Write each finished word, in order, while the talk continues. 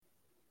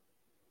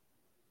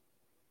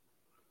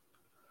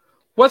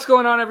What's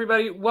going on,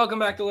 everybody? Welcome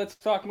back to Let's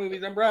Talk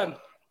Movies. I'm Brad.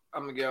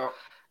 I'm Miguel.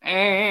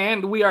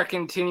 And we are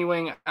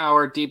continuing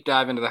our deep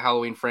dive into the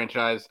Halloween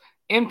franchise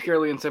in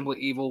Purely and Simply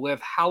Evil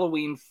with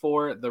Halloween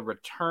 4, The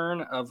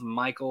Return of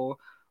Michael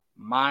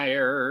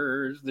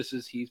Myers.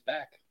 He's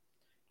back.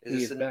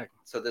 He's back.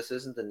 So this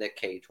isn't the Nick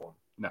Cage one?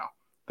 No.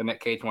 The Nick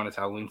Cage one is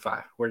Halloween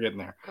 5. We're getting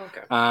there.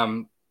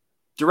 Okay.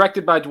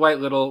 Directed by Dwight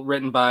Little,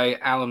 written by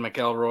Alan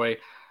McElroy.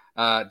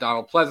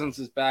 Donald Pleasance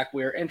is back.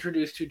 We're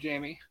introduced to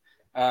Jamie.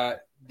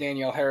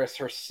 Danielle Harris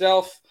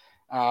herself.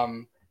 A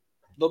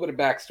little bit of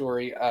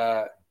backstory.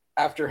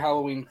 After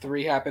Halloween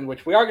 3 happened,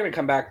 which we are going to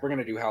come back, we're going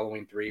to do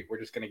Halloween 3. We're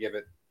just going to give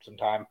it some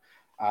time.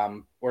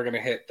 We're going to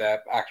hit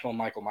that actual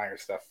Michael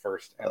Myers stuff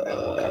first, and then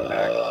we'll come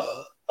back.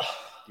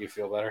 Do you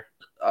feel better?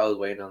 I was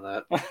waiting on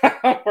that.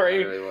 I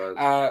really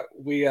was.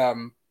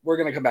 We're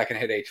going to come back and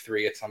hit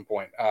H3 at some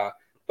point.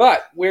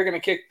 But we're going to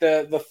kick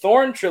the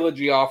Thorn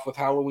trilogy off with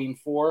Halloween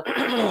 4.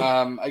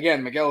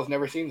 Again, Miguel has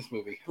never seen this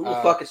movie. Who the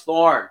fuck is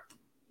Thorn?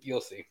 You'll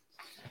see.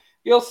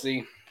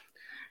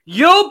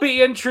 You'll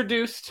be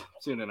introduced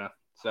soon enough.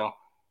 So,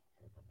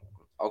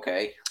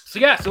 okay.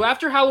 So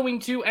after Halloween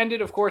 2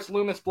 ended, of course,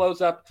 Loomis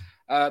blows up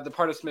the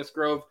part of Smith's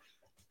Grove.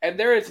 And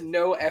there is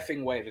no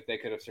effing way that they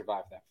could have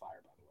survived that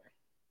fire, by the way.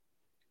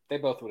 They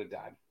both would have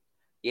died.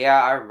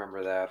 Yeah, I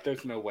remember that.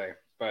 There's no way.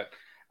 But,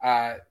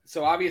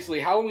 so obviously,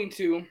 Halloween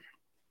 2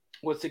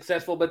 was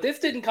successful, but this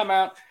didn't come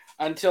out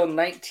until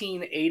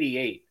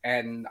 1988,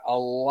 and a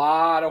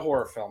lot of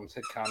horror films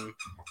had come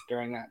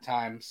during that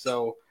time.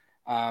 So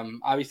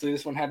obviously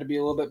this one had to be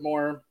a little bit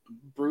more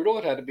brutal.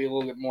 It had to be a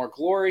little bit more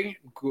gory.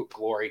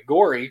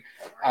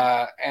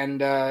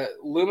 And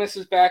Loomis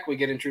is back. We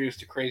get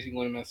introduced to Crazy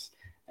Loomis,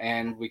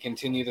 and we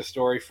continue the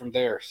story from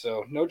there.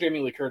 So no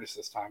Jamie Lee Curtis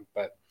this time.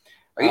 But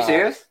are you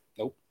serious?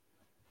 Nope.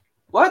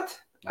 What?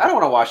 I don't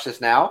want to watch this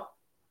now.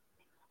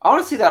 I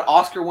want to see that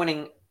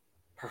Oscar-winning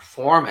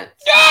performance.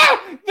 Yeah,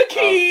 the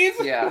keys.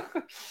 Yeah.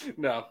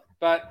 No,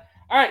 but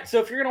all right. So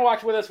if you're gonna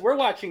watch with us, we're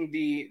watching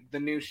the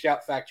new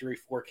Shout Factory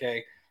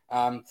 4K.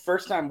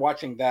 First time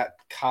watching that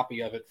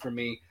copy of it for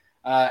me,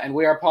 and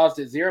we are paused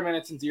at 0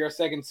 minutes and 0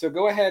 seconds. So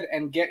go ahead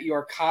and get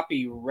your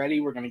copy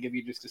ready. We're gonna give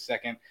you just a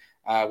second,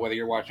 whether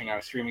you're watching on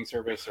a streaming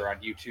service or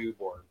on YouTube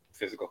or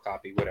physical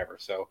copy, whatever.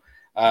 So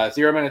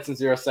 0 minutes and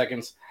 0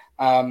 seconds.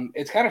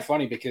 It's kind of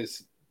funny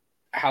because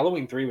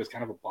Halloween 3 was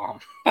kind of a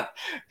bomb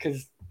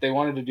because they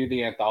wanted to do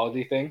the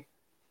anthology thing.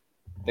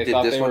 Did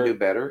this one do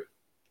better?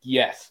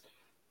 Yes.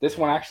 This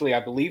one actually, I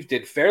believe,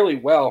 did fairly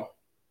well.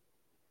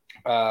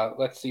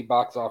 Let's see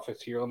box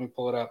office here. Let me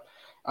pull it up.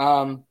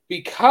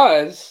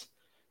 Because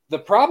the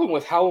problem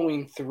with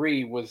Halloween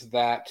 3 was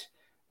that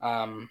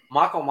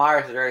Michael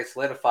Myers is very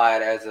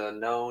solidified as a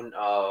known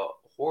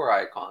horror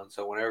icon.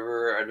 So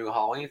whenever a new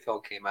Halloween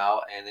film came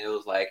out and it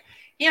was like,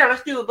 yeah,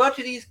 let's do a bunch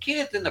of these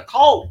kids in the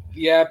cult.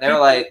 Yeah. They were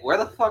like, where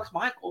the fuck's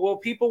Michael? Well,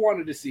 people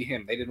wanted to see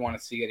him. They didn't want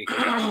to see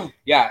anything.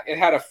 Yeah, it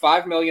had a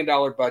 $5 million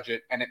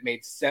budget, and it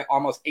made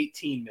almost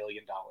 $18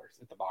 million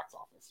at the box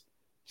office.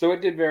 So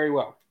it did very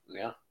well.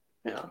 Yeah.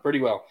 Pretty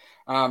well.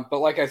 But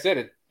like I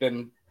said,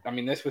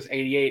 this was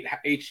 88.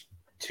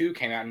 H2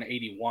 came out in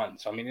 81.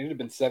 So, it had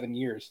been 7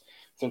 years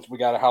since we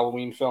got a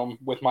Halloween film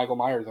with Michael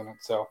Myers in it.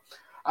 So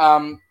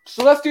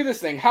let's do this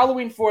thing.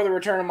 Halloween 4, The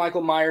Return of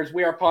Michael Myers.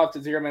 We are paused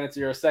at 0 minutes,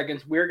 0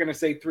 seconds. We're going to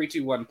say 3,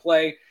 2, 1,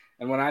 play.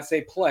 And when I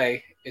say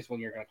play, is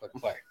when you're going to click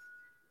play.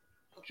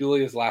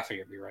 Julia's laughing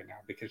at me right now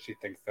because she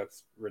thinks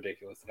that's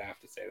ridiculous that I have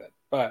to say that.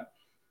 But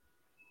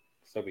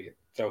so be it.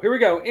 So here we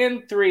go.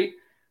 In 3,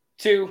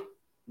 2,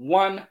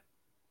 1.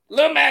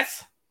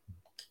 Loomis!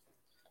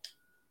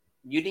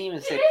 You didn't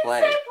even say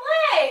play.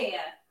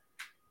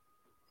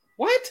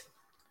 What?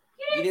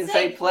 You didn't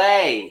say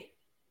play.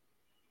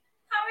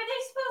 How are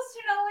they supposed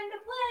to know when to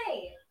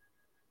play?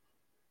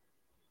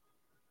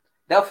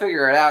 They'll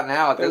figure it out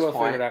now at this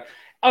point. Figure it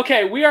out.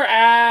 Okay, we are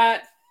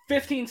at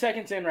 15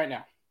 seconds in right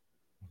now.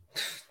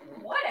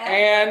 Whatever.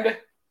 And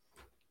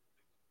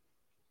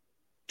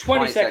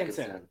 20 seconds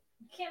in.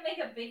 You can't make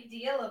a big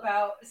deal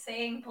about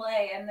saying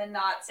play and then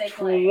not say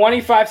play.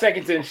 25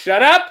 seconds in.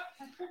 Shut up.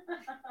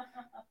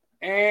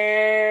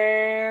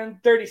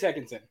 And 30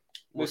 seconds in.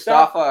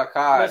 Mustafa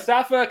Akkad.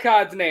 Mustafa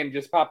Akkad's name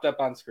just popped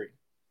up on screen.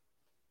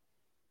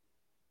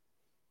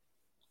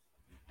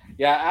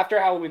 Yeah, after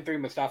Halloween 3,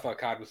 Mustafa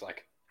Akkad was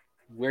like,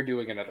 we're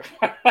doing another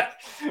one.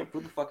 Who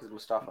the fuck is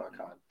Mustafa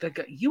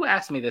Akkad? You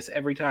ask me this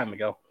every time,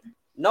 Miguel.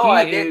 No,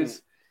 I didn't.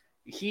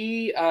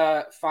 He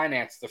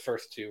financed the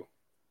first two.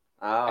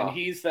 Oh. And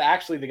he's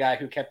actually the guy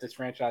who kept this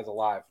franchise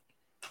alive.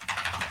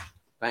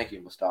 Thank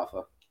you,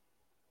 Mustafa.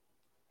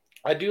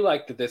 I do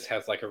like that this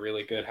has like a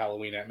really good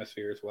Halloween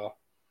atmosphere as well.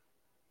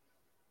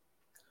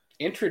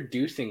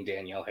 Introducing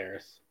Danielle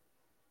Harris.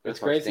 It's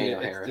crazy.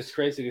 It's just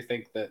crazy to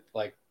think that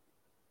like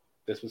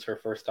this was her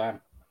first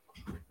time.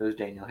 Who's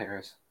Danielle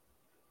Harris?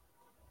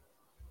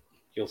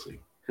 You'll see.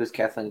 Who's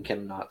Kathleen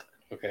Kimnott?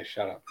 Okay,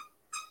 shut up.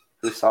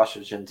 Who's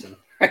Sasha Jensen?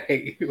 I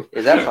hate you.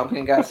 Is that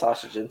pumpkin guy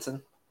Sasha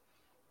Jensen?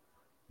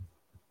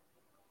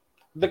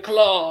 The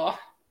Claw.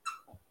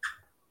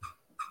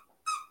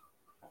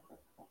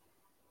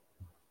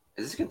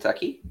 Is this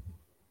Kentucky?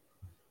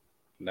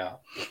 No,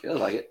 Feels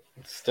like it.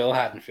 it's still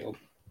Haddonfield.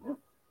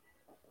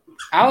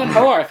 Alan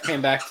Hoarth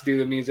came back to do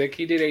the music.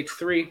 He did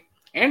H3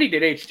 and he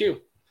did H2.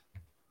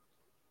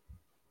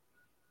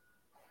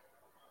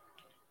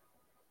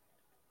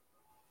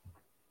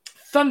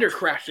 Thunder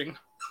crashing.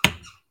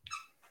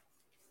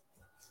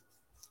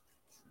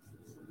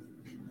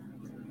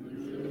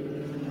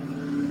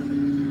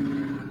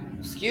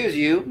 Excuse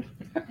you.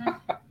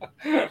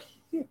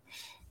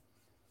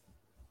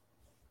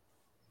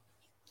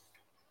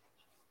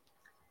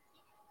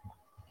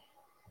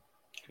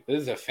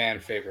 This is a fan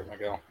favorite,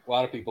 Miguel. A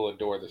lot of people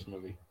adore this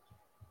movie.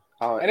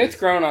 Oh, And it's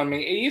grown on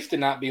me. It used to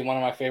not be one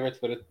of my favorites,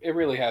 but it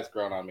really has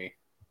grown on me.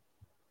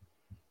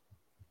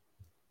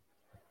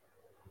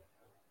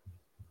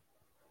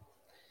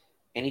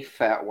 any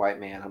fat white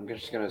man. I'm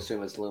just gonna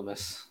assume it's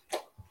Loomis.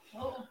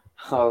 Oh,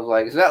 I was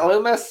like, is that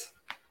Loomis?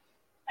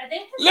 I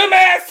think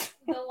Loomis!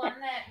 the one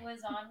that was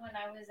on when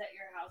I was at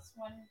your house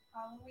one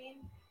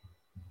Halloween.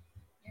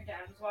 Your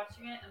dad was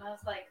watching it, and I was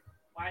like,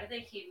 why do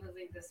they keep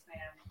moving this man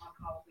on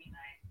Halloween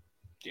night?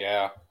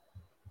 Yeah.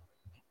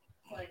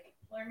 Like,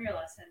 learn your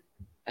lesson.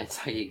 It's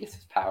how he gets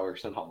his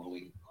powers on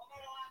Halloween.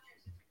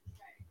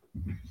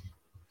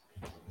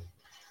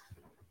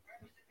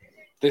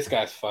 This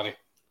guy's funny.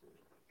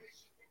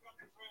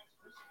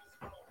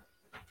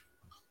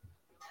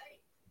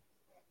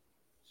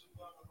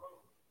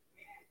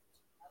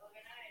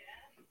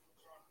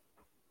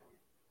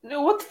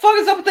 No, what the fuck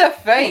is up with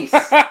that face?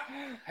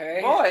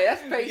 Hey, Boy,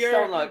 that face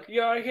don't look.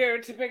 You're here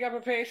to pick up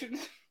a patient.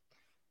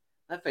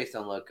 That face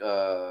don't look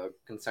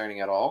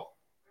concerning at all.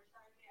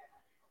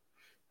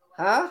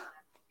 Huh?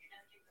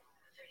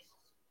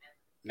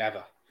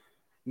 Never.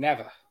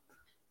 Never.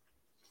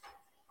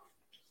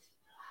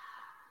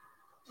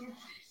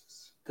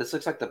 This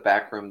looks like the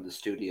back room of the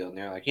studio, and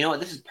they're like, you know what?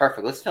 This is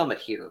perfect. Let's film it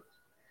here.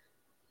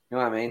 You know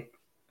what I mean?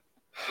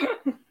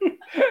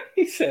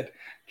 He said,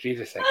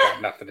 Jesus ain't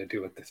got nothing to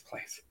do with this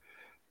place.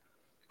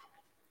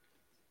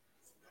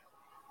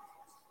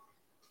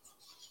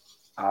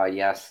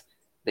 Yes.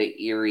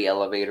 The eerie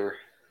elevator.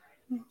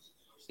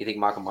 You think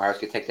Michael Myers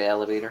could take the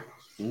elevator?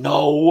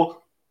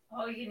 No!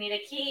 Oh, you need a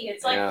key.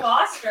 It's like Yeah.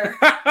 Foster.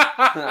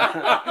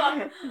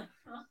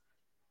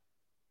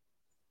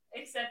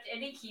 Except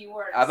any key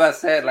works. I about to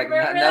say, like,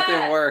 Remember nothing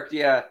that? worked,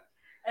 yeah.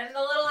 And the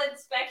little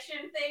inspection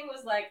thing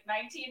was like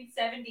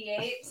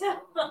 1978. So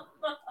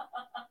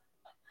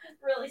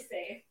really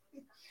safe.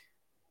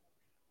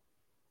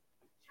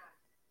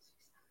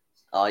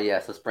 Oh,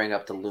 yes. Let's bring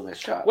up the Loomis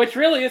shot. Which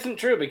really isn't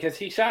true because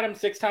he shot him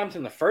 6 times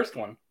in the first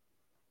one.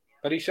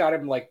 But he shot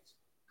him like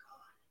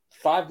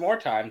 5 more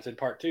times in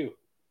part 2.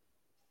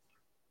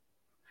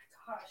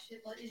 Gosh,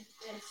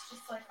 it's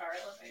just like our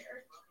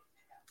elevator.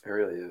 It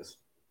really is.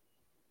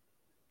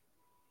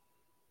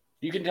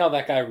 You can tell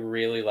that guy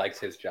really likes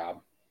his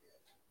job.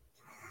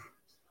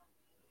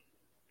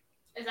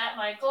 Is that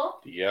Michael?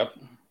 Yep.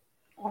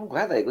 Well, I'm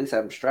glad they at least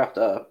have him strapped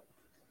up.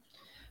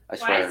 I Why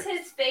swear. is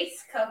his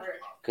face covered?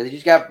 Because he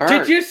just got burned.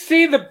 Did you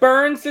see the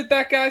burns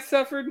that guy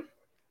suffered?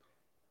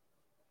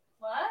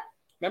 What?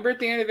 Remember at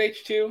the end of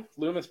H2,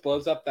 Loomis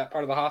blows up that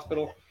part of the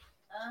hospital?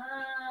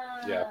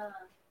 Yeah.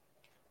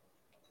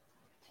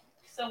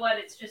 So what,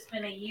 it's just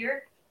been a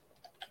year?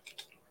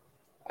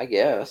 I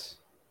guess.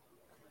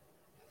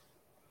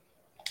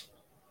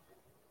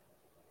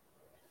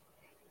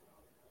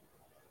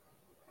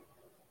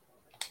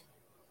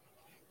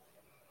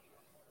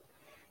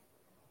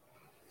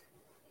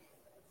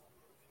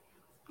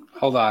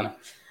 Hold on.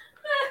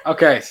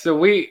 Okay, so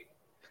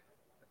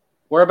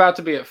we're about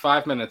to be at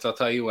 5 minutes. I'll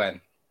tell you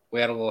when. We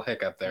had a little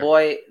hiccup there.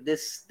 Boy,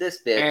 this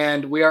bitch.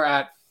 And we are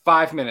at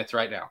 5 minutes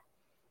right now.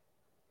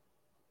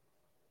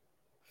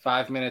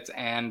 5 minutes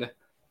and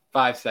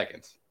 5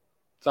 seconds.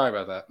 Sorry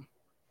about that.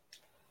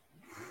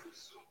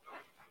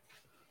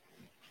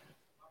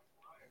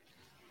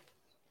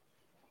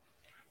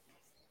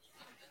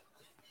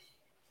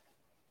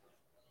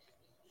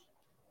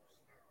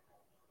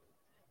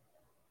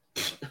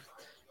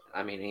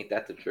 I mean, ain't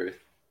that the truth?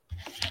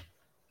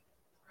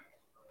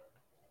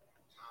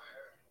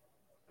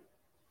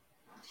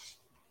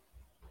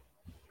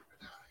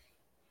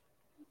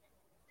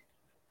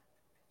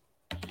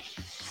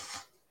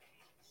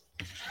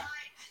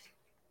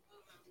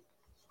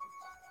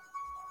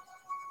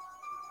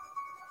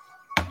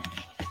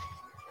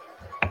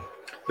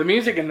 The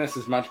music in this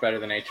is much better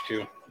than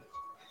H2.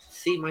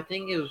 See, my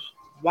thing is,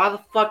 why the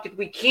fuck did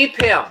we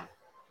keep him?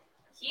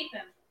 Keep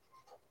him.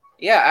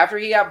 Yeah, after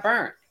he got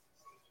burnt.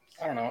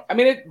 I don't know. I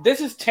mean, this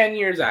is 10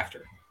 years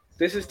after.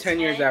 This is 10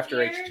 years 10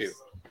 after years? H2.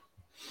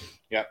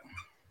 Yep.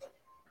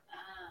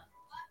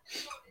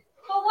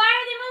 But why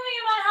are they moving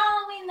him on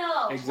Halloween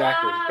though?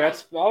 Exactly. Why?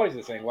 That's always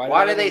the thing.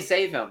 Why did they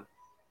save him?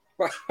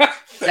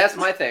 That's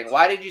my thing.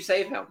 Why did you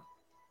save him?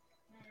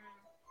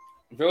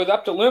 If it was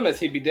up to Loomis,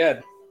 he'd be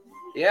dead.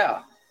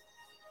 Yeah.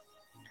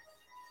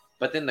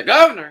 But then the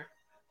governor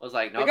was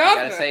like, nope, The you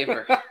governor. gotta save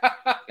her.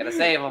 Gotta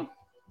save him.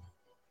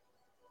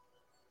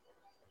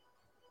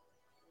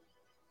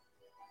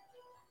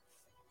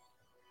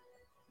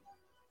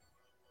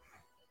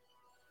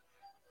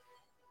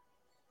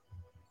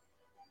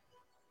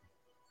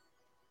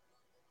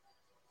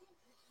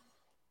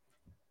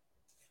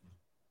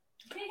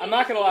 I'm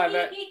not gonna lie,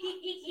 that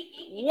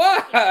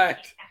what?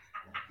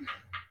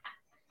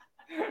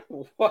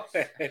 What?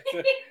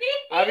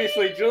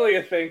 Obviously,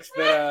 Julia thinks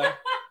that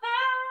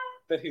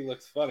that he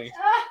looks funny.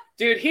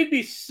 Dude, he'd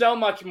be so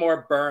much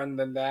more burned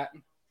than that.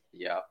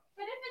 Yeah.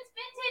 But if it's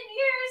been 10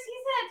 years,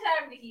 he's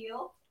had time to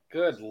heal.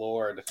 Good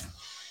lord.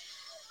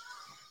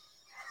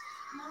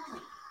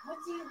 Molly, what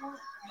do you want?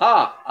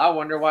 Huh. I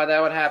wonder why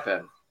that would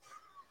happen.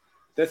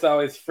 This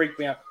always freaked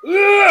me out.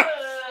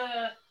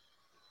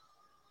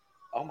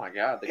 Oh my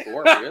god, the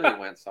gore really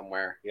went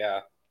somewhere. Yeah.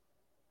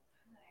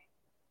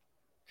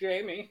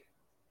 Jamie.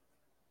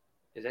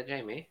 Is that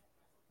Jamie?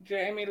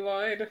 Jamie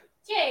Lloyd.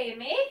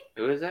 Jamie.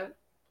 Who is that?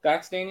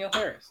 That's Danielle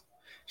Harris.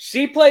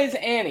 She plays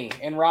Annie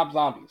in Rob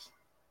Zombies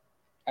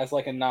as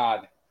like a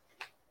nod,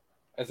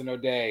 as an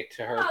ode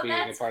to her being a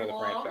that's part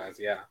cool. of the franchise.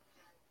 Yeah.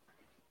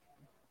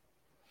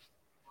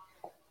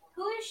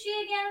 Who is she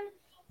again?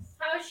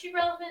 How is she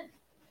relevant?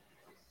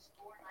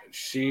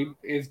 She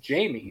is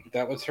Jamie.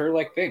 That was her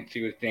like thing.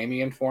 She was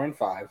Jamie in 4 and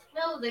 5.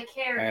 No, the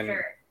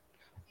character.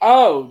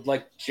 Oh,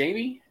 like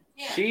Jamie?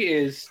 Yeah. She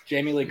is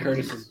Jamie Lee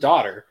Curtis's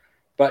daughter,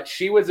 but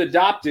she was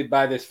adopted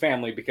by this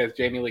family because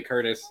Jamie Lee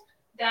Curtis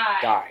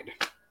died.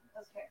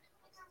 Okay.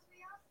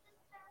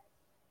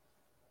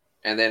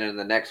 And then in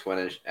the next one,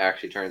 it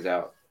actually turns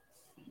out.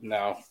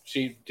 No,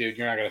 dude,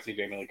 you're not gonna see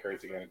Jamie Lee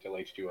Curtis again until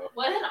H2O.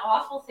 What an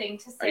awful thing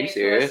to Are you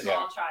say to a serious?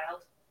 small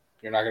child.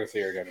 You're not gonna see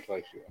her again until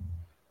H2O.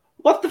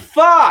 What the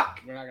fuck?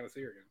 You're not gonna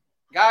see her again.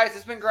 Guys,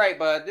 it's been great,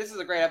 but this is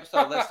a great episode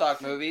of Let's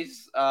Talk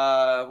Movies. Did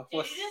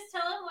you just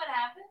tell him what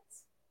happens?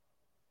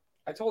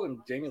 I told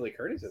him Jamie Lee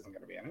Curtis isn't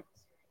gonna be in it.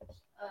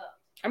 Oh.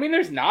 I mean,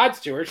 there's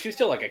nods to her. She's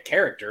still like a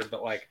character,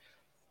 but like.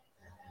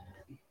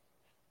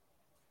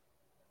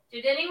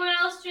 Did anyone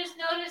else just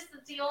notice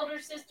that the older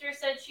sister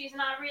said she's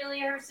not really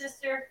her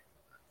sister?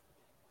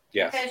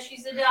 Yes. Because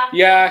she's adopted.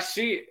 Yeah,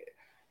 she.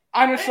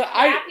 Honestly, What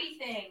a crappy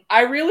thing.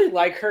 I really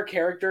like her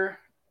character.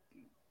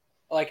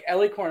 Like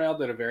Ellie Cornell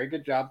did a very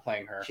good job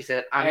playing her. She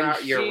said, I'm And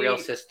not your she- real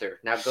sister.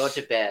 Now go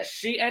to bed.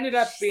 She ended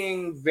up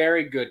being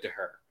very good to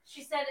her.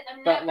 She said,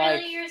 I'm But, not like-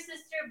 really your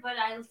sister, but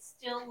I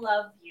still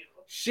love you.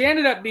 She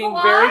ended up being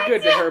What? very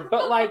good to her.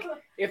 But like,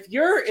 if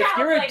your This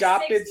child's like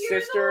adopted 6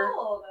 years sister,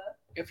 old.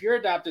 if your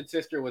adopted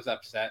sister was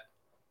upset,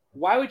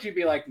 why would you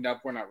be like, nope,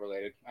 we're not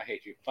related. I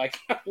hate you. Like,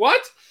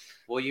 what?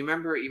 Well, you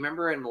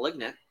remember in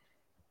Malignant,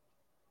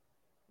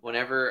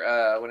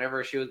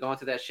 whenever she was going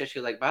through that shit, she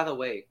was like, by the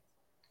way,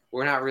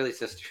 we're not really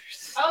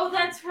sisters. Oh,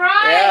 that's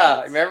right.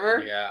 Yeah,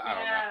 remember? Yeah, I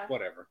don't Yeah. know.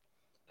 Whatever.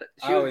 She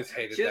I was, always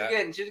hated she was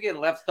that. getting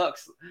left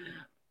hooks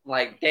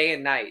like day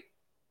and night.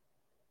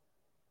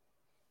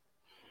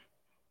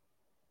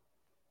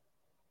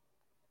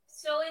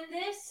 So in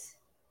this,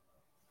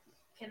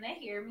 can they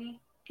hear me?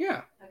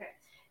 Yeah. Okay.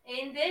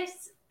 In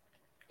this,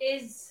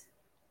 is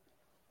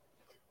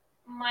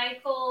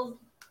Michael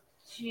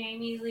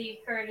Jamie Lee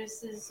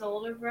Curtis's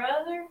older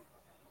brother?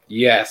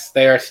 Yes,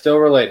 they are still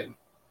related.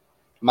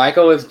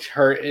 Michael is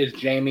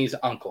Jamie's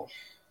uncle.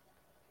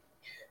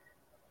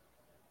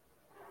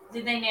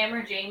 Did they name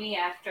her Jamie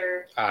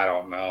after I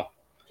don't know.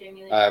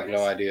 Jamie Lee I have Curtis?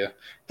 no idea.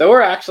 There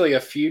were actually a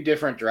few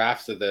different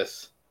drafts of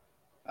this.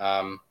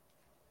 I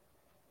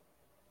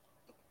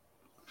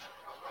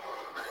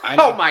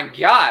know, Oh my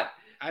god.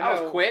 I That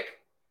know was quick.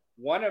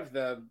 one of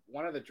the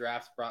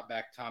drafts brought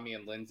back Tommy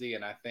and Lindsay,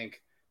 and I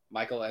think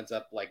Michael ends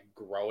up like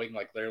growing,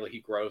 like literally he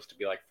grows to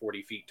be like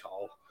 40 feet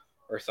tall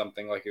or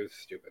something. Like it was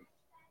stupid.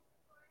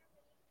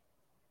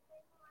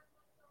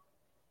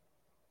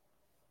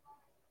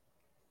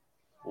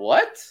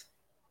 What?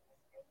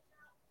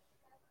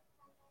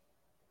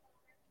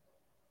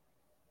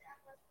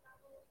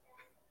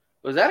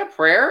 Was that a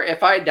prayer?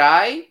 If I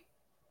die?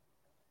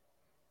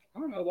 I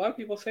don't know. A lot of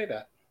people say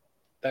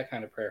that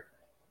kind of prayer.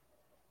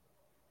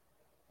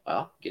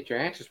 Well, get your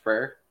answers,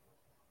 prayer.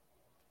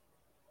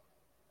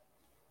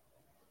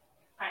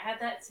 I had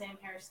that same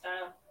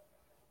hairstyle.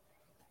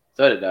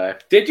 So did I.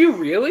 Did you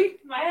really?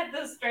 I had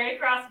those straight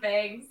across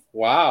bangs.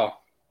 Wow.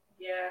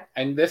 Yeah.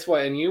 And this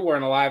one, and you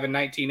weren't alive in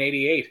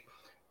 1988.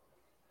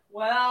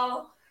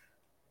 Well,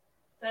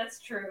 that's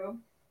true.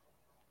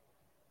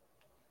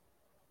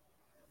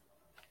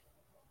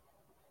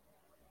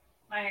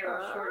 My hair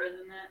was shorter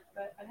than that,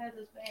 but I had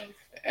those bangs.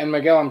 And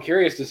Miguel, I'm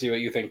curious to see what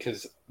you think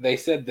because they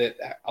said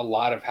that a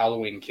lot of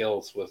Halloween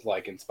Kills was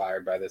like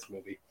inspired by this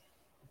movie.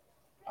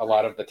 A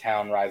lot of the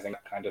town rising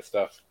kind of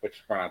stuff,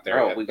 which we're not there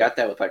Bro, yet. we but- got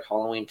that with like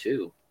Halloween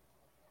 2.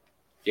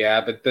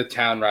 Yeah, but the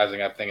town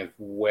rising up thing is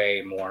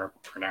way more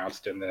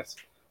pronounced in this.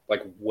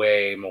 Like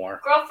way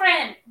more.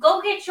 Girlfriend,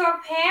 go get your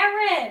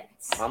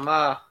parents.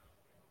 Mama.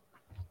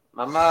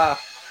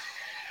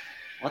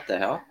 What the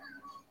hell?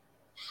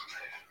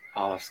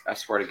 Oh, I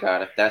swear to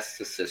God, if that's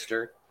the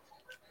sister,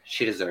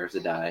 she deserves to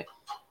die.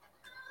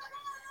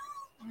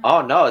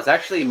 Oh no, it's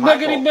actually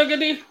Michael. Boogity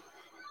boogity.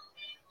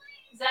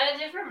 Is that a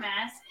different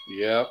mask?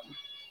 Yep.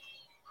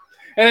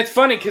 And it's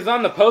funny because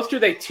on the poster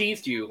they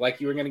teased you like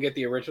you were gonna get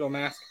the original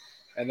mask,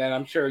 and then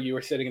I'm sure you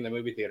were sitting in the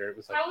movie theater. It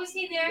was like, How was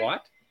he there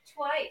what?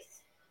 twice?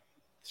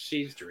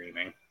 She's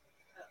dreaming.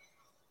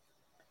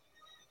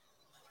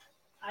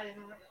 I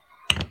didn't know.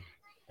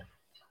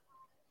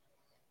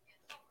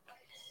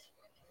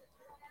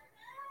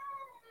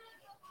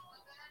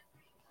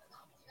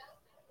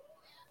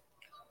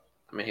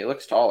 I mean, he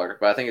looks taller,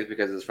 but I think it's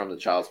because it's from the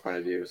child's point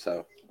of view.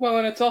 So Well,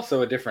 and it's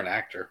also a different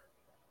actor.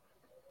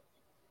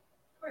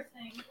 Poor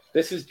thing.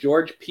 This is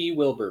George P.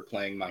 Wilbur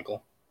playing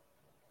Michael.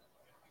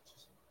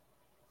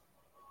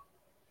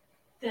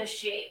 The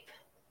shape.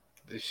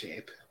 The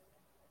shape.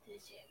 The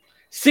shape.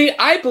 See,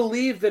 I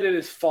believe that it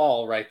is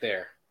fall right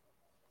there.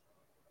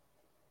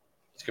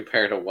 it's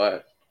compared to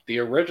what? The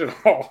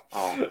original,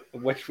 Oh.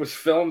 which was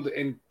filmed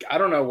in, I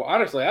don't know,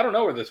 honestly, I don't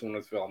know where this one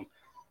was filmed.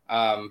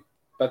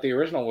 But the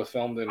original was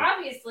filmed in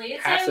Obviously,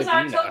 it said it was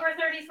Pasadena. October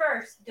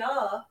 31st.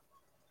 Duh.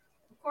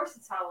 Of course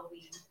it's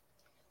Halloween.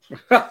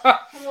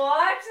 They're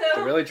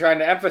What? really trying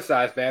to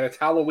emphasize, man, it's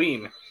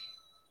Halloween.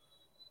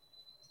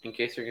 In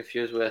case you're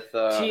confused with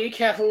Tea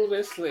kettle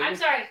whistling. I'm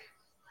sorry.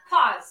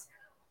 Pause.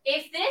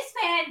 If this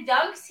man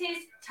dunks his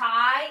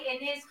tie in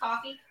his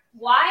coffee,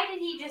 why did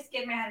he just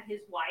get mad at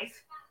his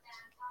wife?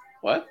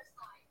 what?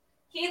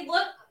 He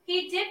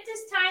dipped his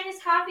tie in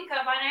his coffee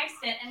cup on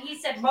accident, and he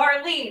said,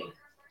 Marlene.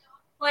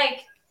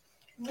 Like,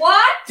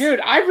 what? Dude,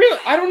 I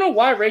don't know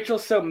why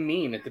Rachel's so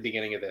mean at the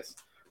beginning of this.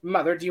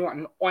 Mother, do you want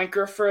an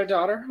oinker for a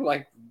daughter?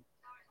 Like,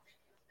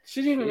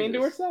 she's even mean to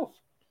Jesus. herself.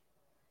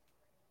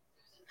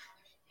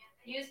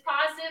 Use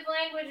positive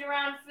language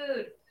around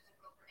food.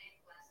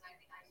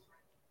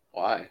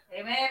 Why?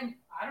 Hey, man,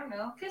 I don't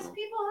know. Because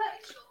people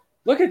have...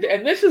 Look at,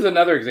 and this is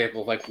another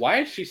example of, like, why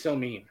is she so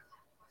mean?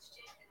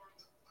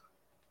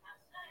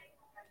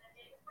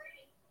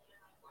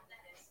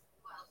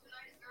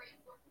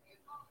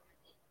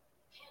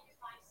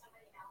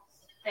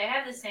 They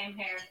have the same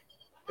hair.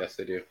 Yes,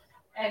 they do.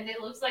 And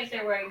it looks like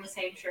they're wearing the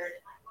same shirt.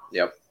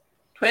 Yep.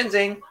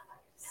 Twinsing.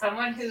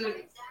 Someone who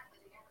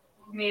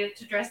needed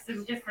to dress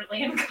them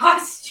differently in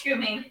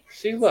costuming.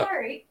 See, look.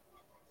 Sorry.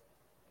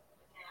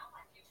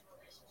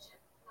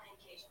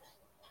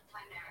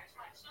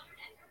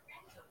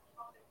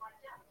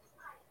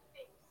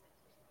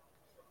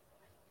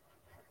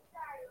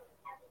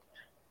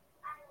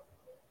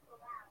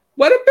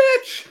 What a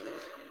bitch!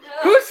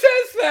 Who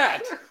says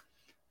that?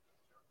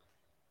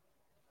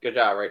 Good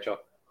job, Rachel.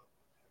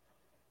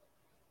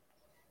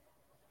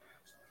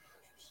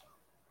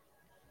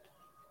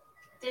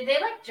 Did they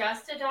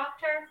just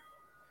adopt her?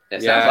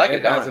 It sounds like it, it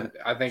doesn't hasn't.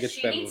 it? I think it's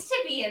She been. needs to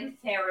be in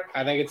therapy.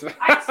 I think it's.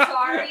 I'm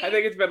sorry. I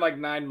think it's been like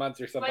 9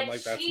 months or something But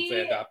like that since she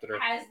they adopted her.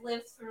 has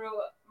lived through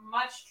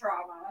much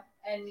trauma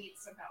and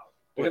needs some help.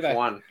 Look at Which that.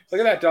 one?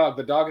 Look at that dog.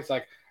 The dog is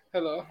like,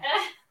 "Hello,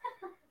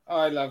 oh,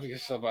 I love you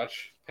so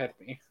much. Pet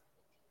me."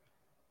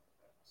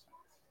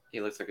 He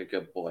looks like a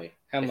good boy.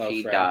 Hello, if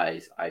he friend.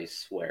 dies, I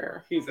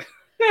swear. He's.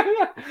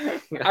 I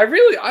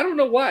don't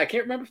know why. I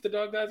can't remember if the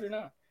dog dies or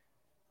not.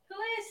 Who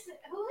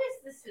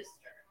is the sister?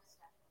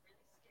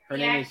 Her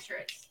The name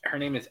actress. is. Her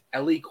name is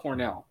Ellie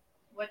Cornell.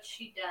 What's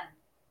she done?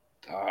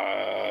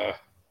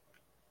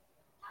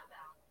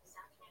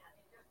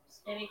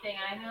 Anything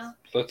I know?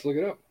 Let's look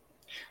it up.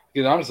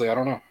 Because honestly, I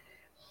don't know.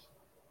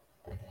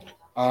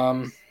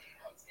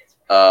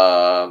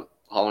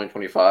 Halloween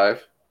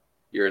 25,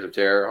 Years of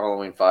Terror.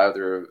 Halloween 5,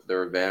 The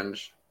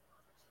Revenge.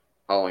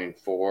 Halloween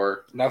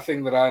 4,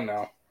 Nothing that I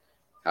know.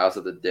 House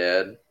of the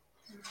Dead.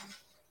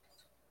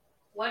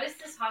 What is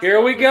this hospital?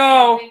 Here we with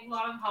go. a big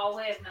long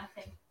hallway of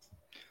nothing.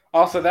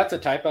 Also, that's a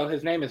typo.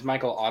 His name is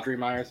Michael Audrey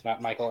Myers,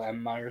 not Michael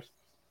M. Myers.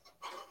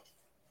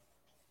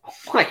 Oh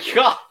my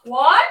god!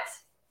 What?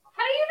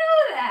 How do you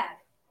know that?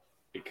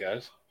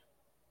 Because.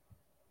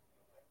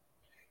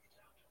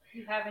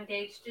 You haven't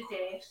aged a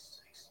day.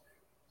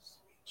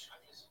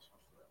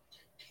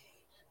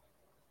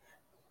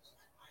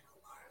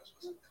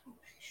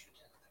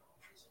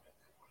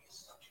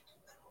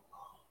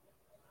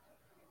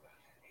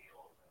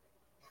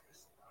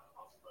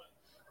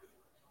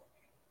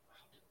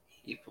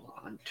 People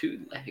on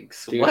 2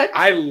 legs. Dude, What?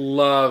 I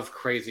love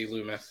Crazy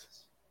Loomis.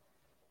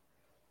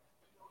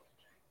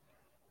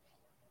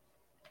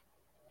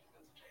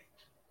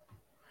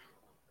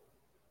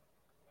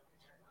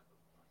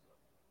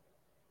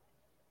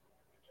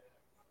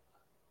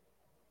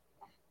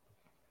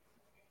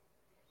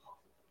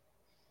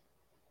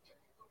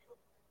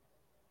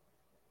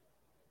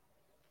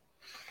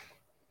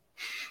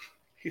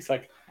 He's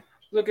like,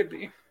 look at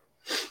me.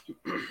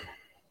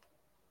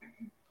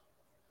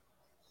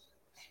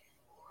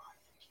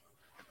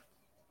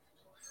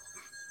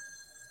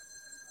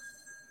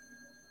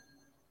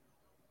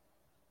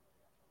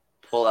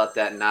 Pull out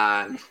that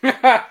 9.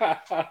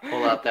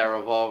 Pull out that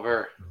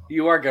revolver.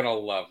 You are gonna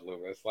love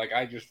Loomis. Like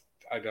I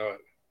know it.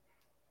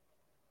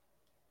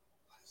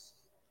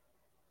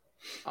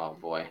 Oh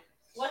boy.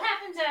 What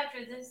happens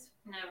after this?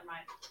 Never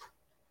mind.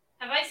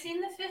 Have I seen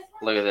the 5th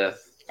one? Look at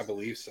this. I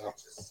believe so.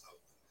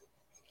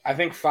 I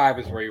think 5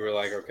 is where you were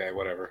like, okay,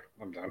 whatever,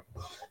 I'm done.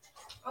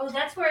 Oh,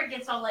 that's where it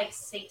gets all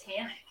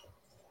satanic.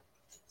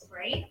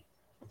 Right?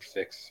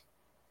 6.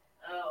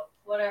 Oh,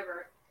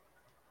 whatever.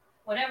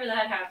 Whenever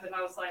that happened,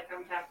 I was like,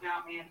 I'm tapping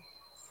out, man.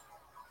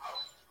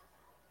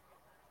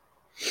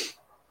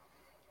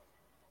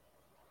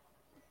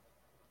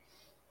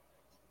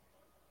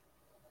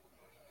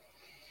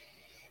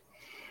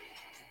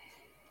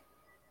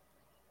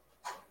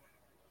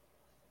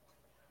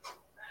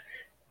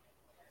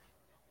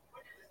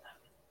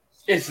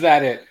 Is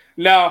that it?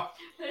 No.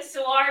 This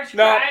large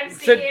No. crime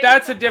So scene.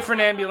 that's a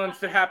different ambulance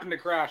that happened to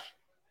crash.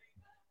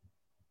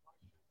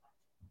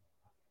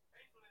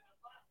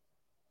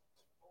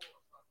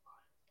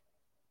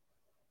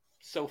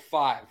 So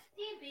 5.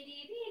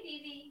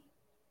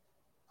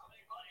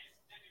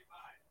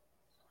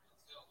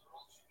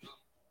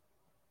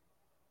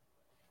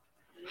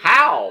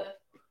 How?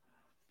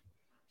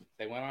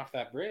 They went off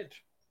that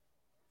bridge.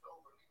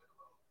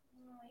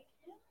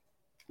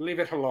 Leave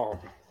it alone.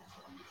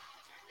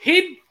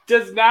 He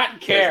does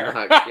not care.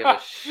 Does not give a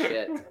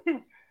shit.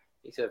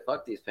 He said,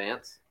 "Fuck these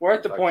pants." We're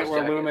at the Fuck point this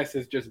where jacket. Loomis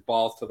is just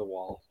balls to the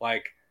wall.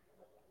 Like,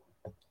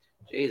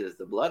 Jesus,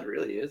 the blood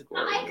really is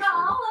gory. in this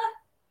one.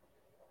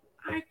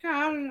 Michael.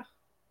 Michael.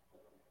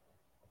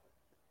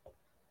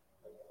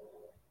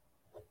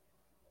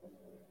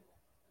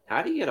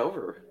 How do you get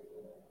over?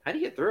 How do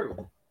you get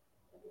through?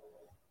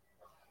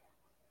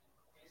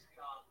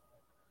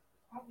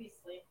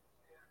 Obviously.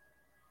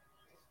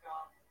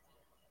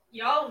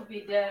 Y'all would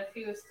be dead if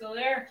he was still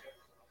there.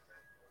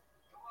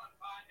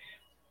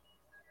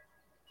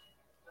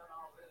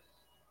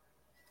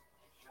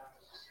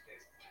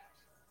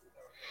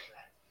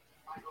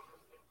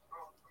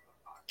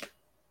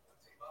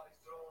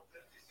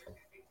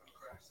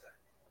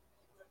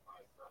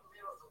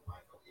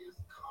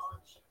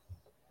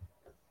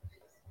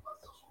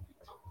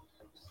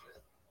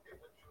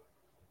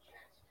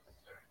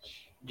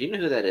 Do you know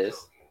who that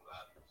is?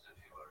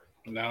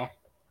 no.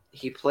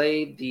 He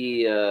played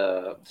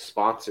the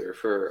sponsor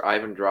for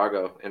Ivan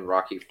Drago in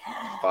Rocky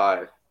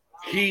 5.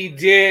 He That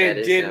did,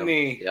 is didn't him.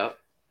 he? Yep.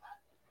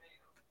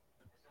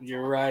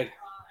 You're right.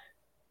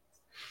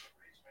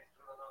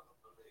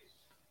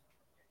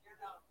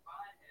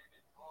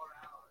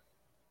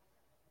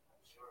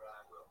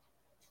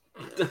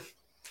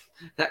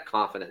 That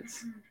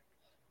confidence.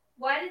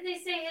 Why did they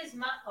say his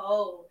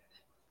Oh.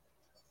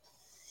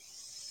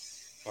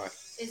 What?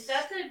 Is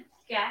that the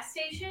gas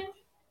station?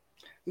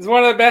 It's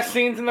one of the best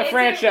scenes in the Is it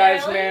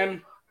franchise, really?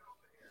 man.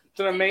 It's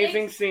an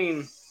amazing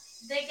scene.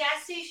 The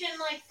gas station,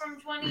 like, from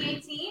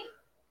 2018?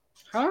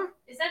 Huh?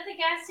 Is that the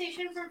gas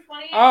station from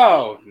 2018?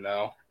 Oh,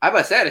 no. I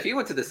about said if you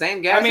went to the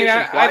same gas I mean,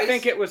 station I twice,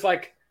 think it was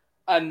like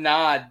a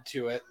nod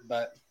to it,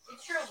 but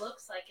It sure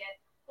looks like it.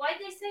 Why'd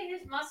they say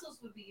his muscles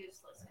would be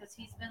useless? Because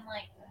he's been,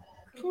 like,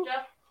 cooped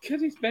up? because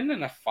he's been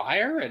in a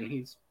fire and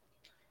he's.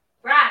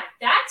 Brad,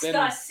 that's Been-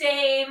 the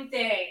same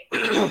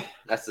thing.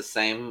 that's the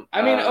same.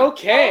 I mean,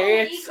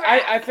 okay. Holy It's.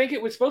 crap. I think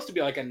it was supposed to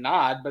be like a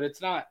nod, but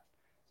it's not.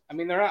 I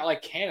mean, they're not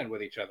like canon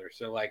with each other,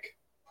 so like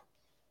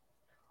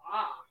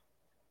Ah.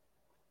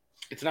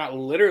 it's not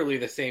literally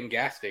the same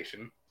gas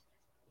station.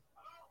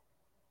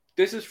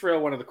 This is for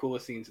real one of the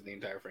coolest scenes in the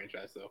entire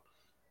franchise, though.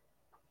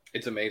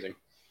 It's amazing.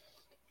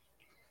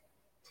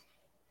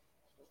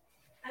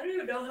 I don't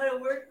even know how to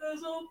work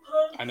those old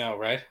pumps. I know,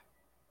 right?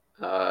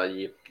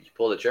 You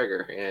pull the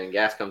trigger and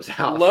gas comes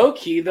out. Low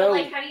key, But, though.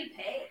 like, how do you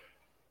pay?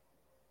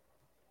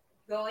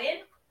 Go in?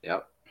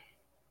 Yep.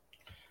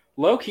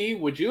 Low key,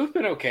 would you have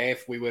been okay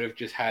if we would have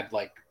just had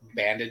like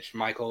bandaged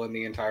Michael in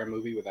the entire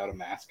movie without a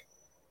mask?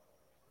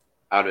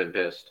 I'd have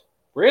been pissed.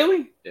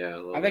 Really? Yeah.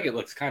 A I think it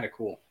looks kind of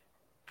cool.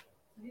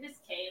 You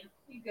just came.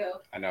 You go.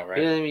 I know, He right?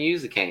 didn't even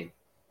use the cane.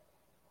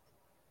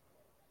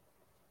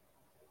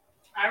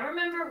 I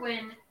remember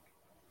when,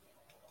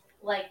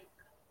 like,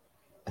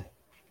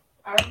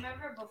 I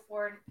remember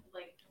before,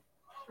 like,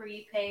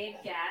 prepaid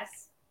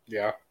gas,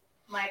 Yeah.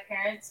 my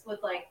parents would,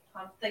 like,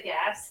 pump the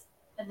gas,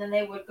 and then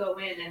they would go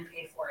in and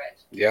pay for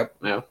it. Yep.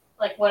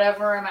 Like,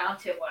 whatever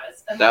amount it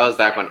was. And That I was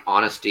back like, when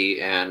honesty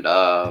and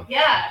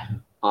Yeah.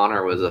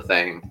 honor was a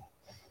thing.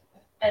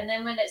 And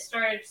then when it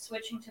started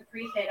switching to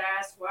prepaid, I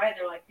asked why.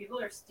 They're like, people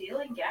are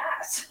stealing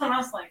gas. And I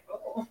was like,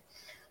 oh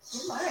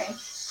my.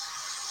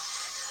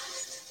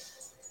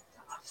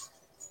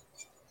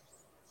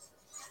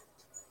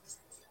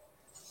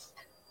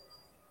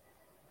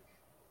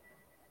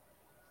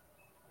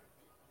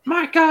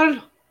 Michael.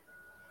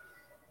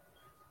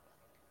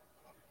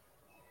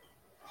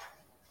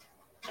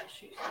 My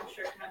shoes, I'm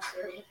sure, can I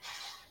serve?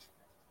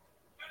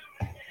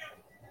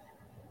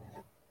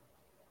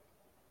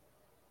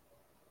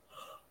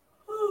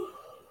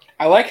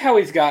 I like how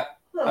he's got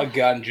a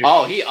gun just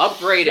Oh, he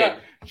upgraded.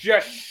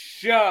 just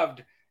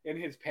shoved in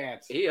his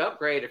pants. He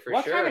upgraded for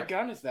what sure. kind of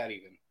gun is that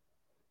even?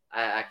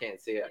 I can't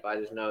see it, but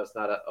I just know it's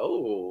not a.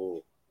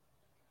 Oh.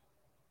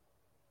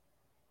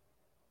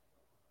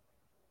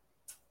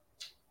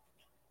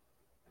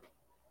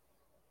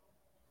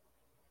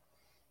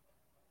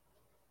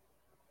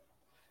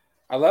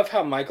 I love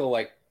how Michael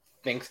like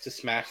thinks to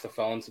smash the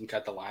phones and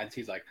cut the lines.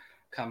 He's like,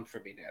 "Come for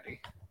me,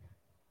 Daddy."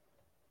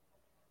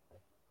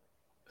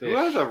 Who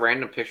has a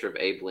random picture of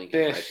Abe Lincoln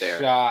This right there?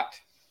 shot.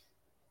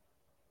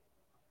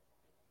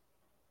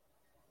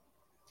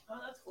 Oh,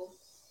 that's cool.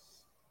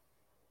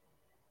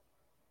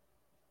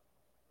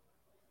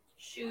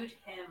 Shoot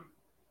him.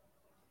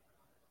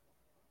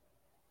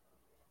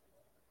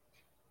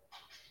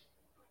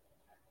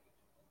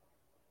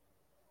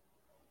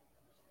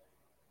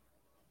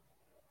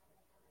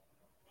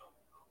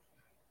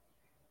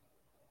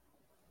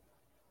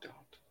 Don't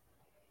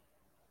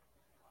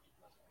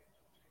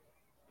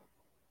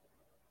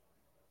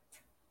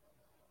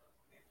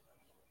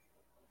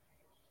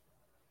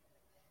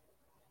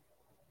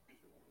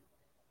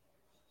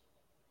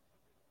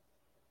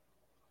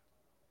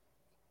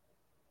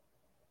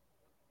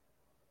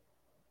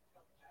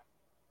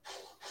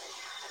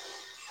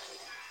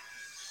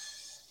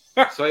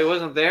So he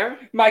wasn't there?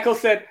 Michael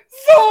said,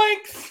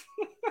 "Zoinks!"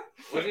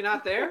 Was he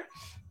not there?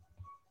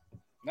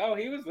 No,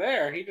 he was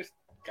there. He just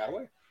got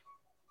away.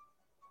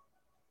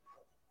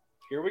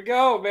 Here we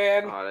go,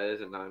 man. Oh, that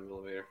is a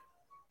 9mm.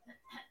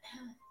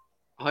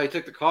 Oh, he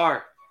took the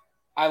car.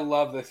 I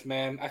love this,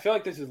 man. I feel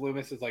like this is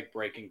Loomis's like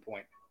breaking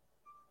point.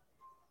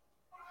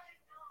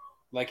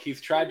 Like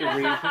he's tried to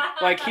reason.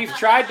 Like he's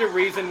tried to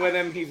reason with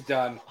him. He's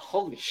done.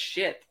 Holy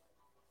shit.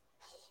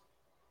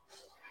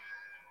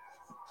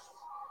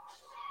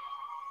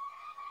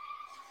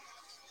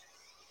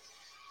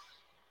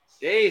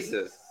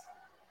 Jesus.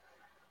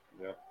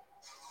 Yep.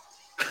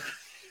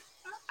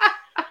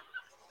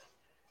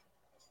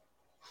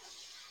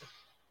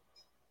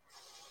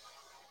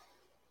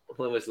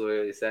 Loomis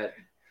literally said,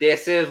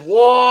 "This is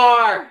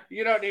war."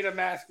 You don't need a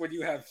mask when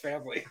you have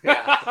family.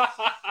 Yeah.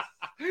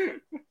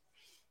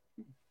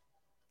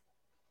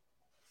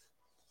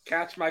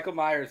 Catch Michael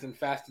Myers in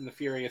Fast and the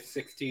Furious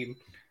 16.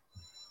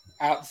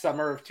 Out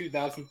summer of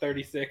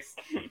 2036.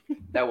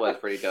 That was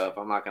pretty dope.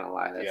 I'm not gonna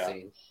lie, that Yeah.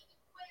 scene.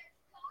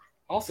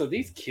 Also,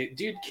 these kids,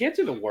 dude, kids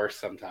are the worst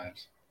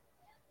sometimes.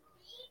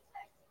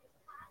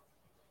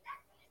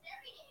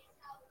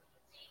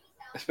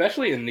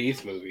 Especially in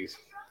these movies.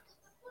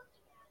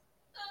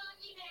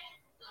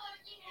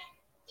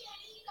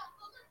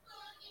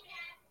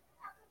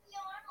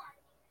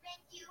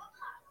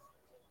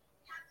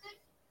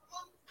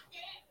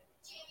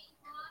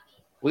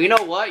 Well, you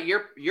know what?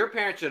 Your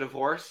parents are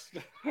divorced.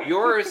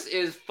 Yours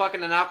is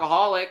fucking an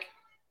alcoholic,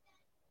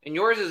 and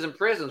yours is in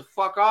prison.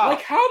 Fuck off.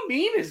 Like, how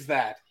mean is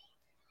that?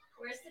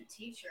 Where's the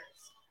teachers?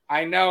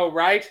 I know,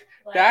 right?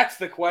 Like, That's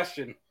the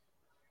question.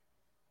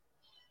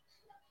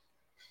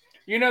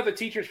 You know, the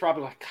teacher's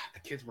probably like, God, the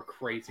kids were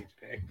crazy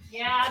today.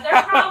 yeah,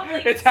 they're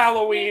probably It's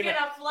Halloween. sneaking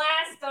a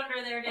blast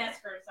under their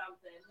desk or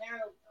something. They're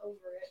over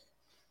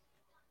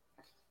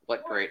it.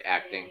 What great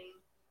acting.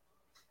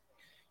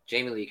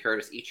 Jamie Lee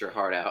Curtis, eat your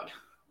heart out.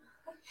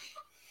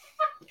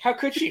 How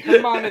could she?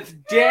 Her mom is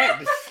dead.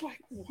 It's like,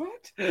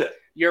 what?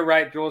 You're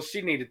right, Jules.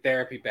 She needed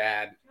therapy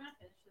bad. Can I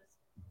finish this?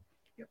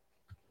 Yep.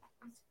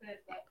 It's good,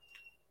 but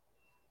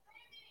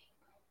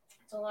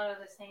it's a lot of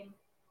the same.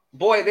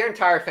 Boy, their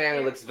entire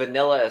family looks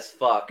vanilla as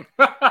fuck.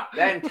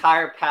 That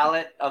entire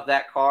palette of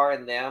that car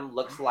and them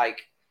looks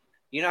like,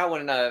 you know,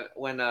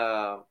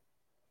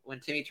 when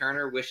Timmy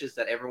Turner wishes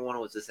that everyone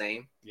was the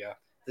same. Yeah,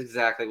 That's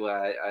exactly what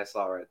I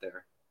saw right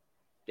there.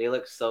 They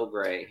look so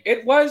gray.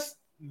 it was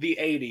the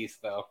 80s,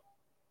 though.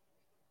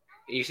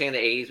 Are you saying the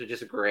 80s was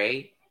just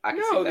gray? I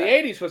can see No, that. the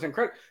 80s was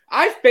incredible.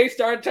 I've based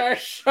our entire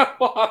show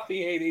off the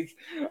 80s,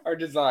 our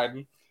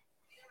design.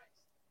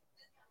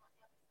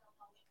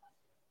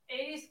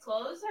 80s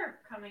clothes are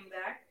coming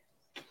back.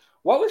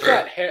 What was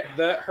that hair?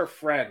 Her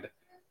friend.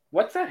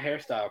 What's that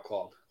hairstyle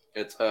called?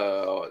 It's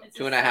It's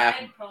 2.5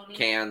 side pony.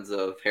 cans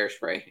of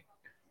hairspray.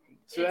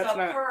 So it's that's a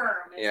not. perm.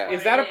 Yeah. what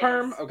Is that a it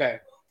perm? is. Okay.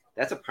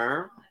 That's a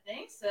perm? I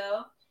think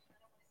so.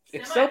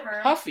 It's so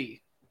Semi-perm.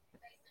 puffy.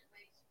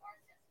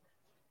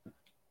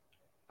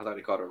 I thought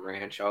he called it a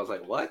ranch. I was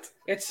like, what?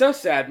 It's so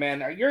sad,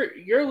 man.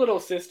 Your little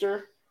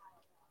sister,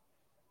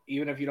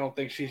 even if you don't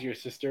think she's your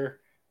sister,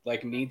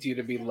 like needs you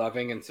to be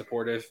loving and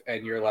supportive,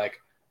 and you're like,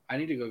 I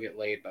need to go get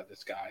laid by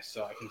this guy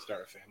so I can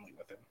start a family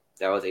with him.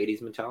 That was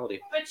 80s mentality.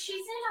 But she's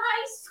in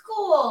high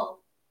school.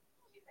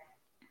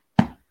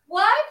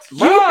 What? You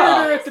Bruh.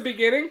 heard her at the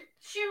beginning.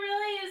 She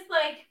really is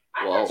like.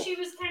 I Whoa. thought she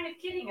was kind of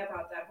kidding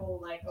about that whole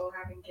like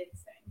having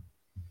kids thing.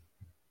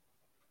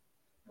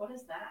 What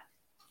is that?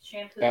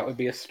 Shampoo. That would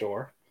be a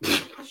store.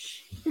 F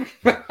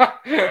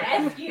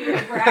you,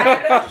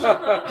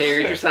 Brad.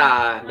 Here's your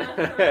sign.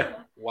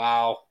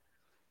 Wow.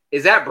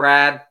 Is that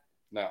Brad?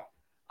 No.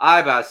 I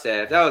about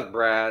said that was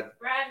Brad.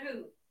 Brad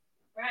who?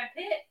 Brad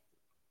Pitt.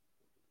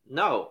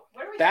 No,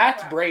 What are we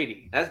That's talking about?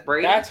 Brady. that's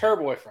Brady. That's her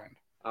boyfriend.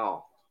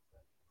 Oh,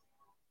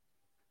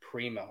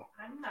 Primo.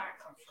 I'm not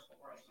comfortable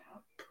right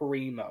now.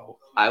 Primo.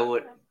 I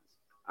would.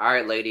 All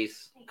right,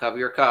 ladies, cover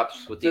your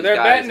cups with So these they're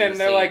guys. betting in and the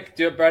they're scene. like,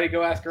 do it, Brady,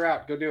 go ask her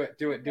out. Go do it.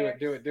 Do it. Do it.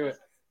 Do it. Do it.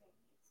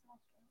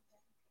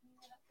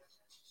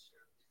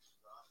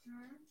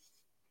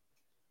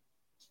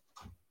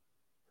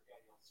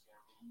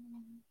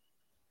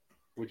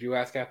 Would you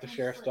ask out the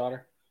sheriff's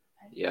daughter?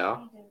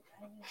 Yeah.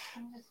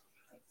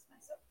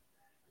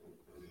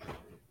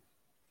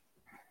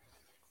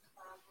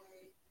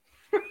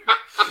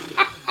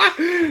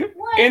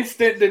 What?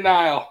 Instant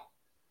denial.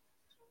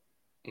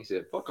 He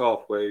said, "Fuck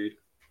off, Wade."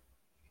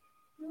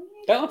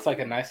 That looks like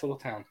a nice little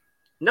town.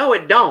 No,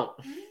 it don't.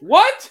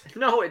 What?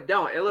 No, it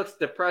don't. It looks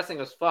depressing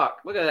as fuck.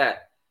 Look at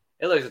that.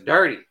 It looks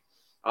dirty.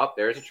 Oh,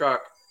 there's a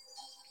truck.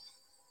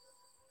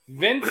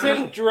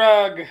 Vincent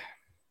Drug.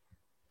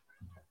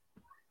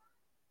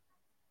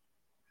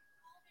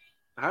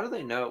 How do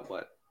they know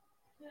what?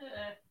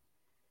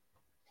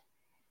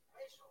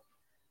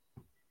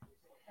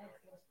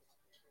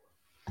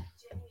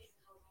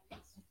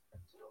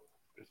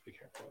 Just be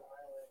careful.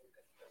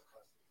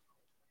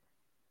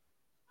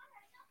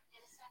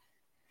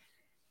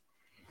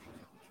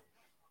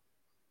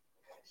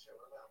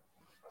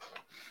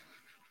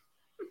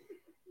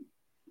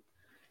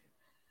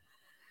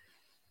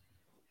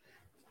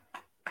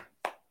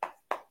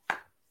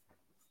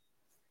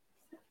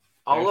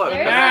 Oh, look. There's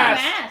the the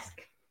mask.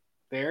 mask.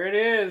 There it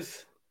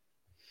is.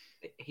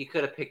 He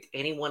could have picked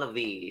any one of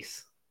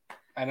these.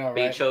 I know, But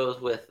he right? chose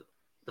with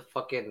the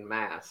fucking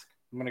mask.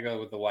 I'm gonna go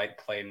with the white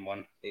plain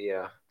one.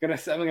 Yeah. I'm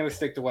gonna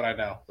stick to what I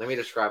know. Let me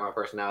describe my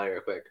personality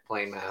real quick.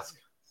 Plain mask.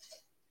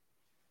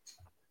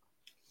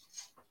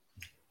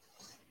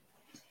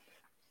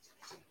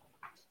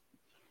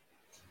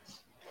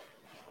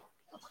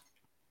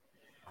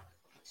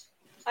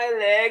 My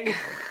leg.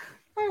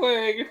 My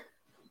leg.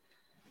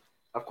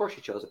 Of course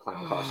you chose a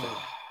clown costume.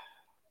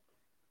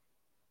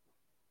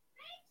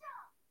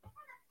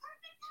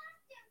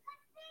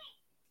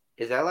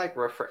 Is that like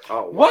Oh,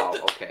 wow. What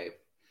the- Okay.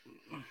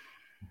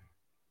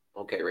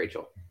 Okay,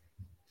 Rachel.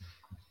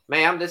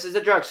 Ma'am, this is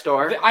a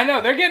drugstore. I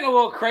know they're getting a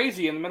little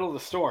crazy in the middle of the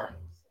store.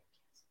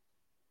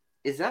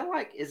 Is that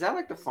like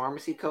the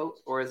pharmacy coat,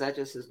 or is that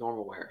just his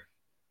normal wear?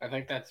 I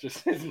think that's just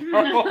his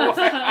normal wear. You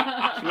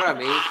know what I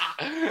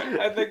mean?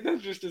 I think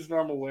that's just his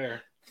normal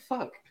wear.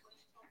 Fuck.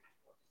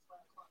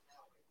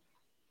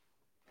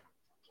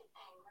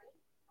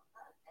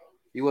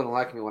 You wouldn't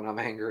like me when I'm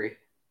angry.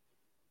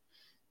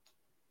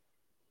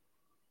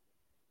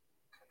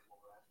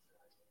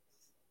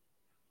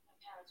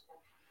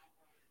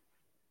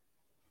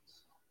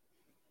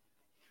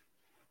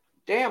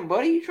 Damn,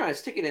 buddy, you trying to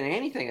stick it in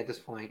anything at this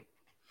point?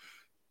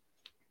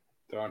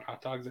 Throwing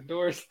hot dogs at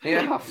doors.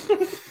 Yeah.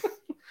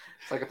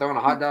 It's like throwing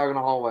a hot dog in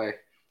a hallway.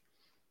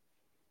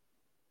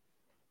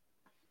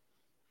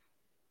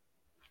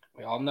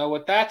 We all know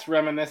what that's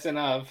reminiscent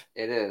of.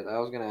 It is. I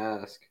was gonna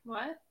ask.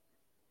 What?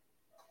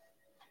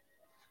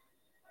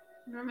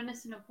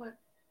 Reminiscent of what?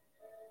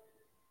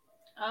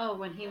 Oh,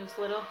 when he was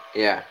little.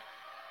 Yeah.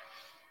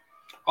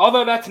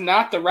 Although that's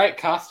not the right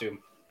costume.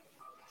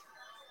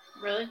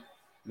 Really?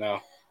 No.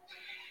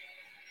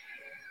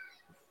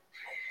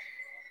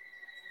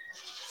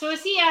 So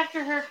is he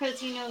after her because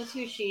he knows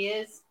who she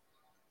is?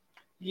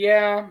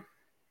 Yeah.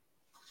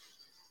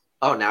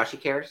 Oh, now she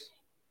cares?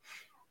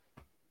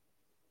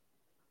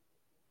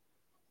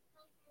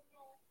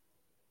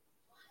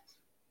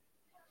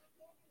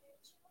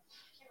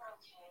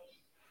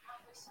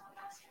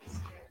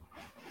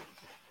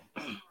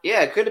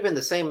 Yeah, it could have been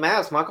the same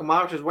mask Michael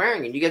Myers was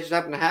wearing, and you guys just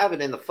happen to have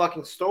it in the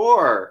fucking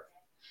store.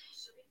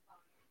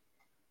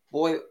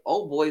 Boy,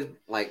 old boy's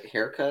like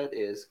haircut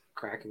is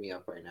cracking me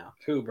up right now.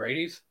 Who,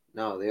 Brady's?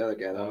 No, the other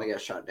guy, the one Oh. that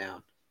got shot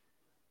down.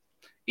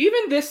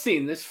 Even this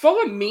scene, this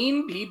full of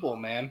mean people,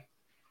 man.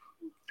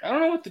 I don't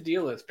know what the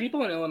deal is.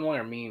 People in Illinois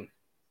are mean.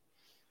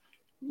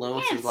 You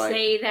Loomis can't is like,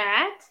 say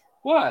that.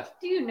 What?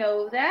 Do you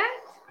know that?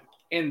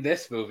 In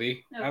this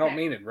movie. I don't Okay.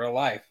 mean in real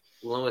life.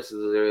 Loomis is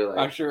literally like,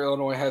 I'm sure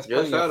Illinois has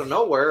just plenty out of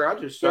nowhere, I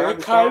just They're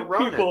started kind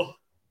running. people.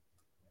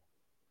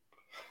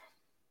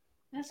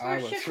 That's I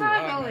where was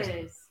Chicago right.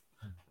 is.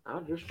 I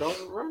just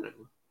started running.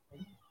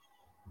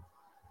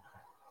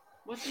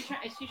 What's he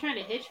trying? Is she trying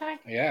to hitchhike?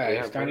 Yeah,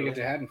 Yeah, he's trying to get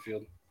to probably.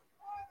 Haddonfield.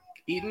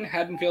 Eaton,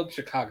 Haddonfield,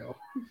 Chicago.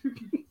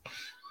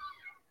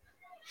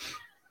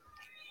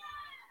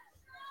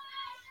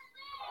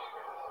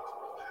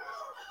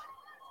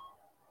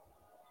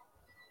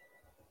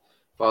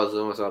 If I was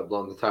Loomis, I would have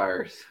blown the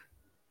tires.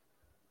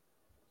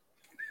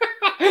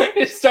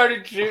 It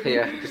started shooting.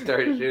 Yeah, just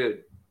started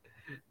shooting.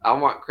 I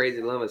want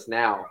Crazy Loomis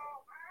now.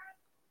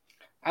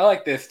 I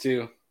like this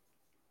too.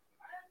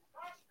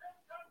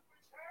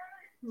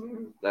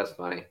 That's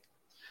funny.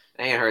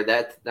 I ain't heard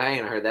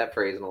that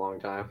phrase in a long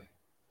time.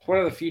 It's one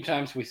of the few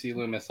times we see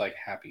Loomis like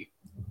happy.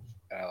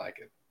 And I like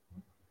it.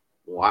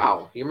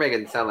 Wow, you're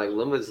making it sound like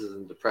Loomis is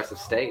in a depressive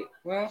state.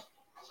 Well,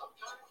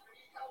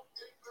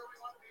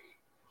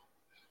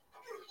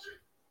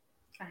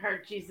 I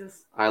heard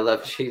Jesus. I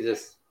love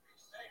Jesus.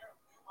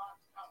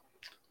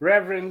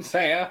 Reverend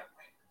Saya.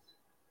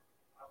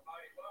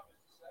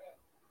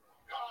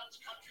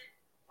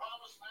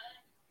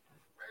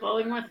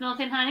 Bowling with milk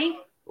and honey?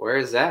 Where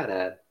is that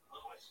at?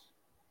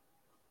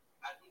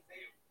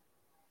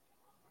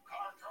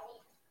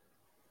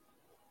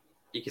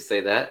 You can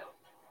say that.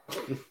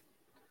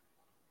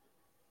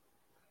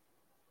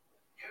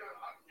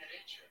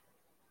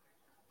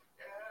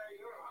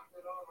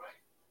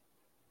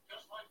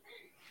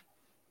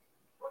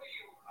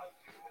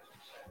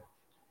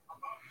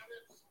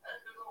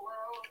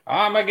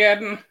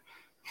 Armageddon.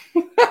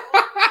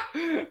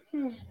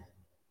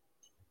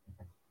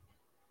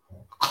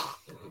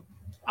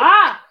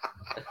 Ah!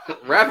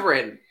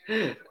 Reverend,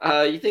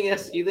 you think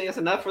that's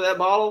enough for that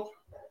bottle?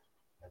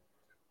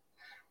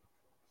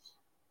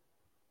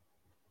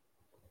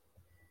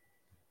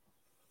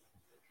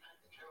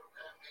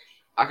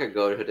 I could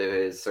go to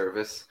his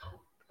service.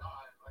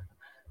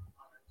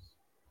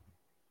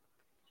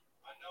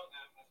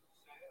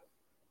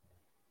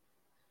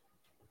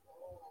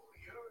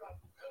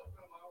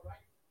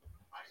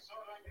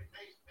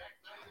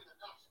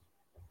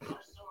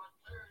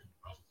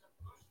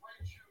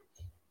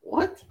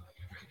 What?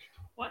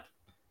 What?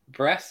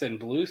 Breasts and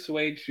blue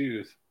suede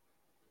shoes.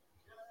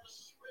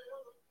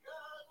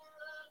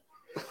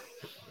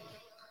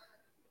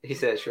 He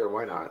said, sure,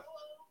 why not?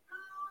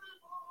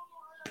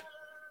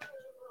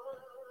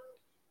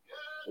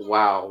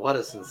 Wow, what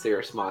a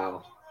sincere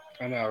smile.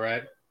 I know,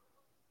 right?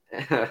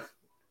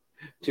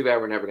 Too bad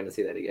we're never going to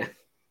see that again.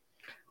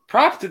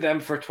 Props to them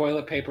for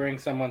toilet papering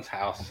someone's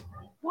house.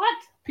 What?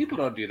 People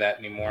don't do that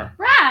anymore.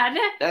 Brad,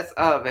 That's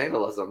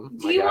vandalism.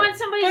 do you want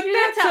somebody But to do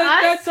that to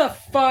us? that's a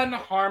fun,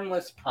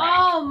 harmless prank.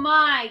 Oh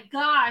my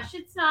gosh,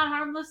 it's not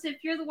harmless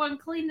if you're the one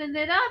cleaning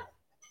it up.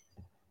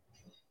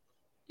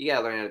 You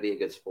gotta learn how to be a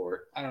good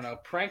sport. I don't know.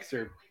 Pranks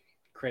are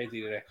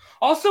crazy today.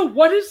 Also,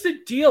 what is the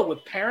deal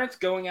with parents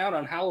going out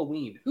on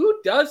Halloween? Who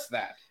does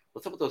that?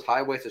 What's up with those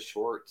high-waisted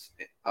shorts,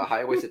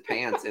 high-waisted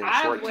pants, and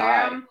I'd short wear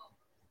tie? 'em.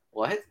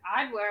 What?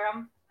 I'd wear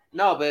them.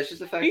 No, but it's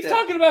just the fact He's that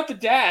talking about the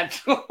dad.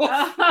 I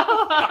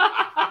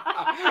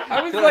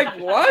was like,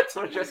 what? I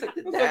wanna dress like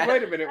the I was like, dad.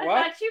 wait a minute, I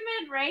what? thought you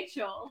meant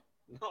Rachel.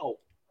 No.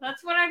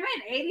 That's what I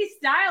meant. 80s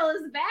style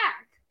is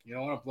back. You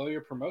don't want to blow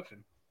your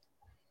promotion.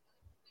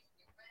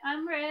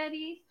 I'm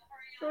ready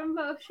for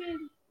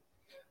motion.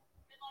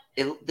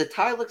 The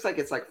tie looks like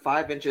it's like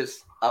 5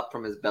 inches up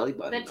from his belly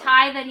button. The though.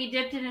 tie that he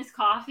dipped in his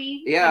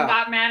coffee Yeah. and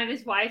got mad at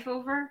his wife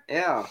over.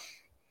 Yeah.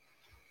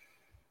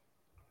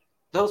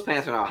 Those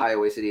pants are not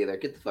high-waisted either.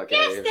 Get the fuck out of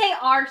Yes, here. they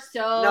are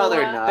so. No,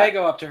 they're not. They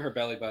go up to her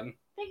belly button.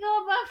 They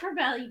go above her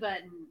belly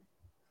button.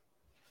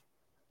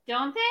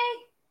 Don't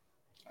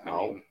they? I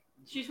No. mean,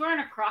 She's wearing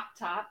a crop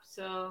top,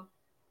 so.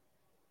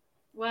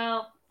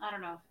 Well, I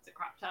don't know if it's a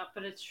crop top,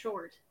 but it's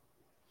short.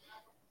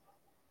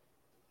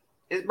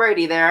 Is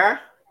Brady there?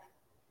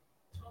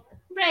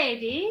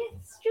 Brady,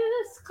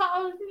 just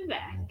called me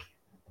back.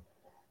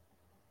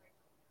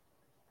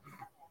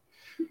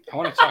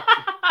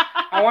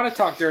 I want to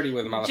talk dirty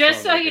with him on the Just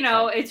phone, so like you it's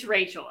know, fun. it's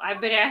Rachel. I've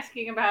been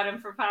asking about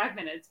him for 5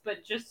 minutes,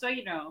 but just so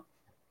you know,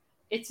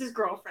 it's his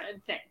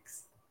girlfriend.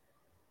 Thanks.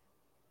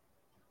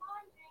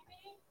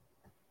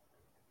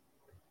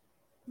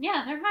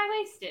 Yeah, they're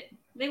high-waisted.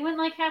 They went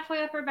like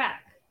halfway up her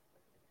back.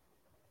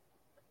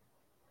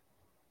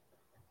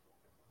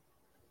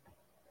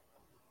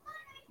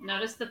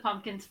 Notice the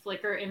pumpkins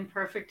flicker in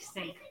perfect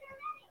sync.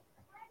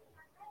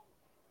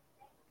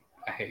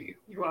 I hate you.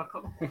 You're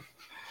welcome.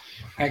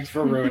 Thanks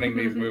for ruining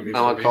these movies.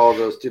 I'm for gonna me. call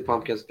those 2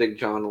 pumpkins Big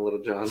John and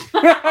Little John.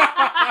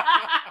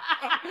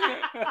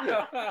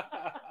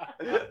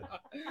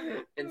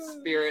 In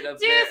spirit of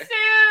Too their,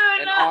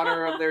 soon! in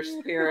honor of their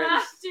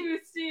spirits. Too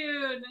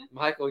soon!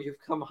 Michael, you've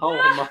come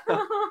home.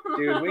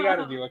 Dude, we got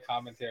to do a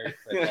commentary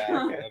for that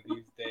one of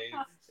these days.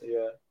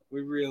 Yeah.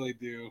 We really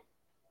do.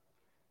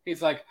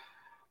 He's like,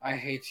 I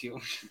hate you.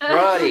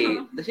 Brody,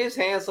 his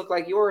hands look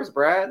like yours,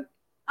 Brad.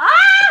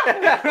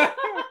 Ah!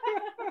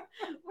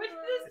 When did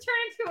this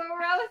turn into a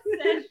roast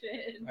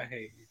session? I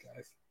hate you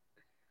guys.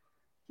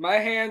 My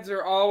hands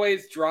are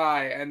always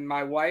dry, and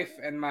my wife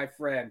and my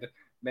friend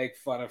make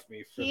fun of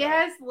me for He that.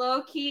 has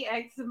low-key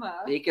eczema.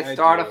 He can I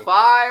start do. a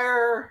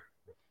fire.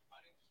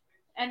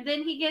 And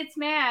then he gets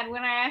mad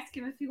when I ask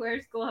him if he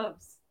wears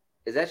gloves.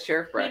 Is that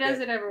Sheriff Brackett? He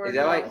doesn't ever wear Is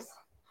that like, gloves.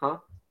 huh?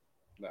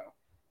 No.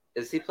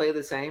 Does he play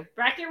the same?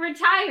 Brackett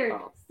retired.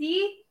 Oh.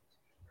 See?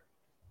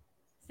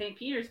 St.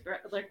 Petersburg,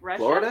 like Russia?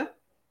 Florida?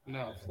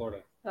 No,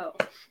 Florida. Oh.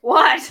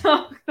 What?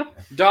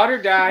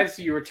 Daughter dies,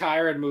 you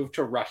retire and move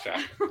to Russia.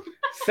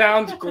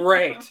 Sounds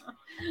great.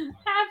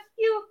 Have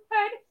you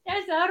heard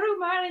there's a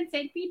rumor in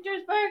St.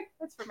 Petersburg?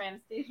 That's from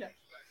Anastasia.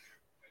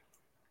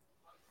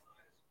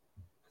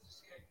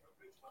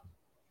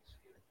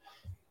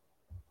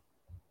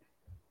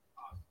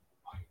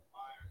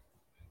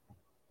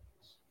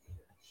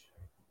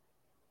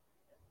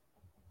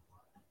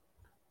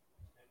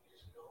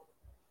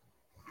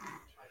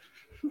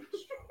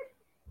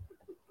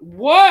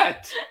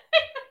 What?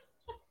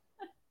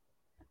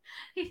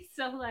 He's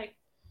so like,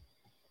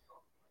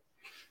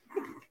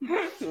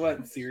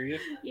 What,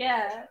 serious?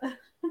 yeah.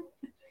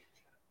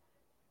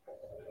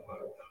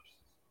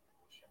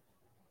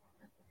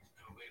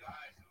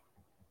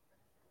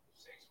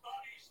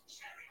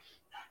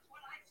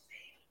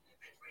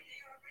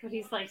 But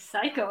he's like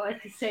psycho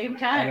at the same I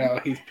time. know,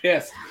 he's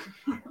pissed.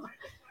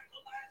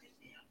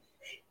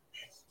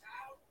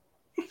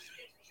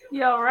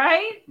 You all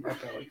right?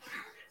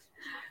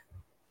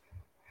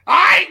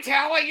 I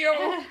tell you,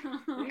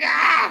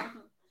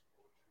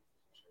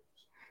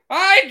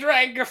 I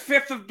drank a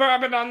fifth of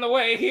bourbon on the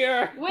way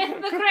here.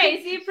 With the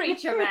crazy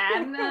preacher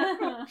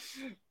man.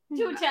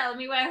 Do tell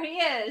me where he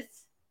is.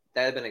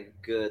 That'd have been a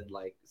good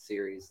like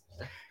series.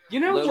 You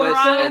know Loomis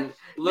what? and Them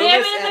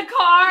Loomis in and the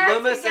car.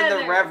 Loomis and the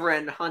together.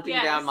 Reverend hunting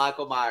Yes. down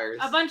Michael Myers.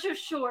 A bunch of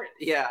shorts.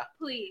 Yeah.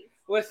 Please.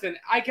 Listen,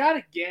 I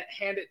gotta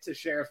hand it to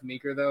Sheriff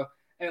Meeker though.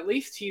 At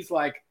least he's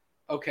like,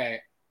 okay,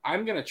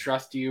 I'm gonna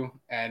trust you,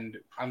 and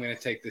I'm gonna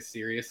take this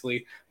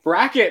seriously.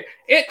 Brackett,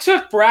 it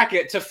took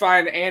Brackett to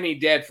find Annie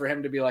dead for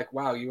him to be like,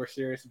 wow, you were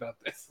serious about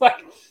this.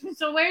 Like,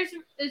 So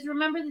is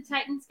Remember the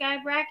Titans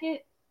guy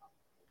bracket?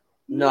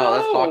 No,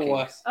 that's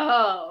Hawkins.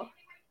 Oh.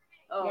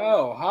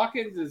 No,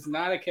 Hawkins is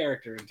not a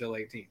character until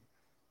 18.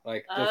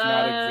 Like, does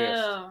not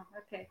exist. Oh,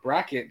 okay.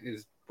 Brackett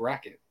is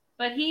Brackett.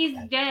 But he's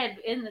dead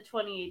in the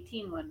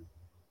 2018 one.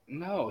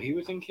 No, he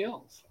was in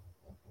Kills.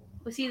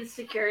 Was he the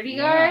security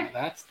Yeah, guard?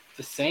 that's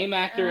the same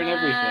actor and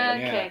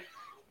everything. Okay. Yeah,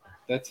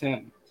 that's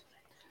him.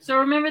 So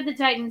remember, the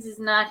Titans is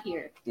not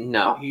here.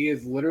 No. He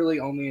is literally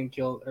only in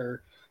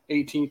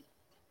 18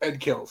 Ed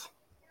Kills.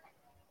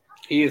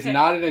 He is Okay.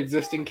 not an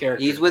existing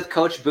character. He's with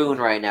Coach Boone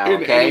right now,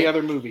 in okay? any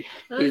other movie.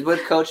 He's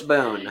with Coach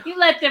Boone. You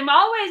let them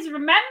always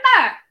remember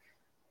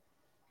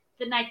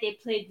the night they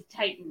played the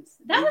Titans.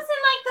 That was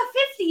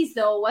in the 50s,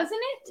 though,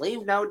 wasn't it?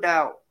 Leave no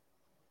doubt.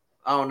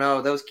 Oh,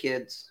 no, those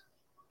kids.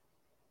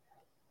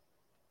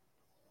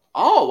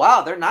 Oh,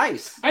 wow, they're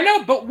nice. I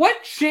know, but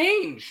what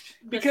changed?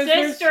 The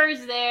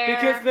sister's there.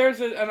 Because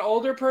there's an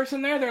older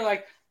person there. They're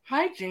like,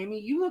 "Hi, Jamie,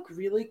 you look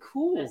really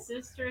cool. The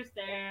sister's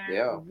there.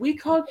 Yeah. We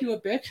called you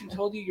a bitch and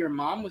told you your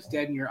mom was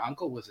dead and your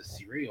uncle was a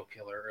serial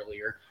killer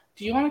earlier.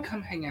 Do you want to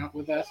come hang out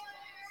with us?"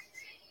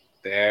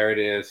 There it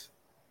is.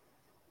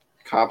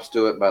 Cops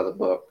do it by the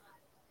book.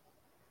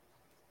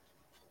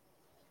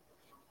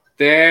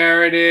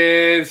 There it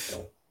is.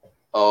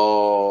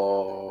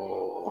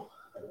 Oh.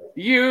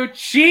 You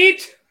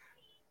cheat.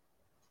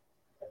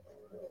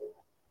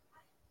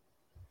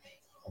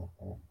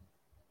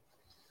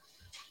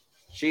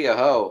 She a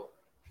hoe.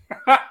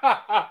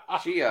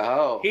 She a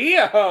hoe. He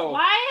a hoe.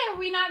 Why are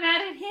we not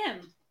mad at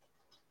him?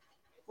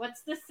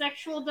 What's the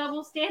sexual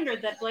double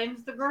standard that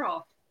blames the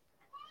girl?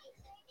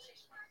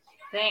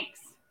 Thanks.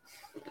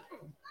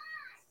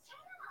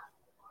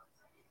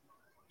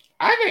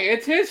 I think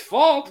it's his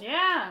fault.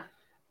 Yeah.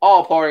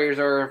 All parties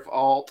are at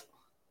fault.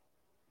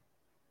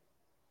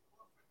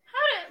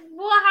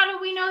 How do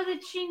we know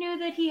that she knew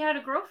that he had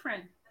a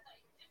girlfriend?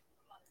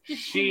 Did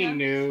She know?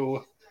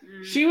 knew.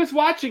 Mm. She was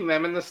watching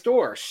them in the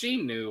store. She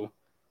knew.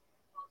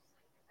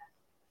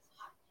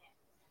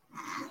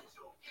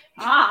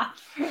 Ah.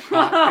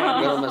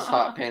 Little Miss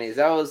Hot Panties.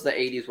 That was the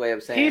 80s way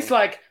of saying He's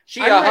like,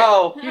 she I'm a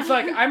hoe. He's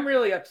like, I'm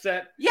really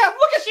upset. Yeah,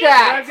 look at She-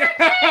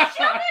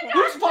 that.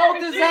 Whose fault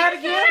is that She's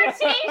again? wearing a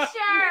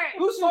t-shirt.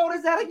 Whose fault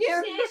is that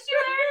again? She's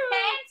wearing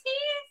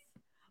panties.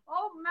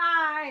 Oh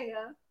my.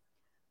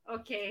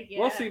 Okay, yeah.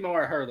 We'll see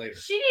more of her later.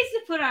 She needs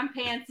to put on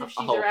pants if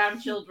she's Oh. around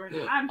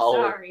children. I'm Oh.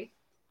 sorry.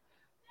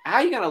 How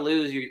are you gonna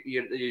lose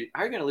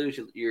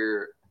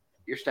your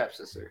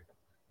stepsister?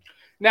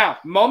 Now,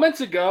 moments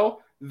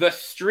ago, the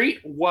street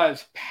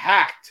was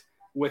packed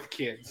with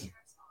kids.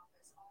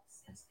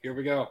 Here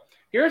we go.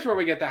 Here's where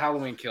we get the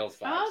Halloween Kills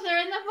vibes. Oh, they're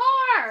in the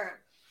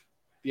bar.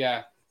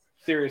 Yeah,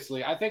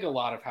 seriously. I think a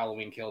lot of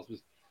Halloween Kills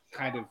was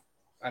kind of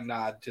a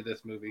nod to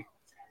this movie.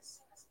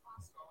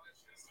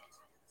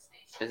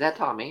 Is that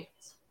Tommy?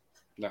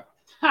 No.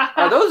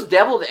 Are those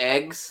deviled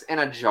eggs in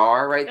a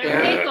jar right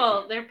They're there?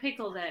 pickled. They're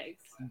pickled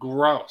eggs.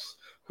 Gross.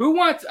 Who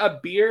wants a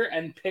beer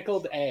and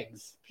pickled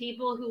eggs?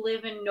 People who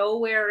live in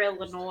nowhere,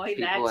 Illinois.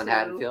 People in That's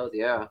Haddonfield,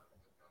 yeah.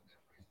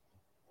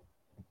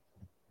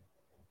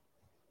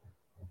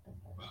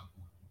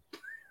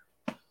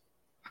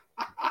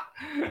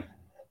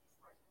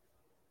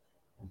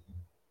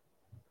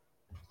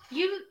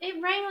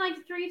 It rang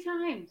like 3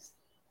 times.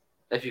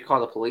 If you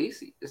call the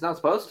police, it's not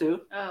supposed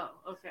to. Oh,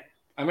 okay.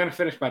 I'm going to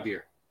finish my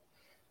beer.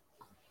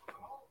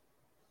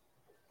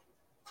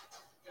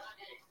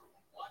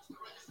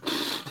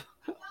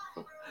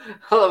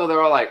 I love it.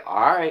 They're all like, all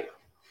right.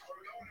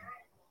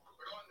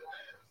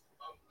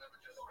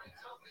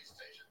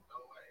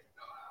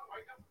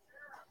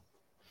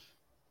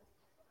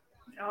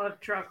 All of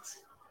trucks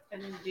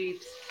and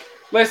jeeps.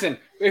 Listen,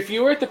 if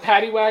you were at the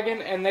paddy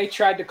wagon and they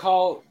tried to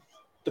call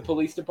the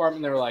police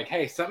department, they were like,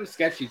 "Hey, something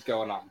sketchy's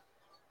going on.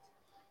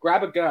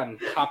 Grab a gun,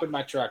 hop in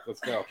my truck, let's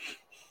go."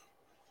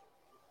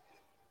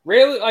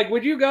 Really? Like,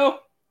 would you go?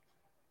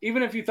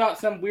 Even if you thought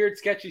some weird,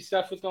 sketchy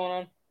stuff was going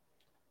on?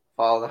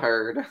 Follow the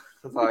herd.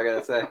 That's all I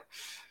gotta say.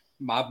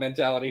 Mob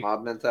mentality.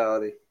 Mob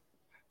mentality.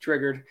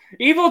 Triggered.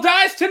 Evil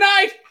dies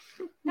tonight!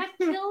 That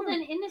killed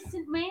an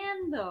innocent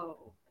man,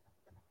 though.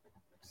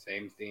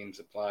 Same themes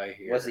apply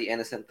here. Was he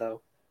innocent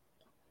though?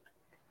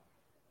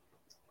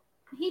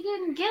 He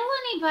didn't kill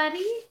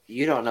anybody.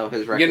 You don't know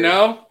his record. You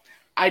know,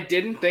 I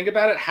didn't think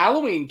about it.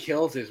 Halloween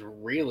Kills is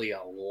really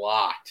a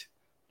lot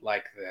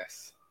like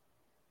this.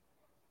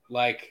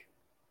 Like,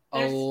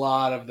 There's- a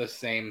lot of the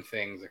same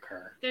things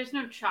occur. There's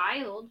no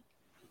child.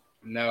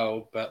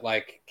 No, but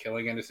like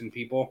killing innocent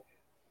people.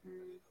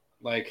 Mm.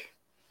 Like,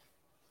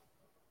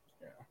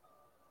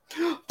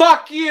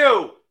 Fuck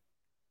you!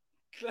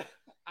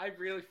 I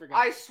really forgot.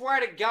 I swear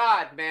to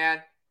God,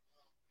 man.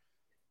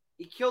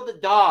 He killed the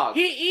dog.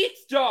 He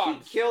eats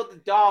dogs. He killed the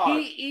dog.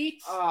 He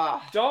eats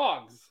Ah.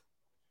 dogs.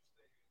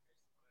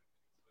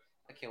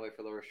 I can't wait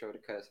for Laura Show to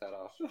cut his head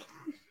off.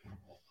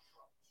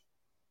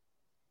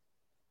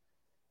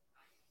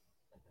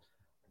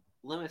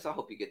 Loomis, I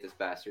hope you get this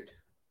bastard.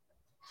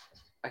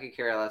 I could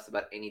care less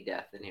about any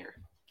death in here.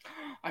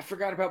 I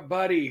forgot about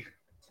Buddy.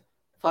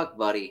 Fuck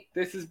Buddy.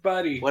 This is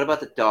Buddy. What about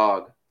the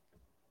dog?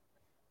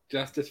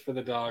 Justice for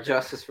the dog.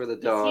 Justice for the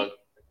Is dog. he-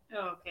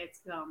 Oh, okay, it's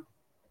gone.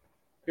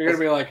 You're gonna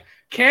be like,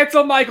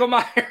 cancel Michael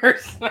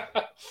Myers.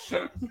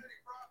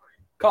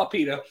 Call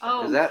Peter.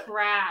 Oh, Is that-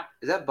 crap.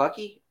 Is that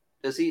Bucky?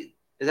 Is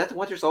that the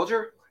Winter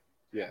Soldier?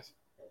 Yes.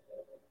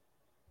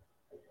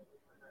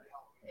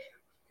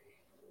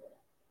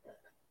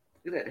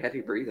 Look at that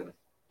heavy breathing.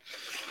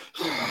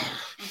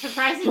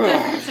 surprised it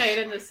doesn't say it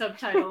in the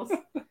subtitles.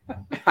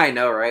 I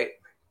know, right?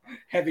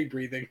 Heavy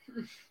breathing.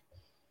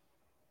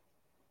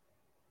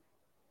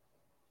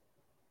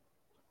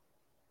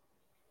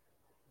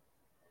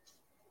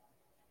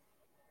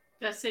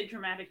 Does say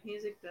dramatic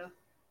music though.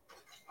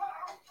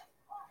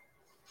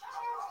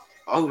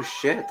 Oh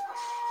shit!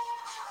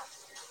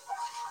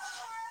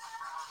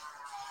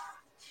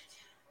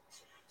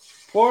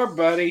 Poor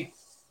buddy.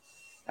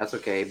 That's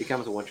okay. He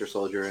becomes a Winter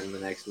Soldier in the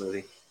next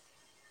movie.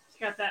 He's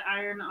got that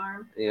iron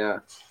arm. Yeah,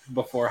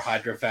 Before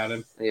Hydra found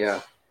him.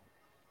 yeah.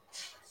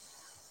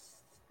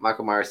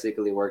 Michael Myers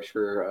secretly works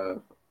for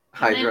And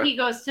Hydra. then he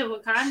goes to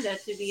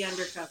Wakanda to be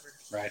undercover.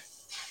 Right.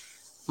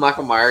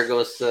 Michael Myers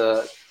goes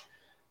to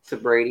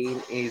Brady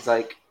and he's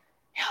like,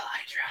 "Hell,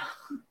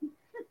 Hydra."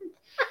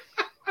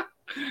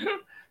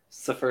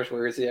 It's the first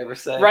words he ever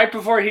said. Right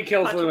before he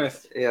kills Watch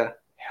Loomis. Yeah.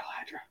 Hail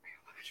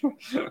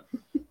Hydra.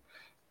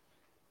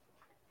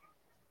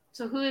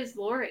 So who is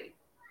Lori?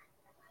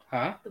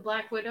 Huh? The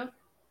Black Widow?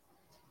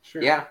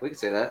 Sure. Yeah, we can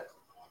say that.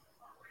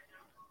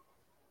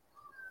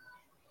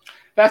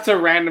 That's a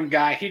random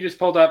guy. He just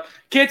pulled up.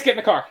 Kids, get in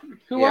the car.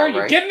 Who Yeah, are you?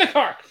 right. Get in the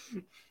car.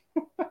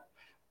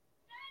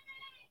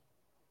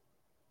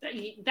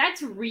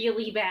 That's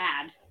really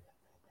bad.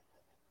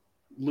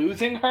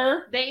 Losing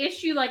her? They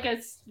issue like a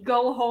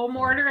go home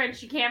order and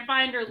she can't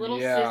find her little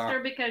Yeah. sister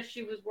because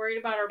she was worried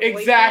about her boyfriend.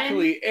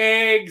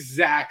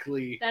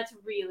 Exactly. That's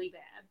really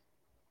bad.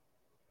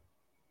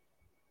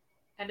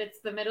 And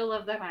it's the middle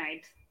of the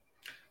night.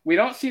 We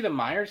don't see the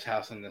Myers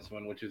house in this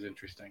one, which is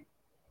interesting.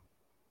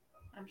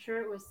 I'm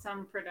sure it was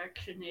some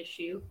production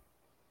issue.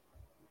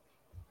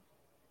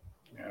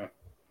 Yeah.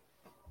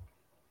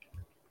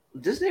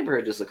 This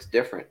neighborhood just looks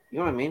different. You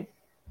know what I mean?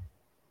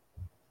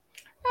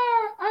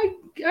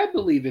 I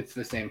believe it's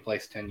the same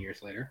place 10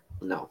 years later.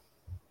 No.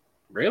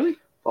 Really?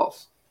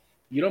 False.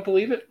 You don't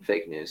believe it?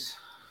 Fake news.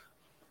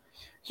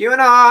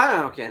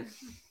 QAnon. Okay.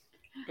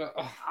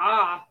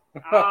 Ah.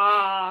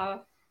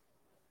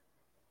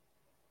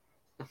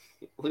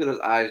 Look at those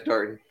eyes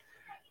darting.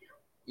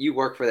 You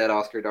work for that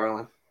Oscar,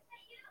 darling.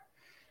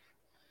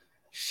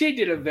 She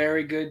did a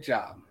very good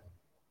job.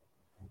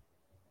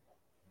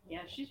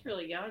 Yeah, she's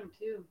really young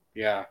too.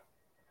 Yeah.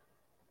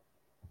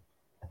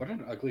 What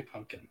an ugly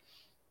pumpkin.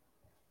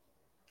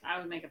 I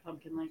would make a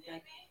pumpkin like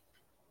that.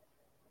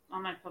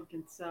 All my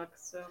pumpkins suck,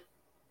 so.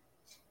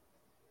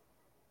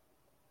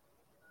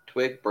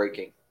 Twig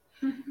breaking.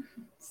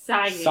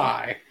 Sighing.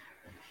 Sigh.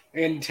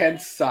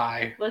 Intense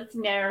sigh. Let's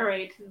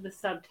narrate the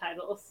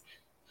subtitles.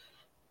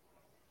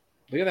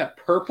 Look at that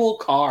purple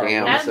car.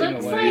 Damn, That that's a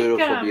looks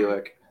beautiful like,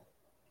 Buick.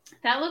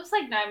 That looks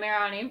like Nightmare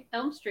on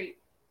Elm Street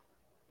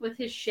with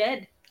his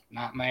shed.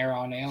 Not Mayor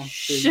on Elm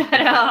Street. Shut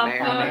up.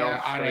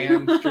 Mayor On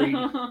Elm Street.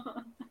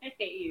 I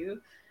hate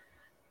you.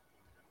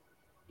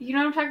 You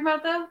know what I'm talking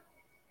about, though?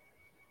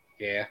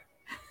 Yeah.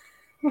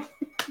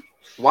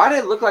 Why did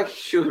it look like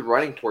she was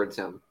running towards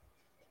him?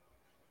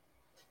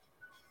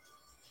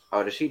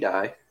 Oh, did she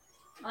die?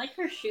 I like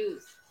her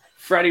shoes.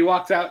 Freddy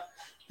walks out.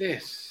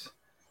 This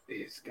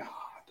is God.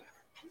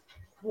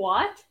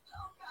 What?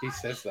 He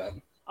says that.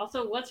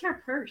 Also, what's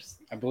her purse?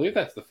 I believe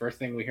that's the first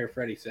thing we hear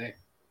Freddy say.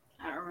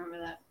 I don't remember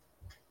that.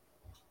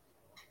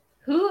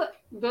 Who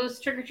goes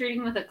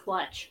trick-or-treating with a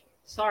clutch?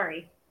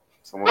 Sorry.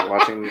 Someone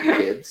watching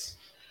kids.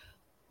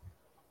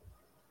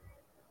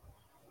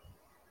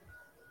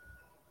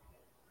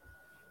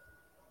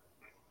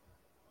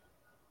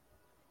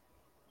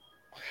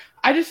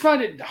 I just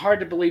find it hard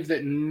to believe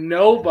that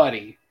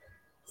nobody,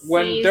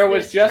 when Sees there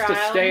was this just a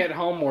child.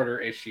 stay-at-home order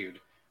issued,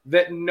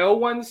 that no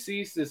one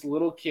sees this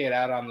little kid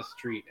out on the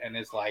street and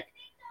is like,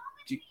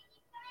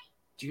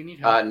 do you need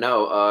help?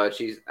 No,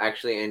 she's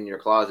actually in your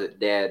closet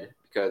dead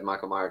because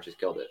Michael Myers just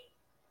killed it.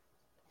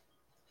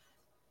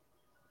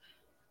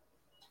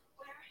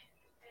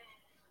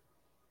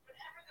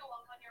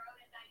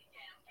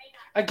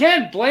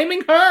 Again,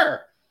 blaming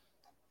her.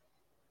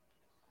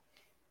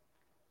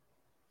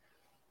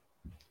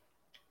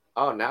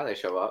 Oh, now they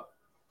show up.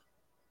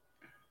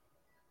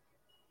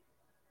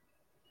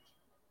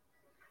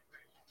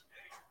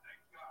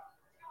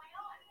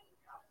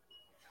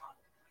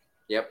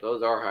 Yep,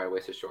 those are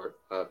high-waisted short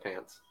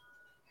pants.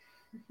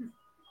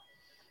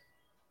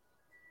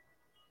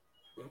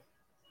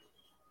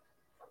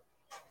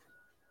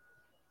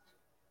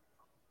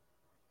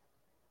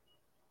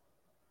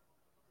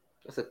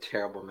 That's a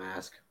terrible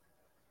mask.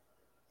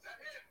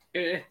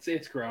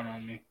 It's grown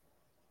on me.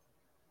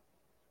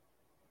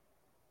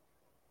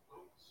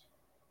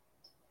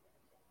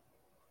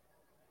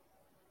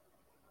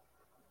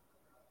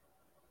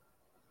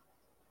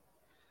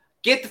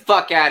 Get the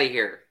fuck out of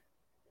here.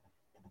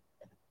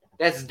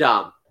 That's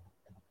dumb.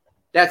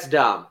 That's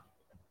dumb.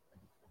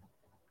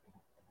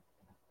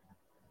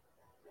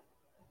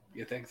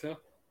 You think so?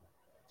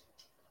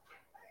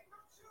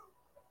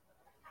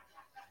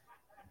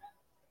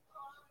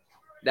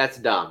 That's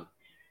dumb.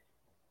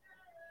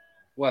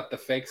 What, the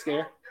fake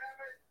scare?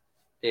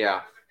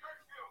 Yeah.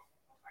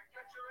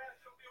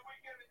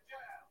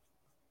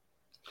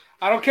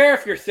 I don't care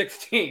if you're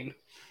 16.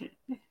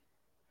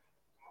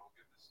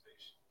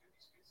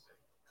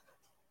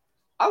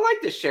 I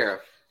like this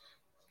sheriff.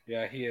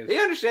 Yeah, he is. He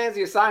understands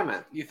the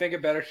assignment. You think a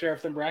better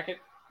sheriff than Brackett?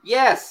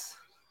 Yes.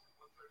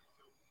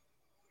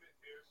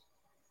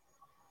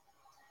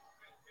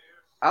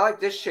 I like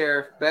this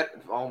sheriff better.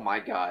 Oh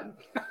my god.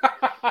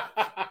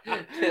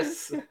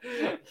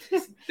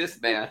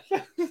 this man.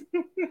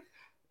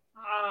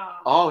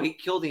 Oh, he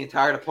killed the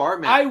entire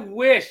department. I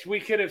wish we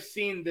could have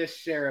seen this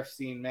sheriff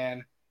scene,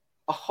 man.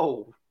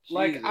 Oh,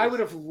 like Jesus. I would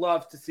have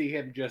loved to see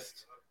him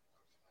just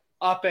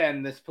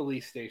upend this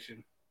police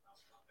station.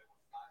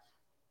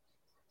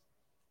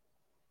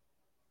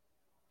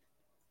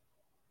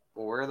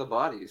 Well, where are the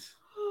bodies?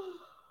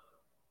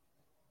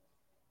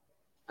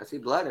 I see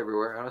blood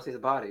everywhere. I don't see the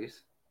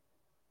bodies.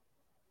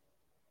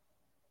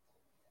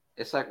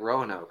 It's like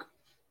Roanoke.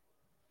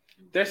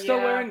 They're still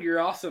wearing your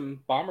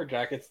awesome bomber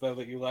jackets, though,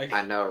 that you like.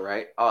 I know,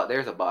 right? Oh,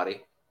 there's a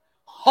body.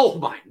 Oh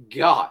my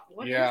god.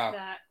 What is Yeah.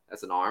 that?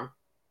 That's an arm.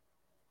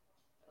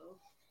 Oh.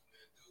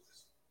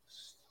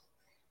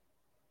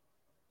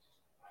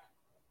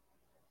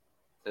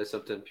 There's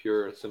something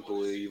pure and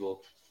simply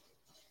evil.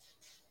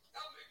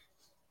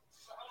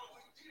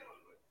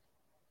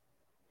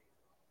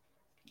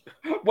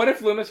 What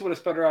if Loomis would have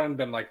spun around and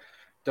been like,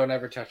 "Don't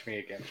ever touch me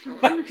again.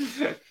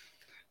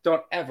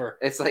 Don't ever,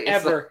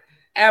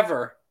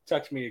 ever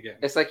touch me again."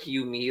 It's like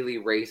you immediately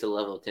raise the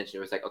level of tension.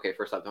 It was like, okay,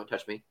 first off, don't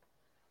touch me.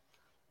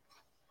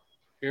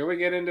 Here we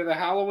get into the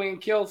Halloween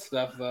kill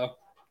stuff, though.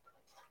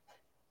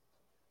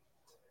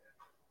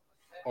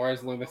 Or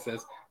as Loomis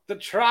says, the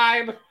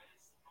tribe.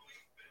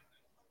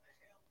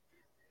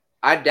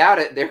 I doubt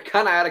it. They're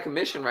kind of out of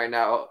commission right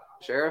now,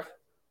 Sheriff.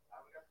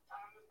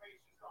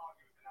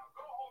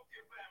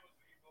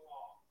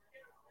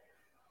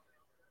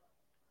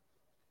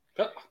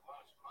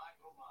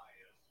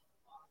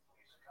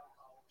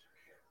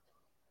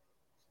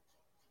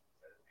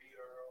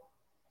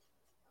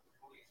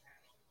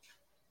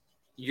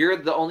 You're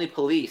the only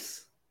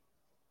police.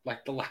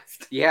 Like the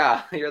last.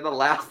 Yeah, you're the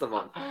last of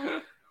them.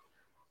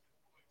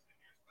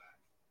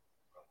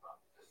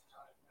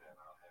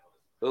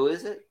 Who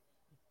is it?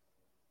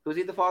 Who's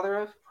he the father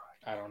of?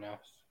 I don't know.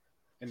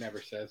 It never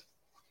says.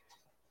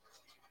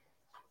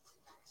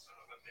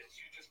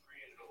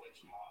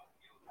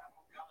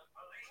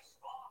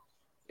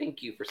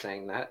 Thank you for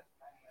saying that.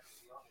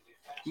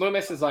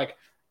 Loomis is like,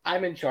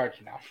 I'm in charge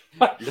now.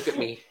 Look at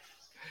me.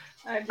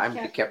 I'm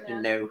the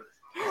captain now.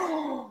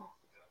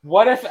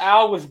 What if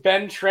Al was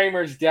Ben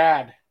Tramer's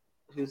dad?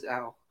 Who's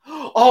Al?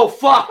 Oh,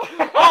 fuck!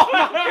 Oh,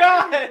 my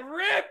God!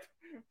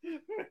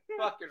 Rip!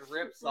 Fucking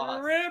rip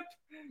sauce. Rip!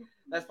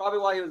 That's probably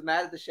why he was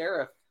mad at the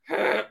sheriff.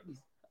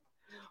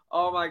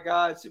 Oh, my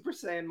God. Super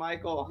Saiyan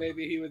Michael.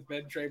 Maybe he was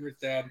Ben Tramer's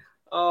dad.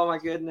 Oh, my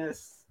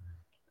goodness.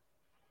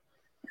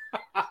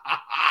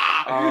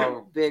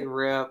 Oh, big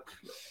rip.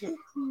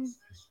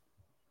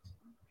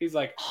 He's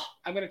like,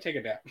 I'm going to take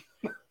a nap.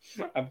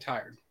 I'm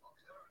tired.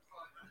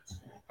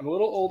 I'm a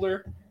little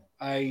older.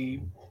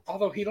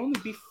 Although he'd only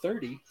be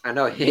 30. I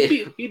know.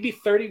 He'd be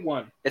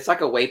 31. It's like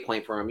a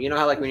waypoint for him. You know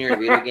how like when you're in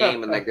a video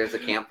game and like there's a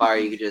campfire,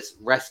 you can just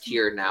rest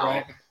here now.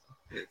 Right.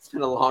 It's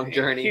been a long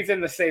journey. He's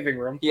in the saving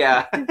room.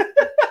 Yeah. And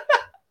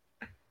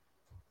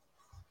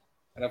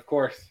of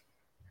course,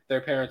 their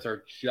parents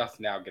are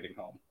just now getting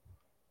home.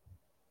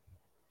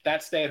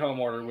 That stay-at-home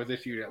order was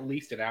issued at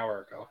least an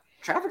hour ago.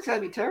 Traffic's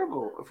gotta be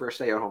terrible for a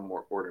stay-at-home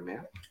order,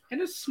 man.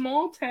 In a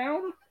small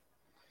town?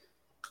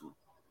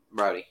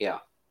 Brody, yeah.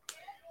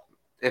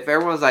 If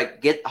everyone's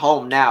like, get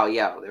home now,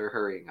 yeah, they're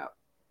hurrying up.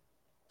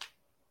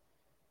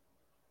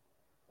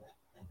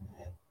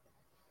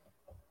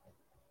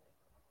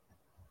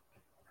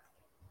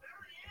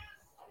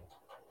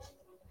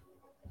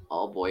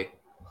 Oh boy.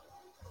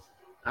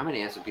 How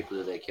many innocent people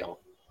do they kill?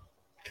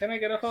 Can I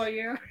get a oh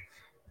yeah?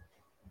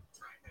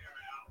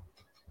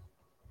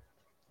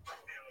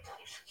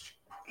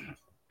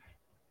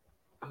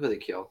 Who do they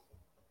kill?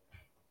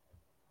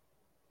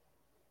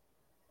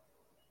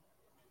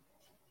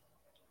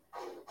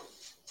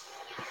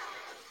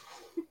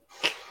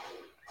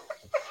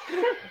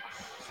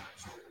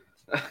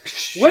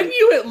 Wouldn't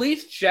you at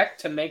least check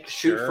to make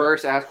Shoot sure?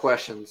 first, ask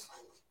questions.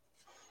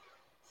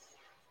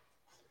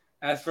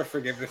 Ask for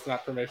forgiveness,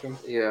 not permission.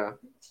 Yeah.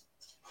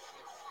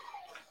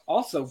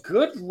 Also,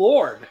 good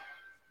lord.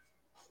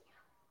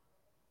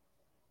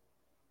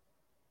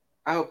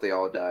 I hope they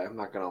all die. I'm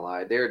not gonna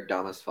lie. They're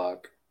dumb as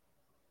fuck.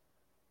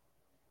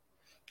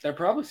 They're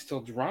probably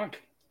still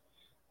drunk.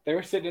 They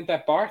were sitting at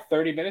that bar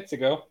 30 minutes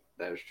ago.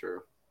 That is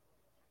true.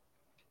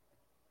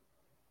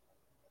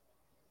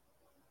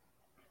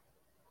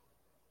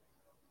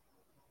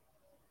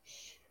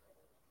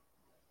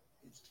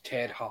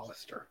 Ted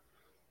Hollister.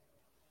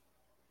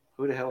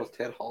 Who the hell is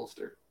Ted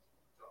Hollister?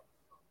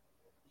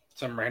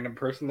 Some random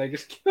person they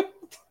just killed.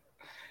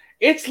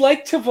 It's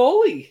like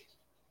Tivoli.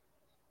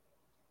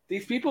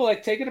 These people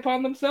like take it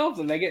upon themselves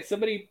and they get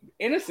somebody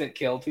innocent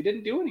killed who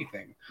didn't do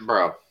anything.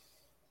 Bro.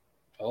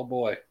 Oh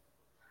boy.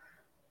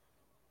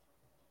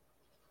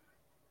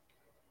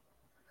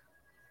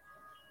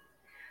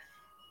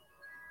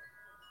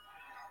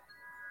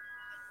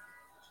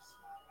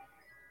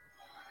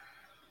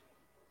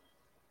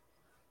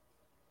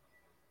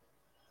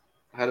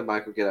 How did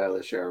Michael get out of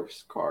the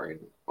sheriff's car and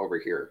over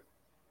here?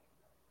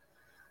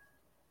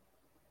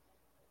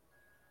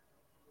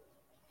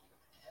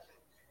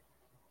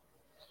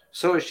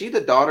 So is she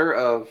the daughter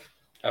of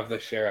the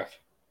sheriff.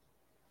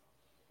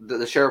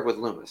 the sheriff with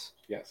Loomis?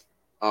 Yes.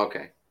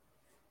 Okay.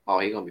 Oh,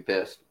 he gonna be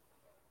pissed.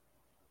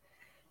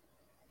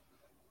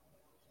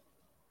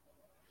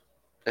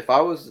 If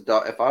I was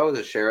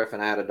a sheriff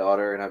and I had a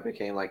daughter and I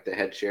became like the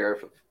head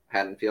sheriff of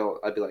Haddonfield,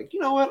 I'd be like, you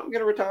know what? I'm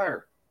gonna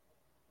retire.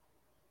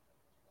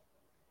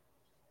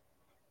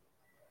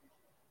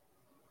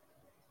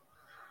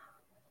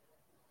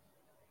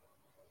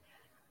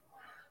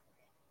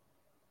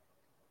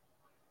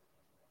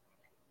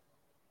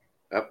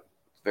 Yep,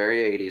 it's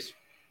very 80s.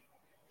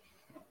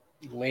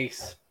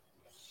 Lace.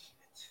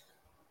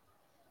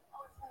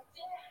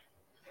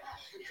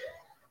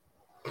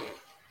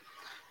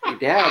 Hey,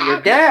 Dad,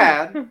 your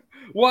dad.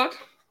 What?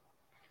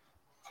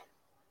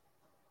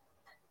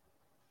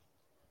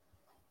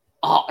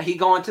 Oh, he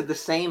going to the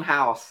same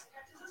house.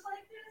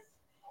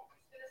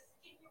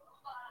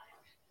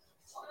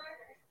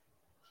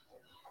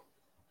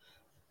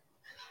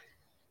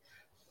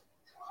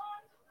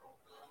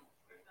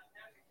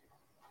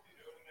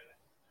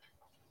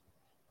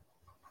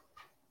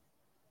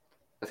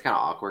 That's kind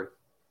of awkward.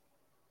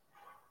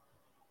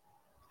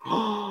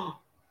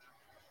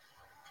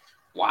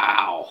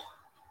 Wow.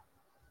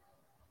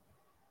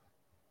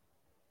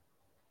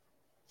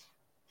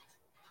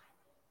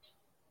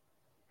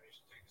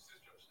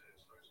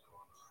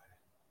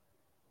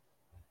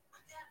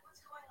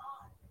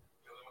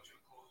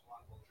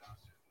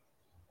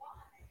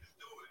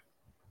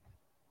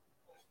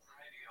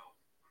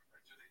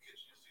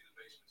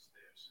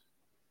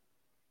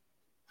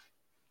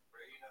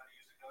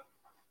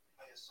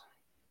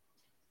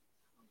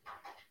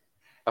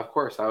 Of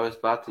course, I was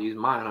about to use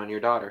mine on your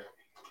daughter.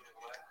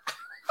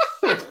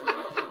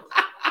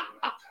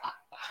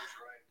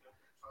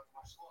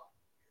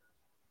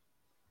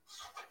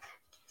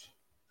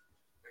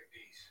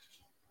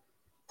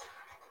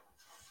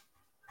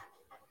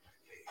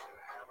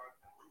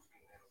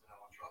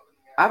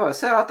 I was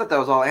said I thought that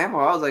was all ammo.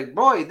 I was like,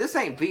 boy, this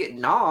ain't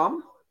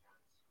Vietnam.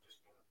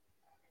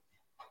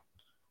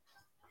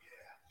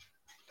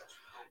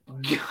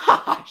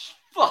 Gosh,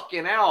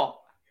 fucking hell.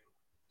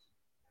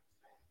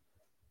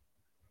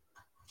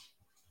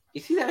 You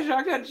see that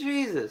shotgun?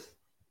 Jesus.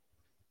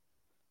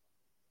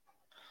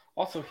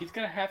 Also, he's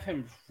gonna have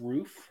him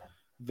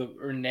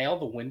nail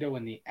the window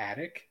in the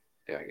attic.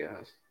 Yeah, I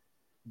guess.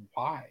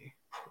 Why?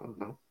 I don't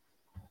know.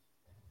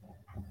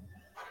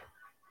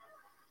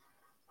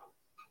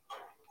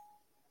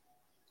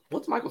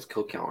 What's Michael's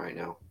kill count right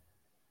now?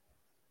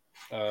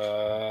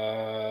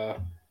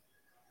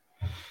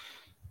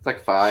 It's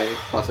like 5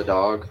 plus a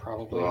dog.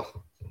 Probably. Ugh.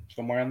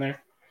 Somewhere in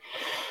there.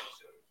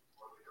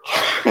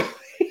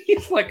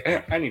 He's like,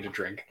 I need a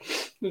drink.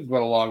 This has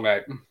been a long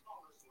night.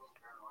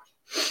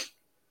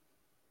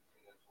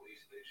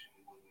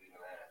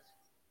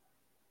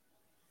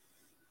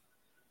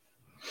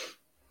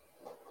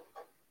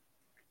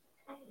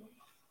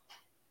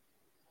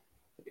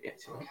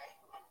 It's okay.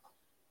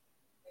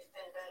 It's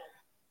been better.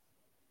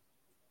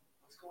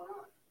 What's going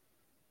on?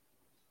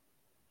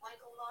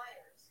 Michael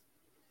Myers.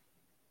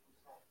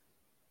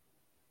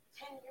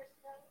 10 years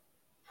ago,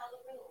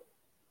 Halloween.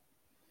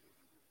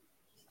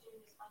 He's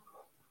doing his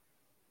uncle.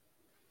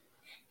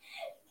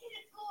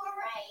 It's all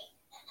right.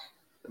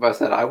 If I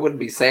said I wouldn't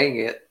be saying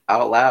it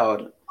out loud.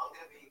 I'm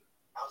gonna be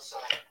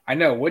outside. I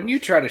know. Wouldn't you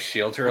try to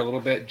shield her a little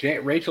bit?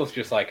 Rachel's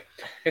just like,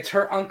 it's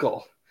her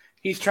uncle.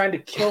 He's trying to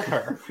kill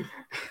her.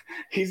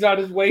 He's on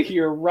his way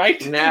here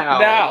right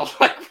now.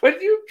 Like, when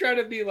you try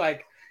to be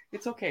like,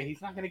 it's okay.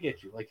 He's not going to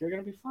get you. Like, you're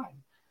going to be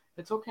fine.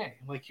 It's okay.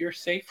 Like, you're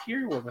safe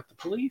here. We're with the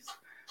police.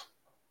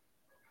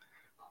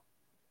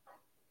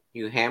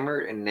 You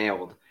hammered and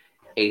nailed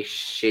a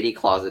shitty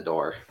closet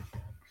door.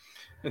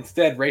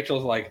 Instead,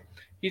 Rachel's like,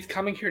 he's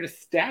coming here to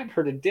stab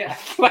her to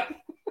death.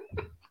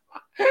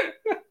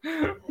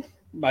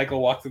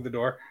 Michael walks in the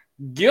door.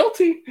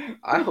 Guilty.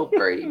 I hope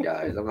Brady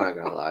dies. I'm not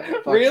gonna lie.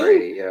 Fuck Really?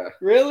 Brady, yeah.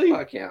 Really?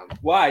 Fuck him.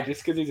 Why?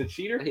 Just because he's a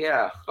cheater?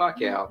 Yeah, fuck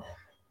him.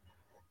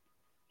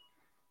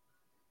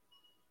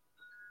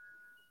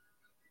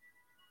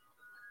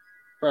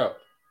 Bro,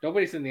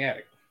 nobody's in the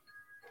attic.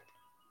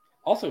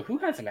 Also, who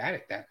has an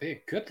attic that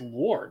big? Good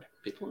Lord.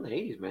 People in the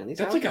 80s, man. These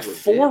That's like a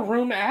houses were big.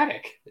 4-room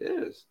attic.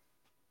 It is.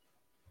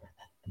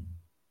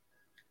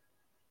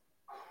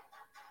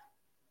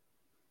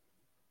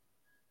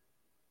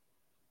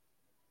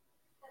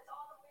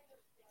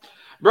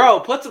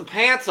 Bro, put some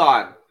pants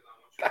on.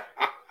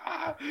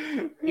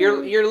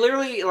 You're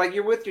literally like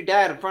you're with your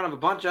dad in front of a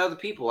bunch of other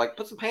people. Like,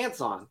 put some pants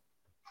on.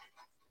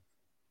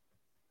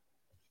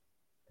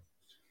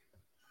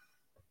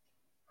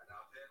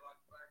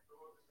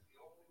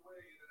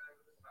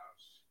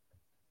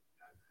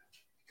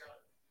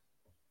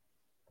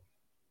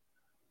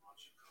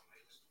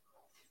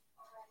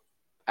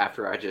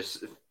 After I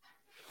just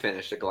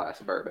finished a glass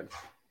of bourbon.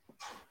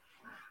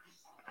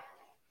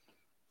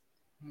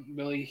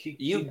 Billy,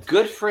 You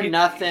good for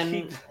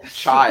nothing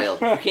child.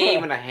 You can't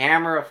even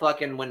hammer a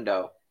fucking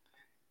window.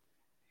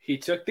 He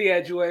took the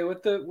edge away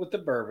with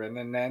the bourbon,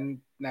 and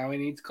then now he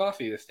needs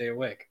coffee to stay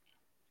awake.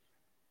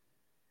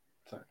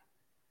 Sorry.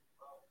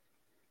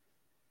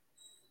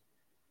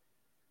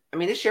 I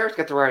mean, this sheriff's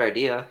got the right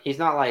idea. He's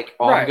not like,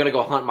 oh, Right. I'm gonna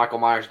go hunt Michael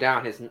Myers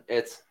down.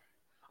 It's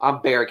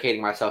I'm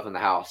barricading myself in the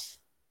house.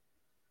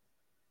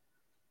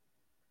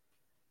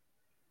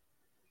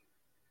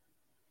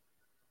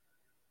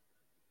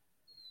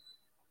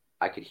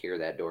 I could hear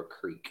that door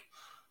creak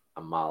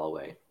a mile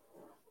away.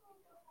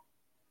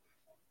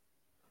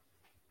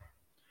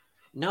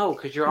 No,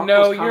 because your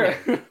uncle's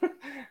coming.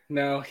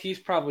 No, he's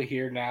probably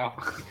here now.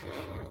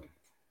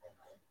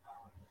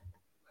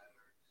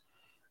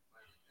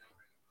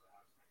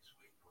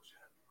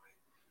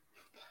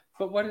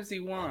 But what does he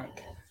want?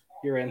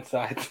 Your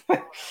insides.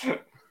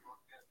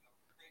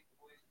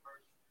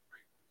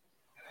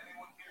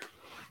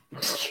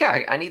 Yeah,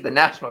 I need the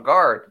National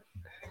Guard.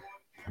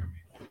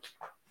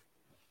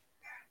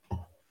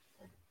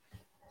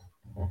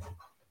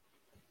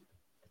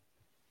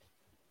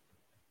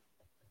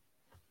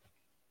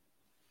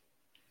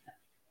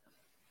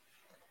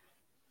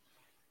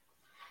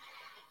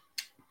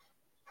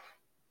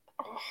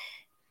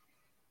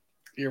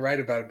 You're right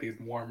about it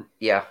being warm.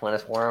 Yeah, when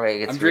it's warm, it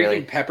gets I'm drinking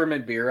really...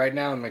 peppermint beer right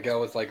now, and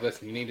Miguel was like,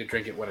 listen, you need to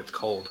drink it when it's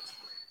cold.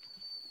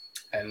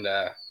 And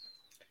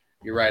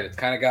you're right. It's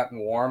kind of gotten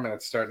warm, and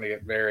it's starting to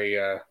get very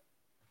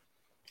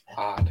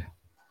odd.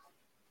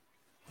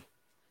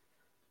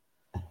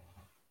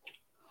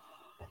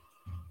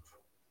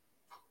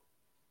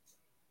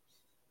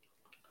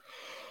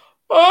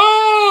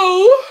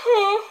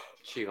 Oh!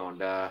 She gonna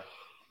die.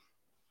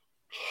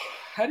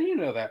 How do you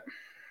know that?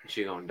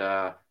 She gonna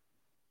die.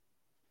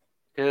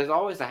 Because there's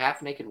always the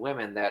half-naked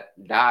women that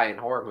die in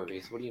horror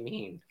movies. What do you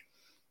mean?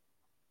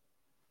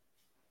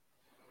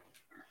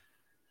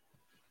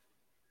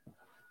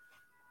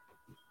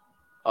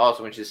 Oh,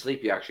 so when she's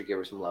asleep, you actually give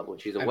her some love. When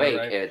she's awake,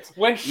 right? it's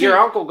When she... your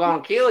uncle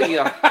gonna kill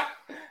you.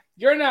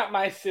 You're not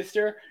my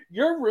sister.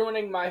 You're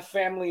ruining my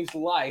family's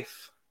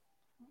life.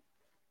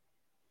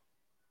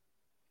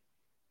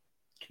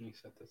 Can you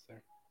set this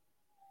there?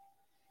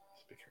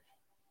 Speaker.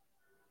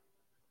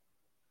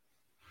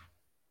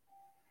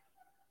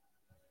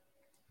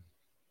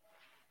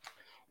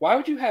 Why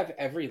would you have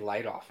every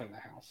light off in the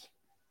house?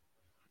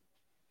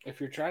 If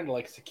you're trying to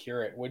like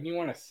secure it, wouldn't you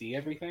want to see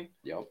everything?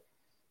 Yep.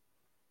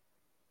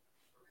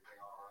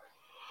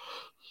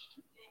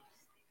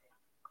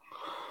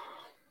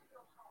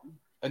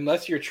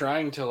 Unless you're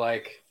trying to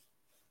like,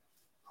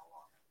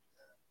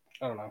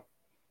 I don't know.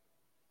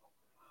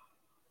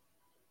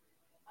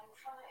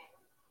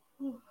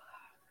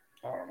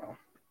 I don't know.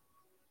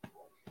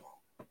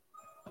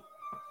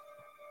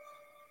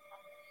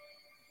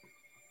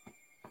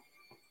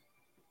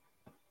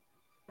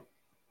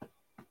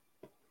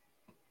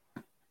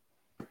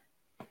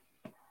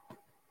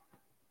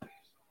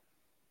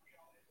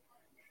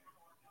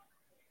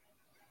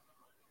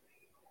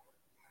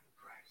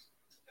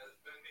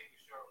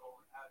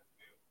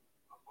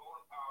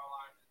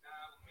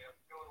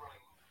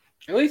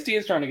 At least he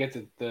is trying to get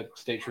to the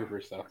state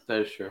troopers, though.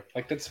 That is true.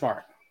 Like, that's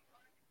smart.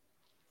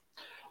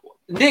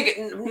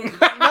 Nigga,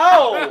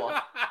 no!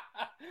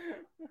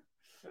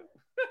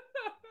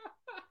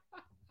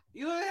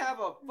 You have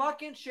a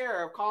fucking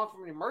sheriff calling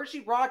from an emergency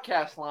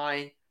broadcast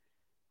line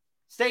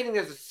stating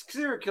there's a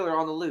serial killer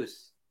on the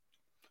loose.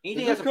 You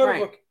think that's a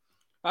prank?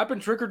 I've been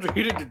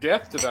trick-or-treated to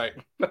death tonight.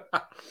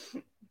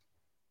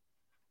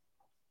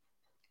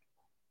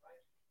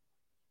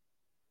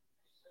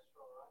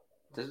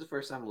 This is the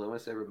first time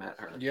Loomis ever met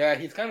her. Yeah,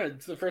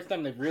 it's the first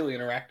time they've really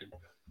interacted.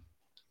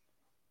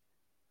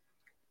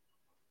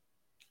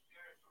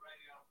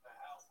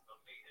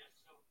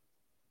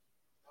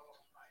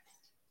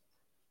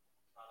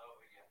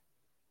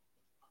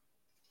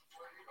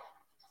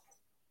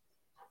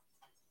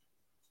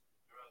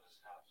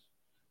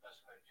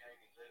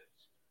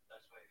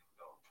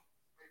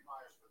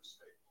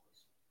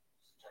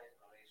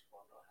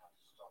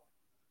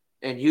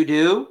 And you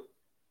do?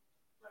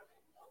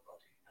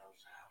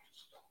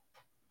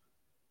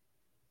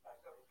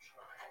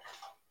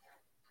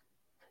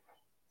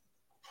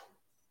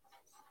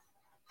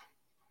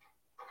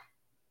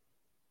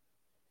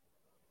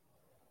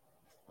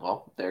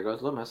 Well, there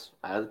goes Loomis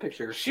out of the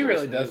picture. She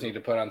really does need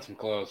to put on some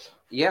clothes.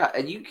 Yeah,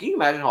 and can you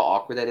imagine how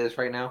awkward that is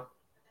right now?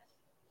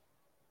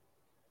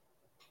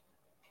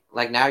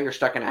 Like, now you're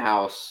stuck in a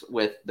house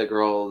with the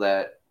girl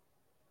that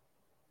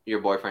your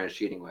boyfriend is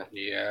cheating with.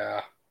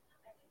 Yeah.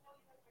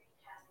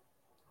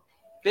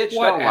 Bitch,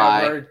 don't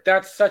lie. Whatever.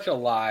 That's such a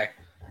lie.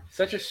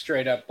 Such a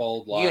straight up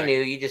bold lie. You knew,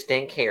 you just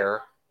didn't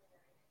care.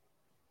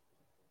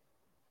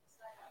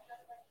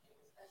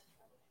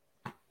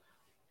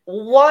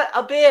 What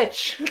a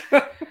bitch!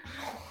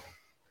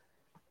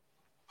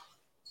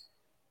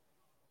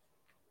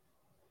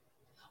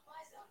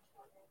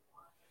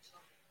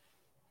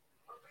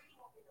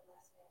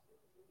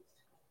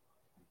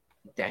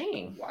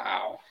 Dang.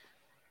 Wow.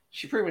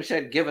 She pretty much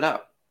said, give it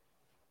up.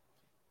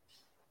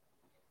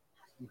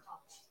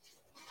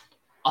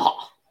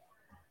 Oh.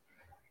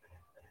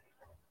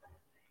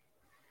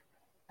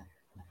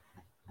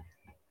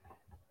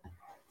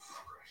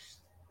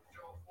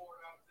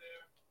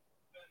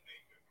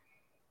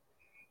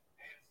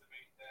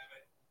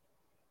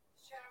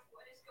 Sheriff,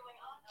 what is going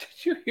on?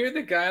 Did you hear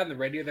the guy on the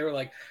radio? They were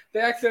like, they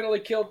accidentally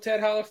killed Ted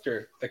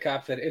Hollister. The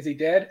cop said, "Is he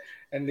dead?"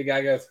 And the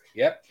guy goes,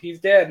 "Yep, he's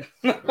dead."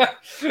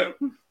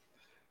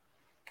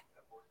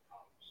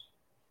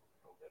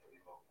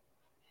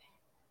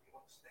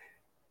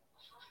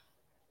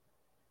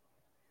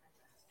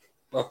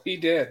 Well, he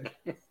did.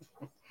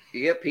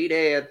 Yep, he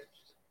did.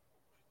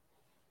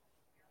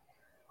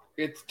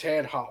 It's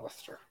Ted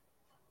Hollister.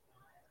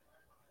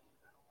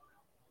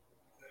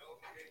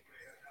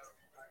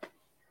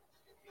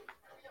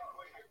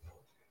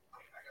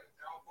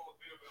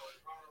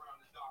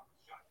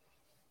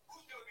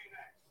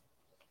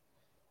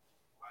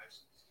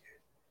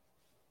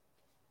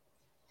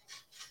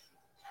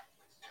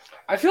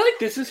 I feel like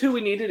this is who we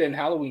needed in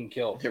Halloween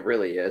Kills. It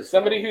really is.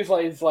 Somebody who's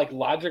like is like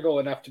logical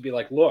enough to be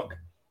like, look,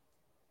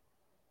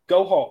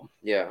 go home.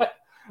 Yeah.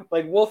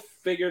 Like we'll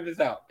figure this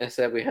out.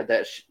 Instead, we had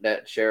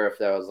that sheriff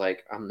that was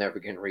like, "I'm never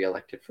getting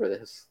reelected for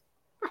this."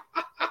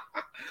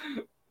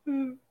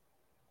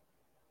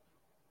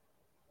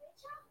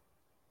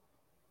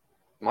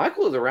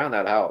 Michael is around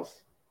that house.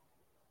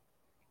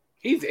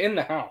 He's in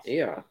the house.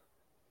 Yeah.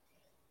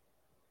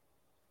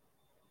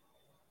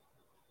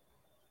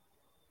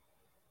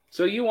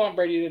 So you want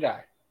Brady to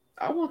die?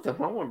 I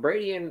want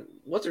Brady and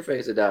what's her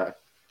face to die.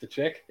 The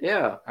chick?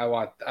 Yeah. I don't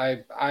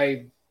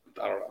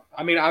know.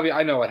 I mean,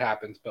 I know what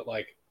happens, but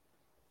like,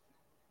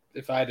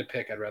 if I had to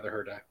pick, I'd rather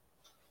her die.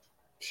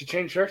 She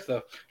changed shirts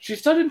though. She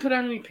still didn't put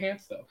on any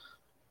pants though,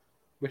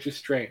 which is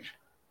strange.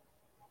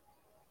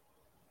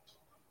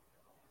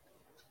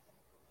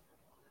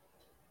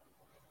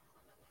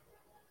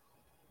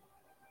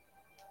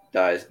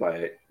 Dies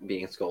by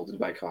being scolded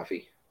by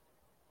coffee.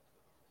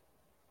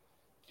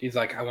 He's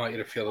like, I want you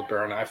to feel the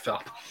burn I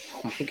felt.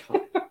 Oh my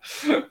god.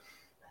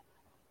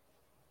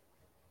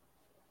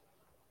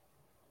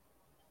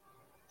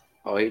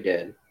 Oh, he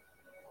did.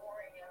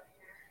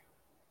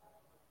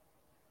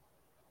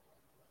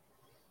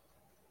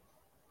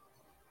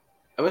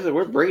 I was like,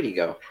 where'd Brady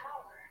go?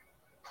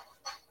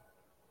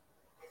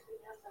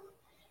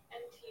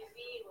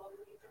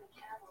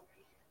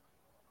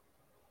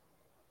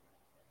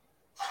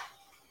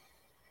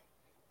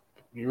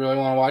 You really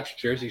want to watch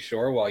Jersey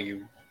Shore while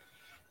you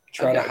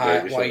try I to got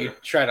hide Jersey while Shore. you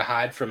try to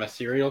hide from a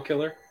serial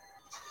killer?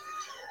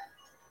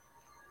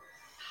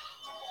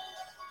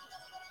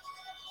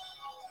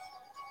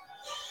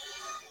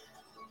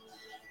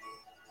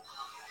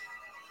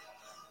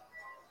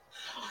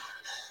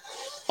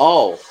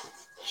 Oh,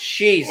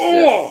 Jesus.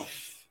 Oh!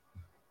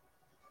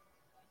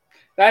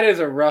 That is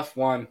a rough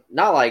one.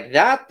 Not like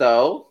that,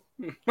 though.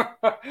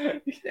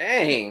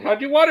 Dang.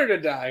 How'd you want her to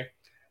die?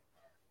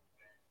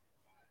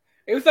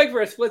 It was like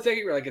for a split second,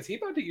 you're like, is he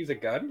about to use a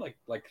gun?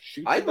 Like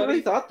shoot I somebody?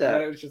 really thought And then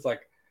that. it was just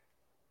like,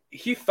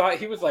 he thought,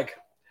 he was like,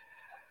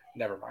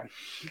 never mind.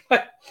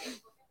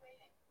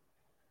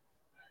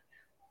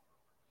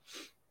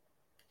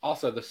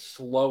 Also, the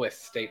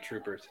slowest state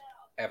troopers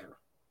ever.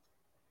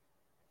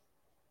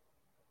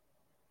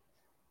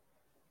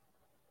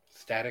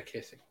 Static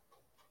hissing.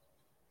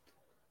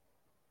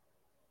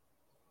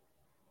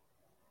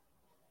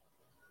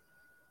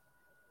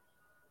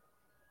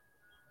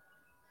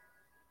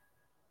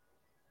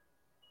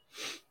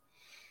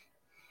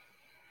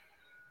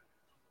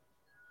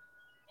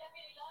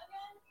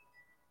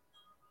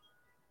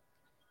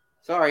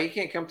 Sorry, he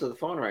can't come to the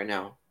phone right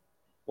now.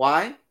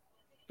 Why?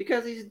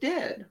 Because he's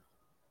dead.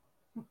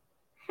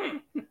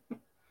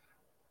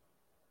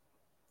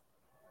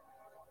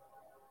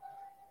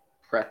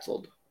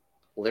 Pretzeled.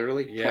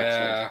 Literally pretzeled.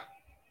 Yeah.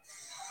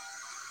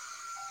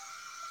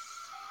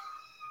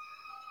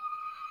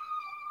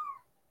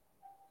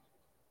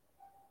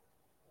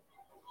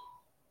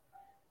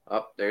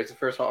 Oh, there's the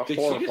first Did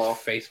horror he fall.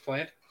 just face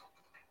plant?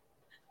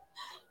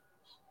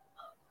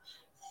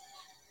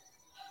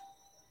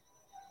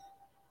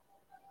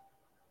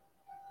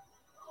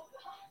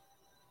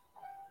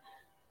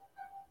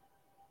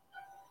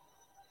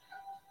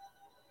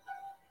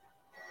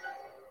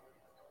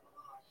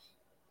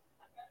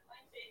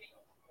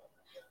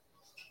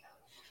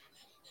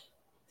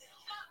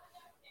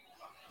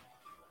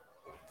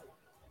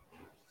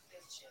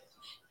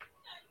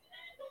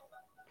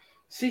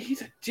 See,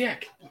 he's a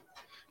dick.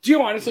 Do you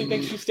honestly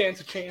think she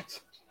stands a chance?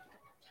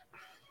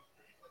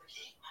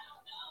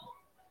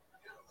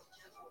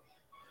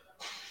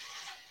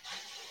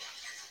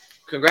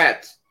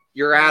 Congrats.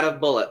 You're out of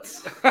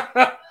bullets.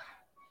 I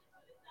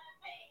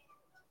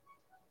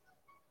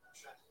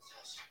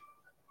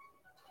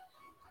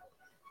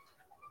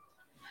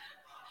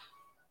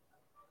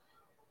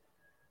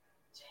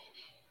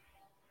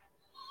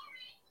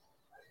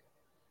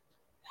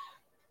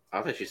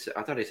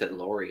thought he said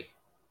Lori.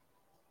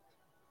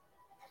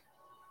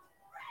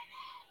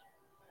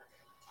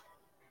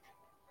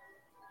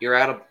 You're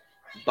out of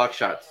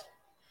buckshots.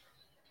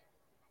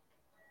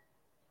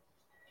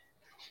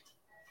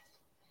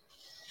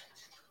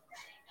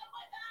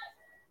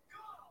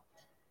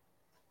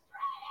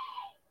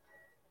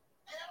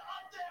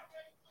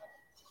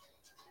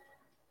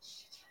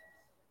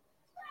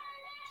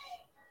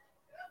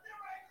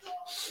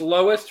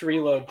 slowest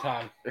reload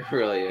time. It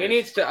really is. He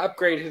needs to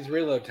upgrade his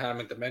reload time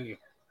at the menu.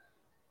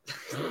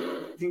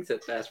 He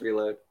said fast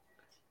reload.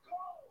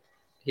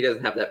 He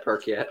doesn't have that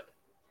perk yet.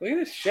 Look at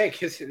this shake.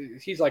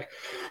 He's like.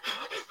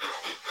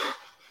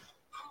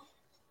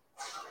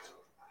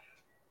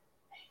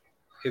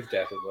 His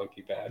death is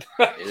low-key bad.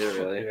 Is it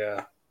really?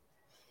 Yeah.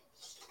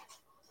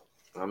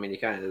 I mean, you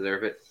kind of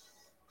deserve it.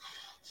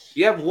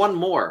 You have one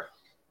more.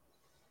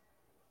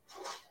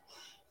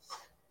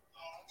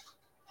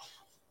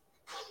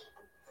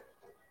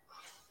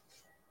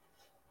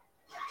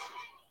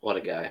 What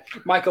a guy.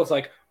 Michael's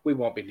like, we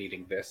won't be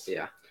needing this.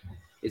 Yeah.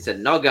 He said,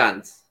 no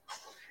guns.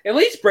 At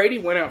least Brady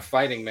went out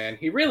fighting, man.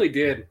 He really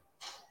did.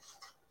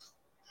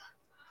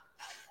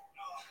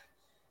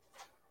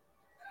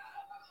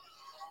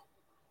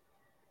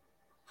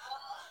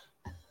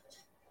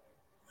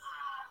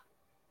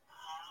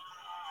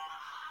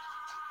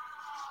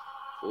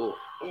 Ooh.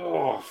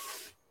 Oh.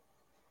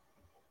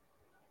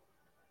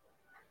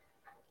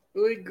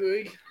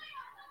 Good.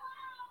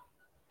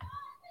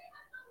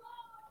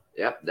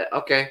 Yep.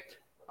 Okay.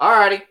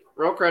 Alrighty.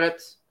 Roll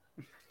credits.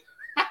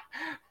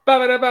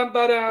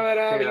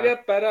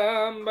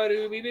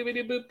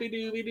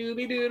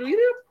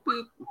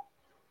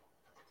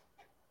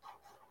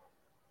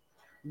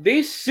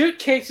 These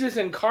suitcases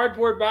and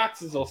cardboard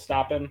boxes will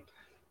stop him.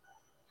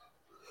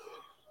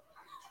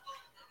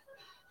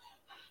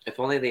 If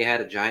only they had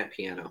a giant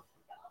piano.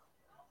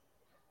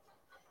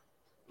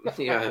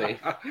 You know what I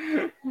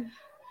mean?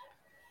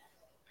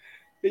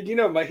 You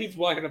know, he's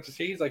walking up to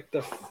see. He's like,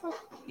 the fuck?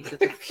 He said,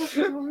 "The fuck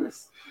is all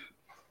this?"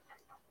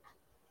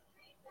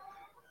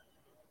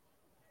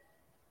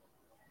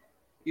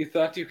 You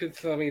thought you could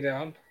slow me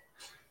down?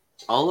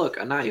 Oh, look,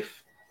 a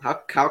knife. How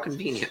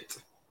convenient.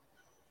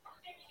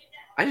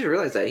 I just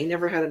realized that. He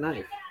never had a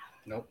knife.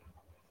 Nope.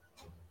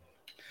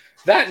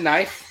 That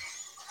knife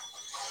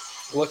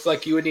looks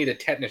like you would need a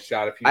tetanus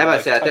shot if you. I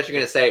thought you were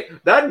going to say,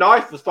 that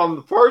knife was from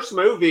the first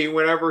movie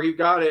whenever he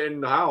got it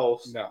in the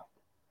house. No.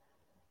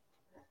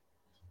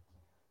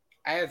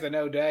 As an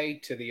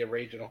ode to the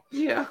original.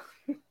 Yeah.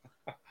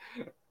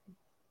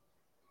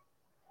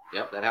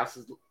 Yep, that house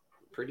is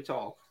pretty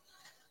tall.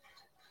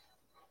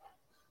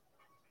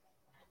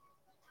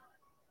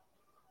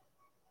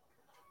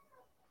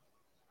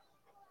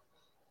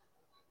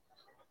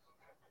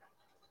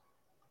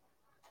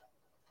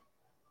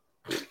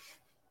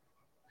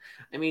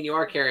 I mean, you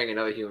are carrying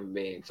another human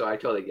being, so I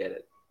totally get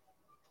it.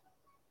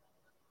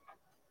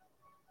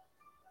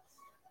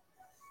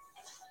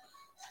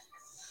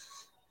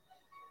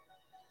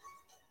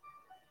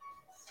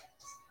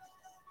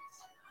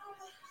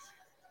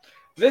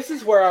 This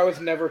is where I was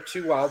never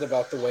too wild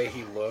about the way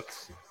he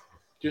looks.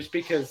 Just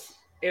because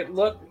it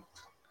looked,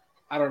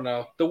 I don't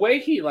know, the way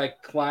he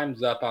like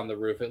climbs up on the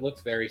roof, it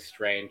looks very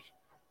strange.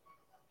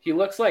 He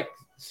looks like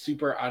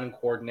super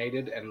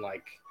uncoordinated and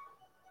like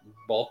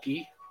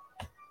bulky.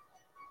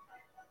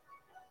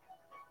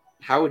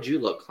 How would you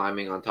look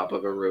climbing on top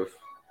of a roof?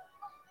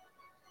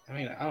 I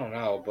mean, I don't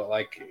know, but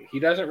like he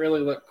doesn't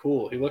really look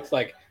cool. He looks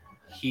like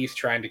he's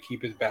trying to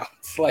keep his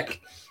balance. Like,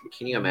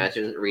 can you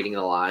imagine reading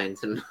the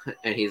lines and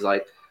he's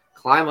like,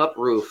 climb up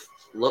roof,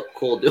 look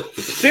cool, dude.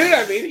 Dude,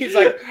 I mean, he's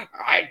like,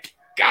 I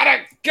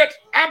gotta get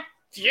up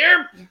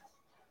here.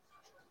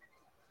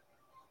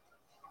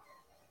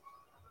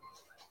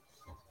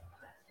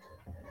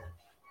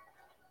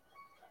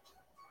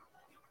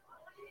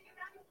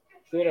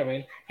 Dude, I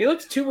mean, he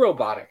looks too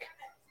robotic.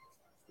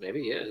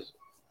 Maybe he is.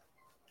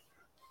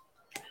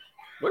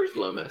 Where's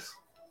Loomis?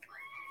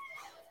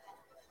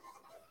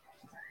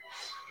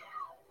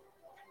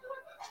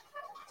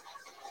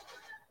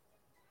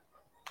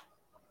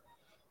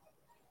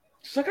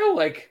 Just look how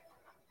like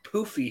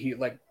poofy he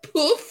like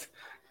poof.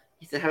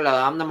 He said, hello,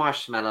 I'm the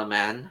Marshmallow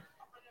Man.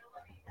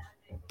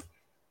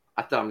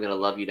 I thought I'm gonna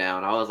love you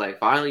down. I was like,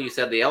 finally you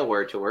said the L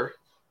word to her.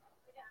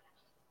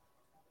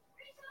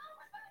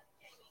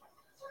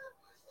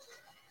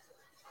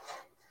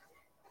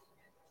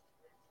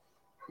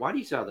 Why do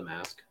you still have the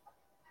mask?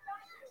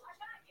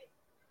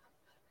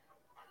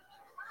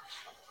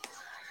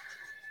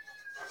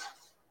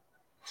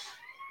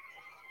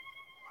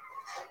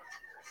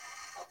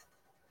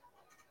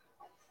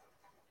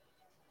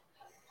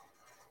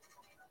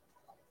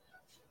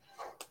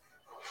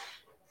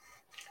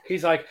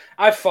 He's like,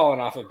 I've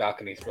fallen off of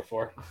balconies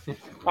before.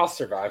 I'll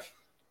survive.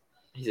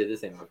 He said,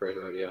 this ain't my first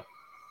rodeo.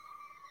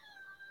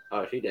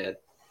 Oh, she dead.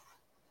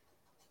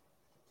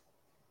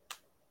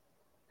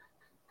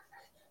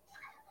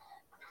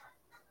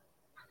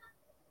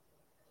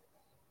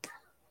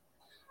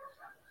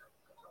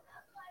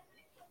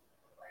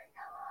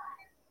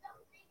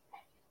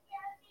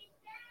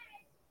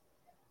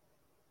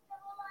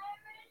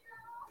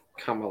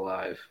 Come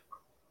alive.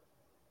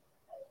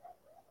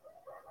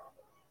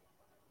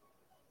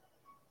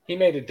 He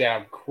made it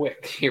down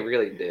quick. He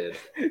really did.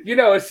 You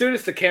know, as soon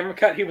as the camera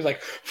cut, he was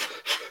like,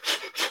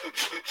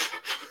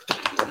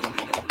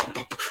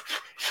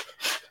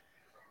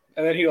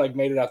 and then he like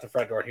made it out the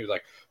front door and he was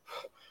like,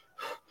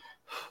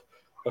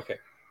 okay.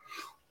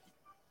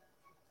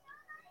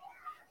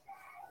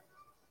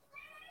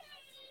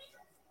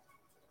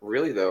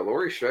 Really though,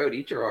 Laurie Strode,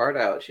 eat your heart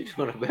out. She's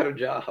doing a better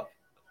job.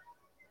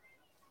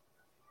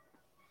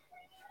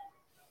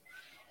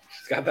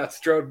 She's got that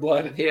Strode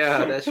blood.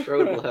 Yeah, that's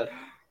Strode blood.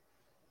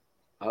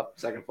 Up,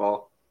 second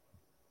fall.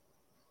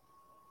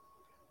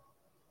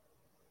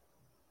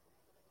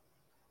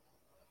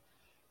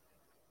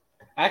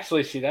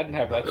 Actually, she doesn't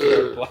have that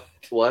Strode blood.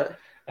 What?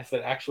 I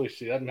said, actually,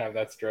 she doesn't have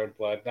that Strode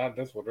blood. Not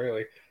this one,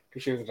 really,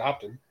 because she was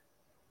adopted.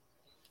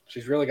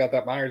 She's really got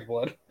that Myers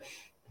blood.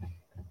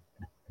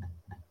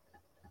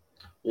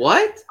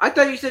 What? I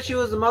thought you said she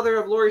was the mother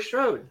of Laurie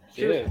Strode.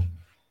 She is.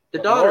 The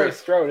But daughter. Laurie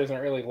Strode isn't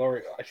really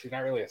Laurie. She's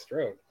not really a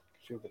Strode.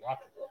 She was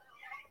adopted.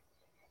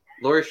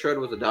 Laurie Strode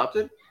was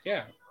adopted?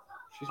 Yeah.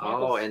 She's Oh,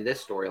 Michael's. in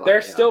this storyline.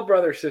 They're yeah. still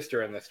brother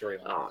sister in this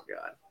storyline. Oh,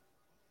 God.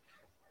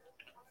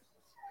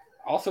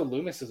 Also,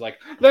 Loomis is like,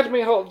 let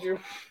me hold you.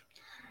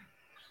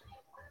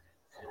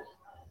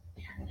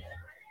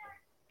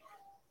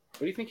 What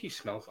do you think he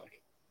smells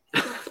like?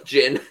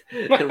 Gin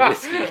and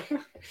whiskey.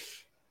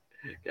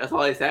 That's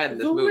all he's had in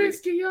this the movie.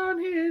 whiskey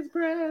on his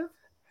breath.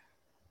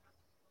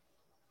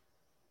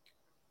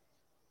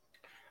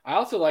 I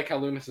also like how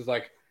Loomis is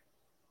like,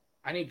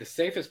 I need the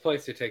safest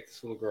place to take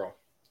this little girl.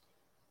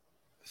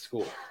 The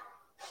school.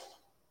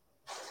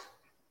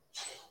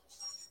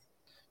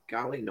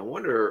 Golly, no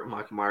wonder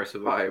Michael Myers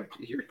survived.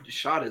 Your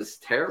shot is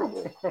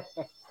terrible.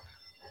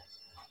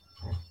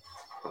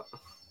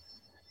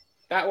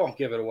 That won't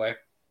give it away.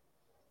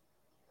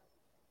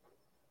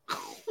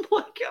 Oh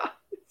my God.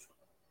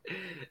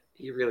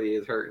 He really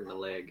is hurting the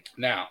leg.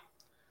 Now,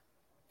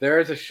 there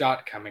is a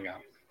shot coming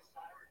up.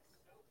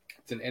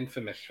 It's an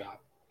infamous shot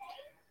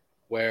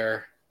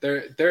where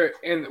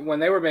when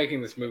they were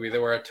making this movie,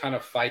 there were a ton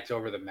of fights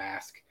over the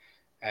mask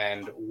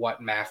and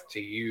what mask to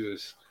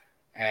use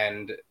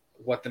and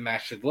what the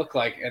mask should look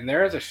like. And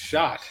there is a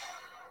shot.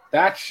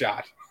 That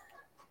shot.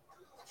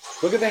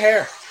 Look at the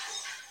hair.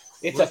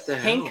 It's What a the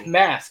pink hell?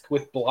 mask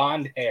with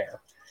blonde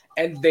hair.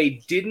 And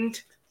they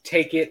didn't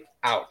take it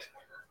out.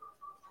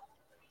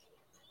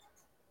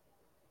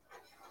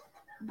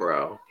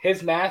 Bro.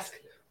 His mask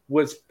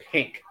was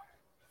pink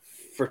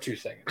for 2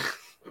 seconds.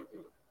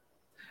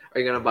 Are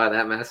you going to buy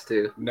that mask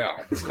too? No,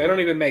 they don't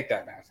even make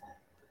that mask.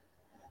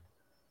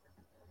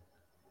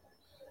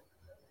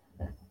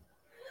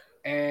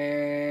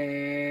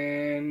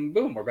 And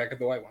boom, we're back at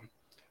the white one.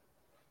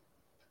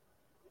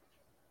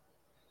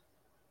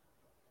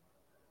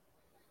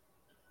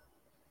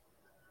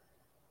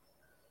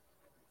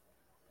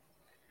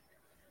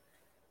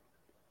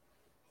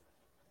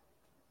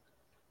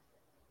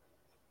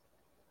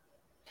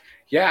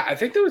 Yeah, I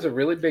think there was a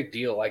really big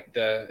deal. Like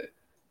I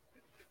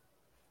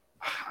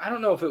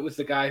don't know if it was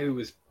the guy who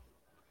was.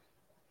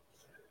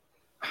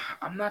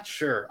 I'm not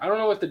sure. I don't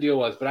know what the deal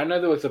was, but I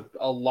know there was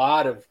a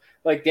lot of,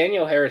 like,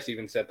 Danielle Harris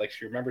even said, like,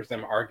 she remembers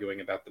them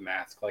arguing about the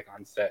mask, like,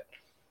 on set.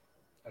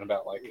 And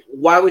about, like,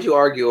 Why would you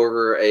argue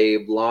over a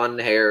blonde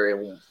hair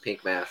and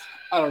pink mask?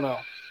 I don't know.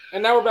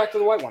 And now we're back to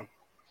the white one.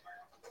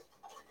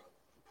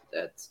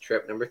 That's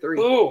trip number 3.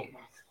 Boom.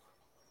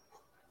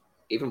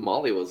 Even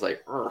Molly was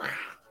like, "Ugh."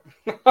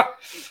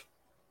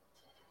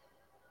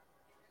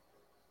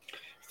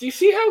 Do you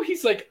see how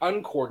he's, like,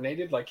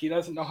 uncoordinated? Like, he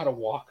doesn't know how to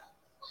walk.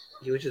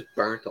 He was just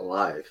burnt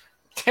alive.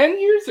 10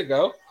 years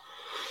ago.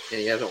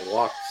 And he hasn't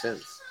walked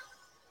since.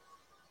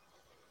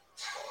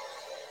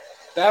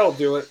 That'll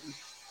do it.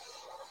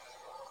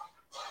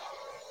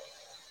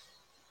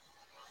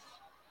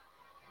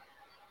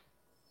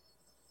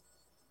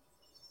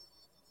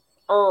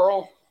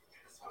 Earl.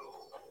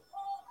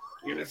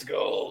 Let's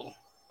go.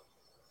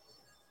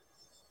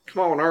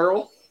 Come on,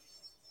 Earl.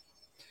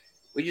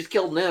 We just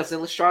killed Ness,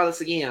 and let's try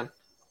this again.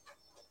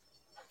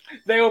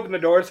 They open the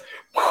doors.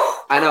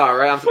 I know,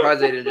 right? I'm surprised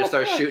they didn't just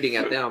start shooting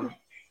at them.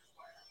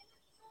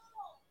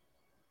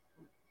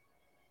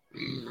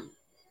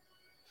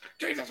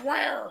 Jesus,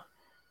 where?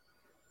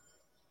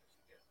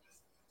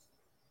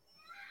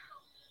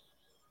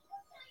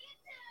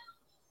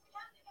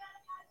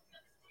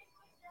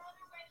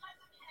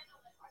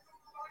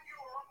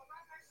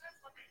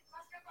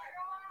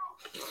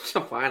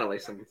 So finally,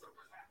 some.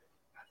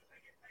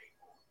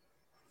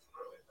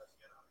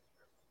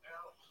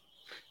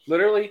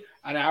 Literally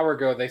an hour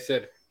ago, they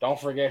said, "Don't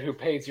forget who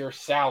pays your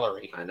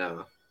salary." I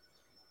know.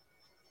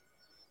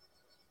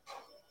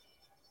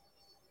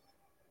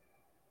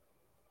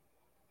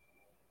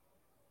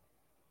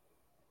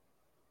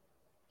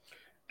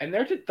 And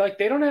they're just, like,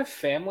 they don't have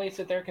families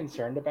that they're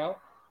concerned about.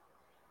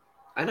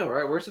 I know,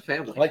 right? Where's the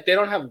family? Like, they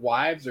don't have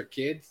wives or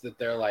kids that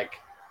they're like.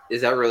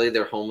 Is that really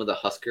their home of the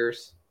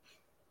Huskers?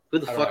 Who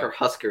the I don't fuck know. are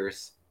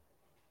Huskers?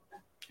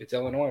 It's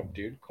Illinois,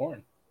 dude.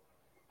 Corn.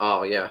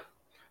 Oh, yeah.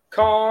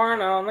 Corn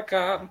on the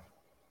cob.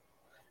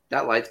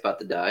 That light's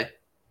about to die.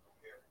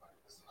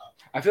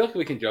 I feel like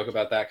we can joke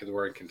about that because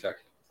we're in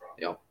Kentucky.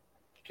 Yep.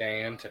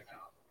 Kentucky.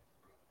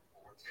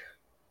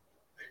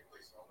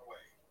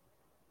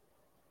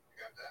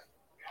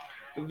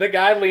 The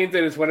guy leans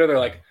in his window. They're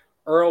like,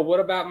 "Earl, what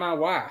about my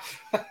wife?"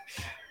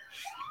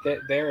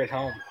 They're at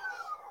home.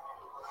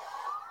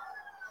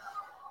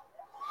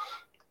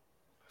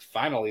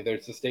 Finally,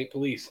 there's the state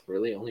police.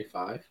 Really, only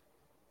 5?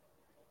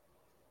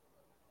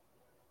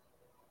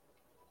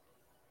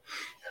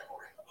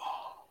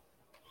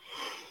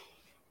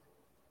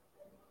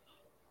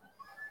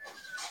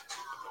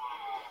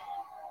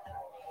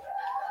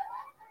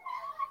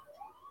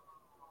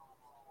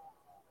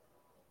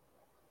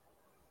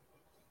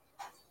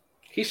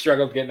 He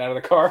struggled getting out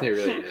of the car. He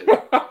really did.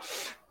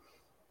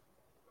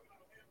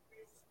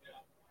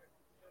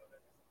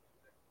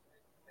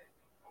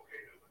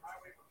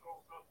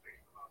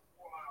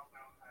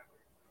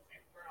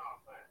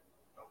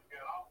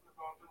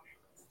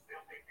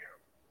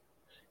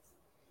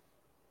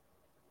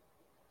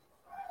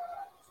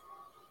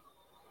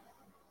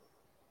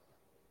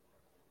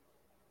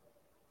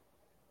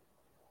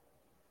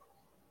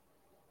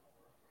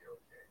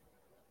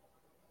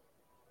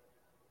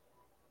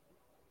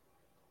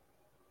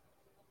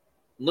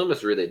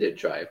 Loomis really did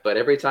try, but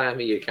every time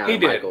he encountered He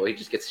did. Michael, he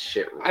just gets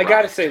shit. I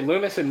gotta say,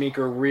 Loomis and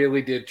Meeker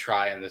really did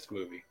try in this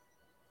movie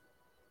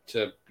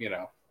to, you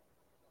know.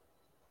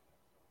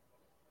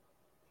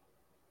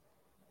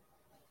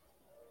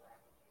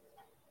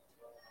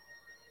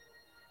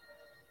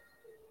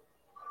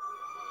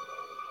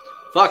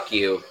 Fuck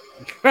you.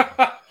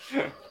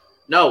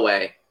 No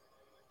way.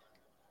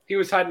 He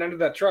was hiding under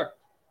that truck.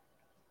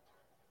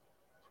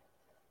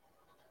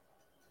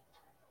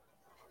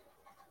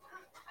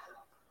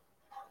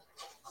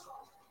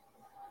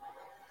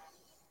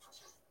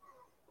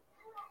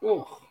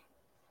 Ooh.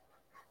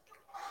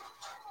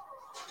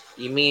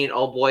 You mean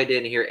old boy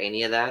didn't hear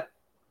any of that?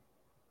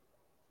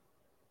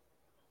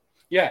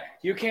 Yeah,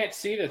 you can't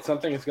see that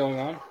something is going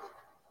on.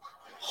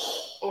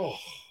 Oh.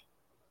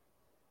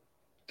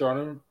 Throwing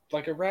him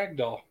like a rag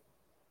doll.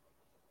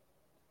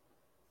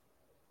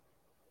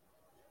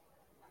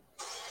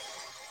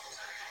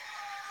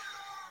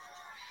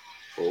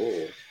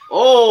 Oh.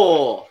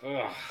 Oh!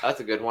 Ugh.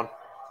 That's a good one.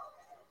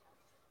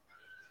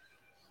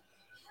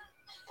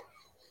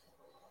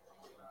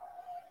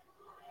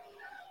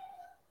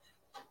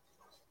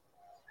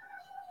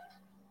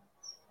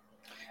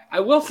 I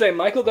will say,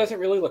 Michael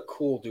doesn't really look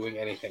cool doing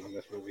anything in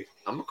this movie.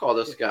 I'm gonna call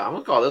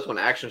this one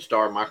action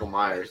star Michael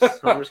Myers.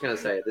 I'm just gonna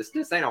say this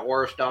ain't a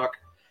horror stock.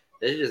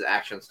 This is just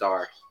action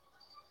star.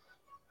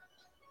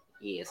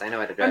 Yes, I know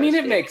how to drive. I mean, a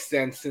it stick. makes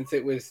sense since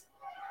it was,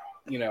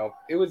 you know,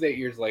 it was 8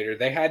 years later.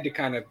 They had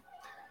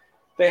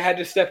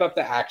to step up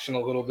the action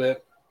a little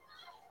bit.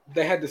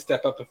 They had to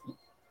step up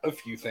a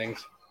few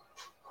things.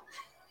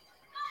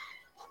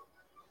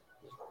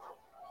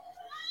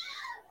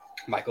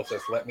 Michael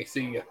says, "Let me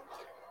see you."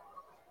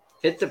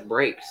 Hit the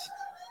brakes.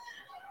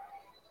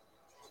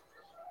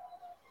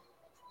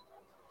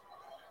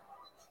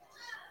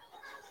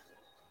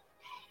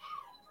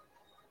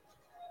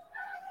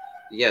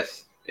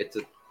 Yes, it's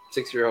a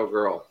 6-year-old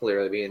girl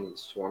literally being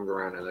swarmed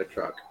around in a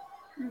truck.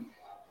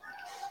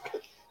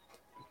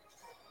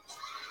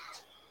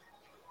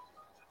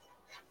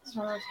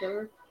 Someone's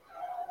over.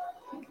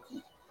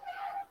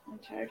 I'm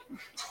tired.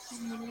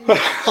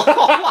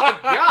 Oh my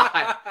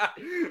god!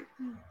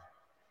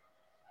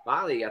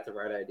 Finally, you got the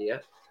right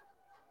idea.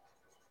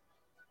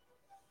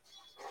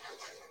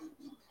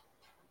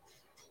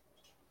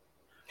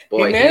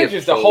 Boy, he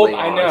manages to hold. holding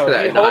I on know to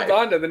that he holds knife.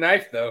 on to the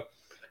knife though.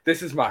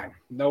 This is mine.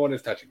 No one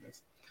is touching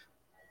this.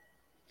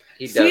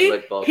 He does See,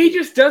 look bulky. he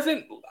just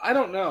doesn't. I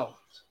don't know.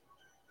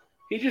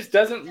 He just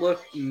doesn't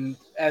look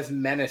as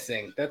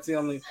menacing. That's the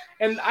only.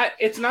 And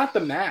it's not the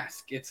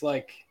mask. It's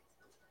like.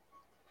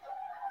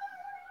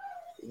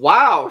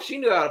 Wow, she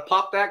knew how to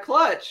pop that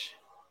clutch.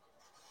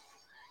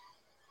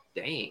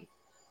 Dang.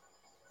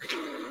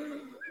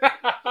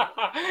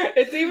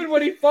 It's even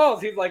when he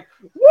falls, he's like,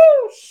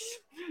 whoosh.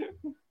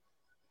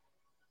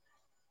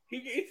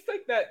 He's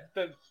like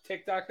the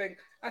TikTok thing.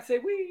 I say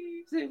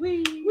wee, Say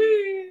wee.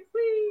 wee,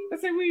 wee. I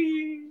say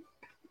wee.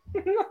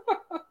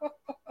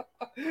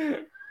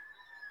 Is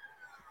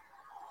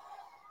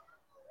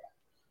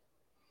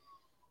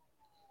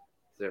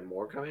there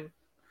more coming?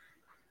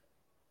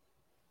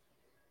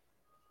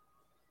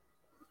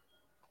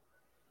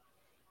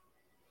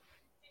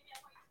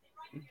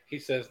 He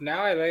says,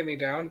 "Now I lay me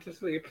down to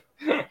sleep."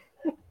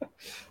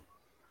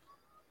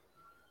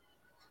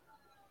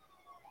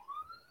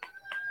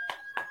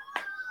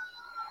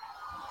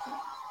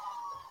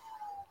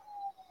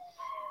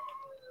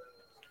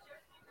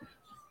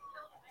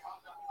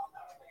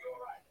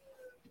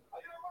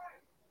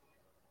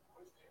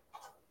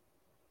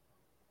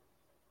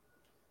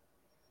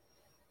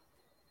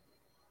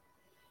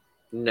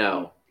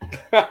 No.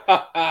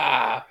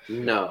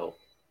 No.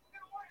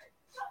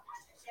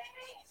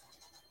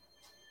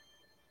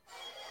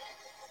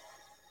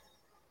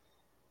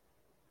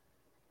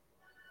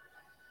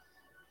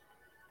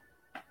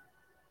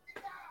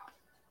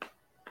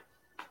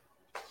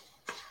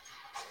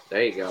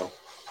 There you go.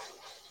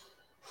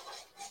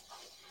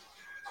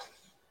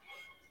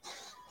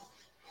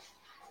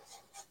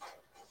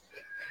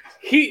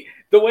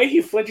 The way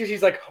he flinches,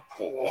 he's like,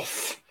 oh,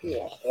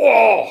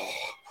 oh.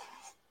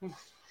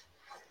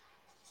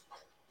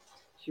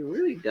 She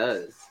really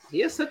does. He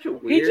has such a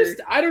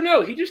weird. I don't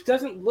know. He just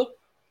doesn't look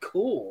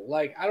cool.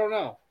 Like, I don't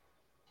know.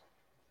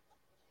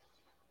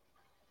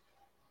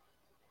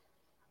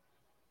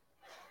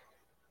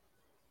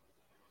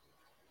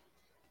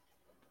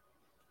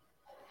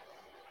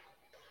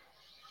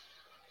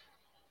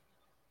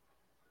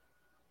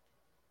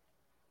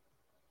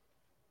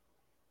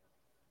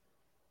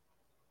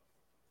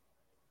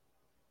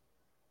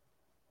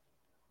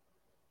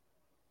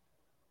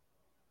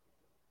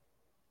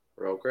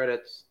 Roll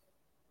credits.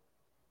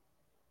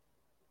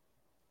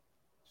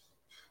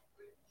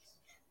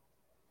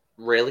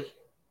 Really?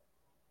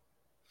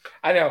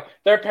 I know.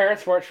 Their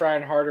parents weren't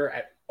trying harder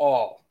at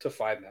all to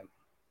find them.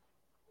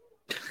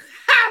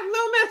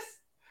 Loomis!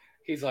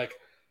 He's like,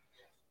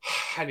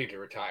 I need to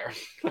retire.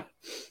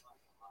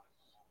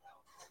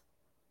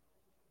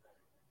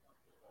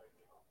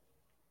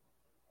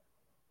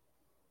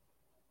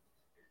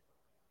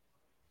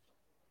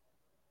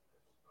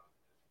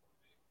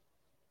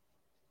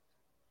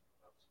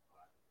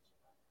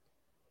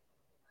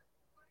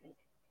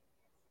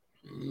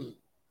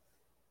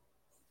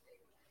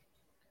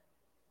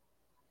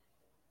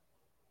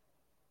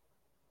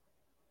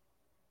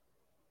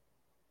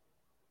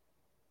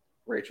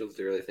 Rachel's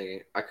really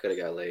thinking, I could have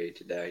got laid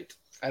tonight.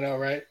 I know,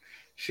 right?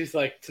 She's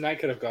like, tonight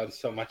could have gone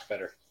so much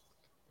better.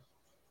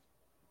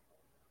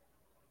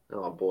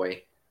 Oh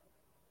boy.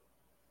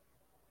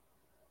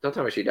 Don't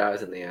tell me she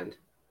dies in the end.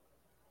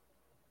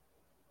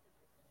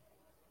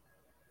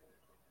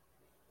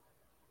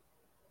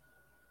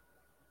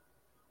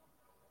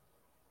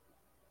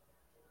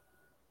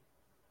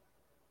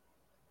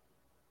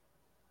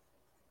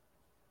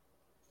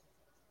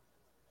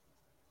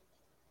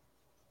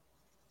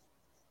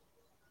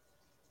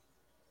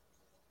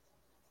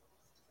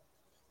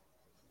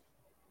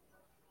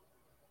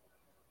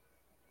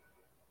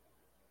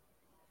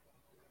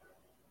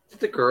 Is it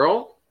the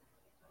girl?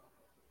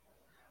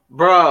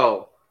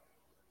 Bro.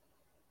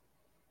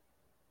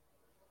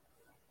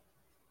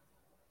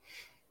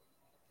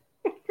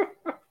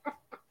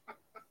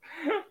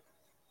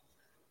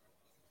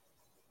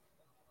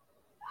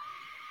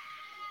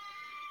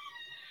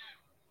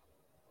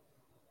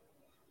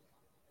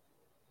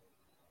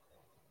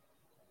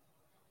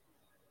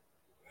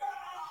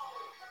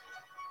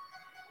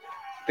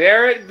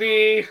 There it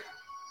be.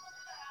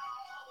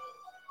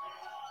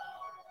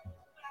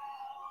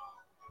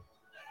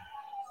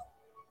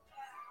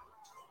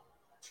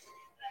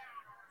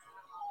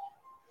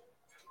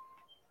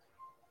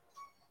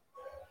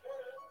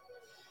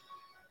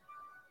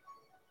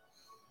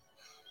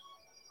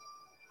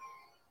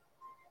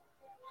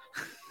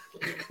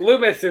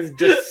 Loomis is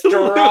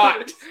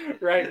distraught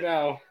right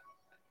now.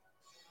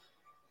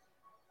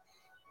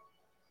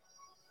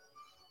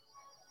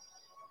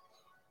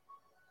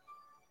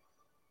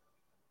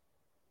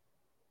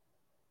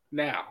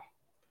 Now,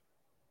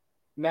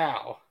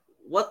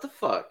 What the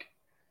fuck?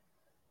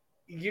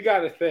 you got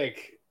to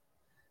think.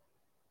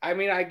 I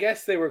mean, I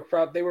guess they were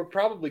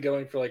probably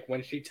going for like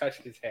when she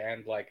touched his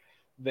hand, like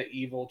the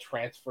evil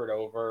transferred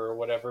over or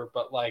whatever.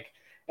 But like,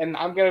 and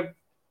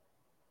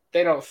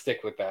they don't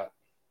stick with that,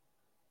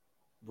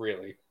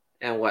 really.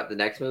 And what, the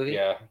next movie?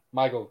 Yeah,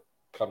 Michael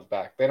comes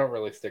back. They don't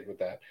really stick with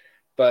that,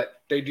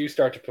 but they do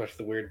start to push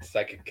the weird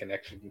psychic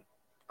connection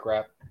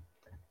crap,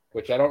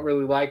 which I don't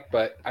really like.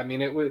 But I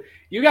mean, it was.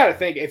 You got to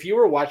think if you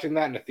were watching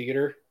that in a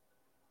theater,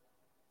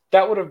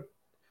 that would have.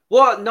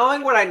 Well,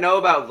 knowing what I know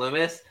about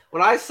Loomis,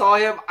 when I saw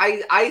him,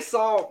 I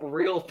saw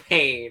real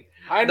pain.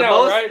 I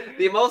know, right?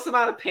 The most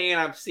amount of pain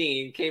I've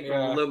seen came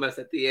from Loomis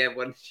at the end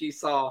when she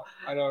saw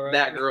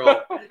that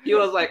girl. He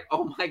was like,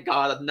 "Oh my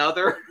god,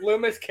 another."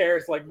 Loomis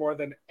cares like more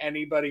than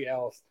anybody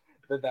else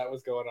that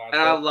was going on.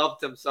 And I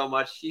loved him so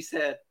much. She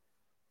said,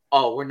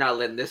 "Oh, we're not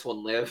letting this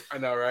one live." I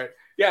know, right?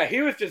 Yeah, he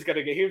was just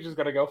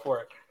gonna go for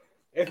it.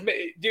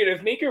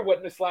 If Meeker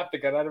wouldn't have slapped the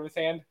gun out of his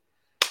hand,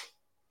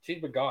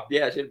 she'd been gone.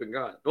 Yeah, she'd been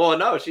gone. Well,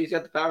 no, she's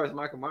got the powers of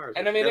Michael Myers.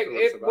 And I mean,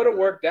 it would have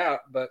worked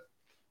out, but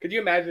could you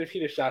imagine if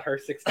he'd have shot her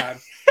 6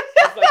 times?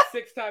 It's like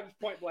 6 times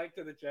point blank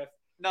to the chest.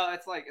 No,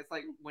 it's like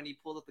when he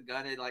pulls up the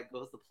gun, it like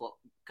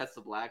cuts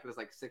to black. There's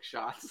like 6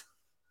 shots.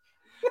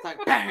 It's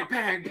like bang,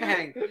 bang,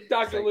 bang.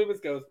 Dr. Loomis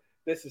goes,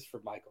 "This is for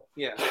Michael."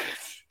 Yeah,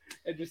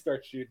 and just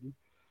starts shooting.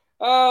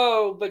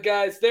 Oh, but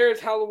guys, there's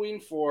Halloween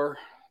 4.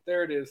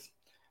 There it is.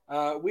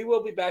 We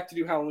will be back to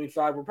do Halloween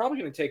 5. We're probably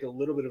going to take a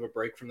little bit of a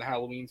break from the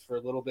Halloweens for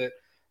a little bit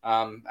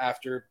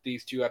after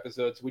these 2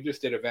 episodes. We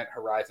just did Event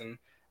Horizon,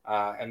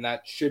 and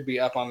that should be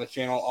up on the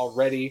channel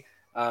already.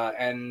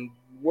 And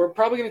we're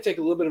probably going to take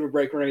a little bit of a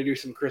break. We're going to do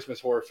some Christmas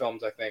horror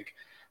films, I think.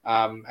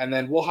 And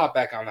then we'll hop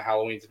back on the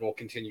Halloweens, and we'll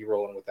continue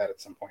rolling with that at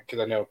some point,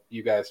 because I know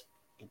you guys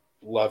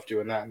love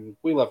doing that, and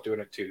we love doing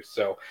it too.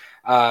 So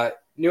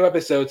new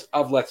episodes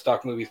of Let's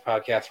Talk Movies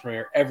podcast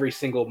premiere every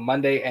single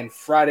Monday and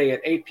Friday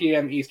at 8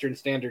 p.m. Eastern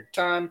Standard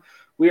Time.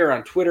 We are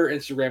on Twitter,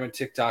 Instagram, and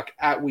TikTok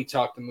at We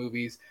Talk the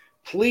Movies.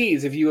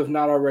 Please, if you have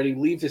not already,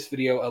 leave this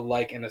video a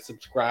like and a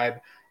subscribe,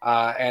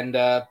 and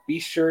be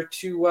sure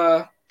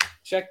to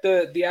check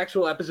the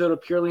actual episode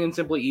of Purely and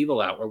Simply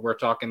Evil out, where we're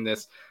talking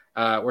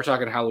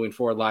Halloween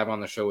 4 live on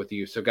the show with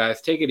you. So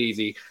guys, take it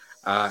easy.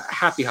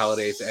 happy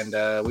holidays,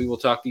 and we will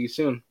talk to you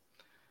soon.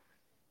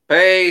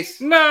 Peace.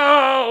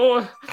 No!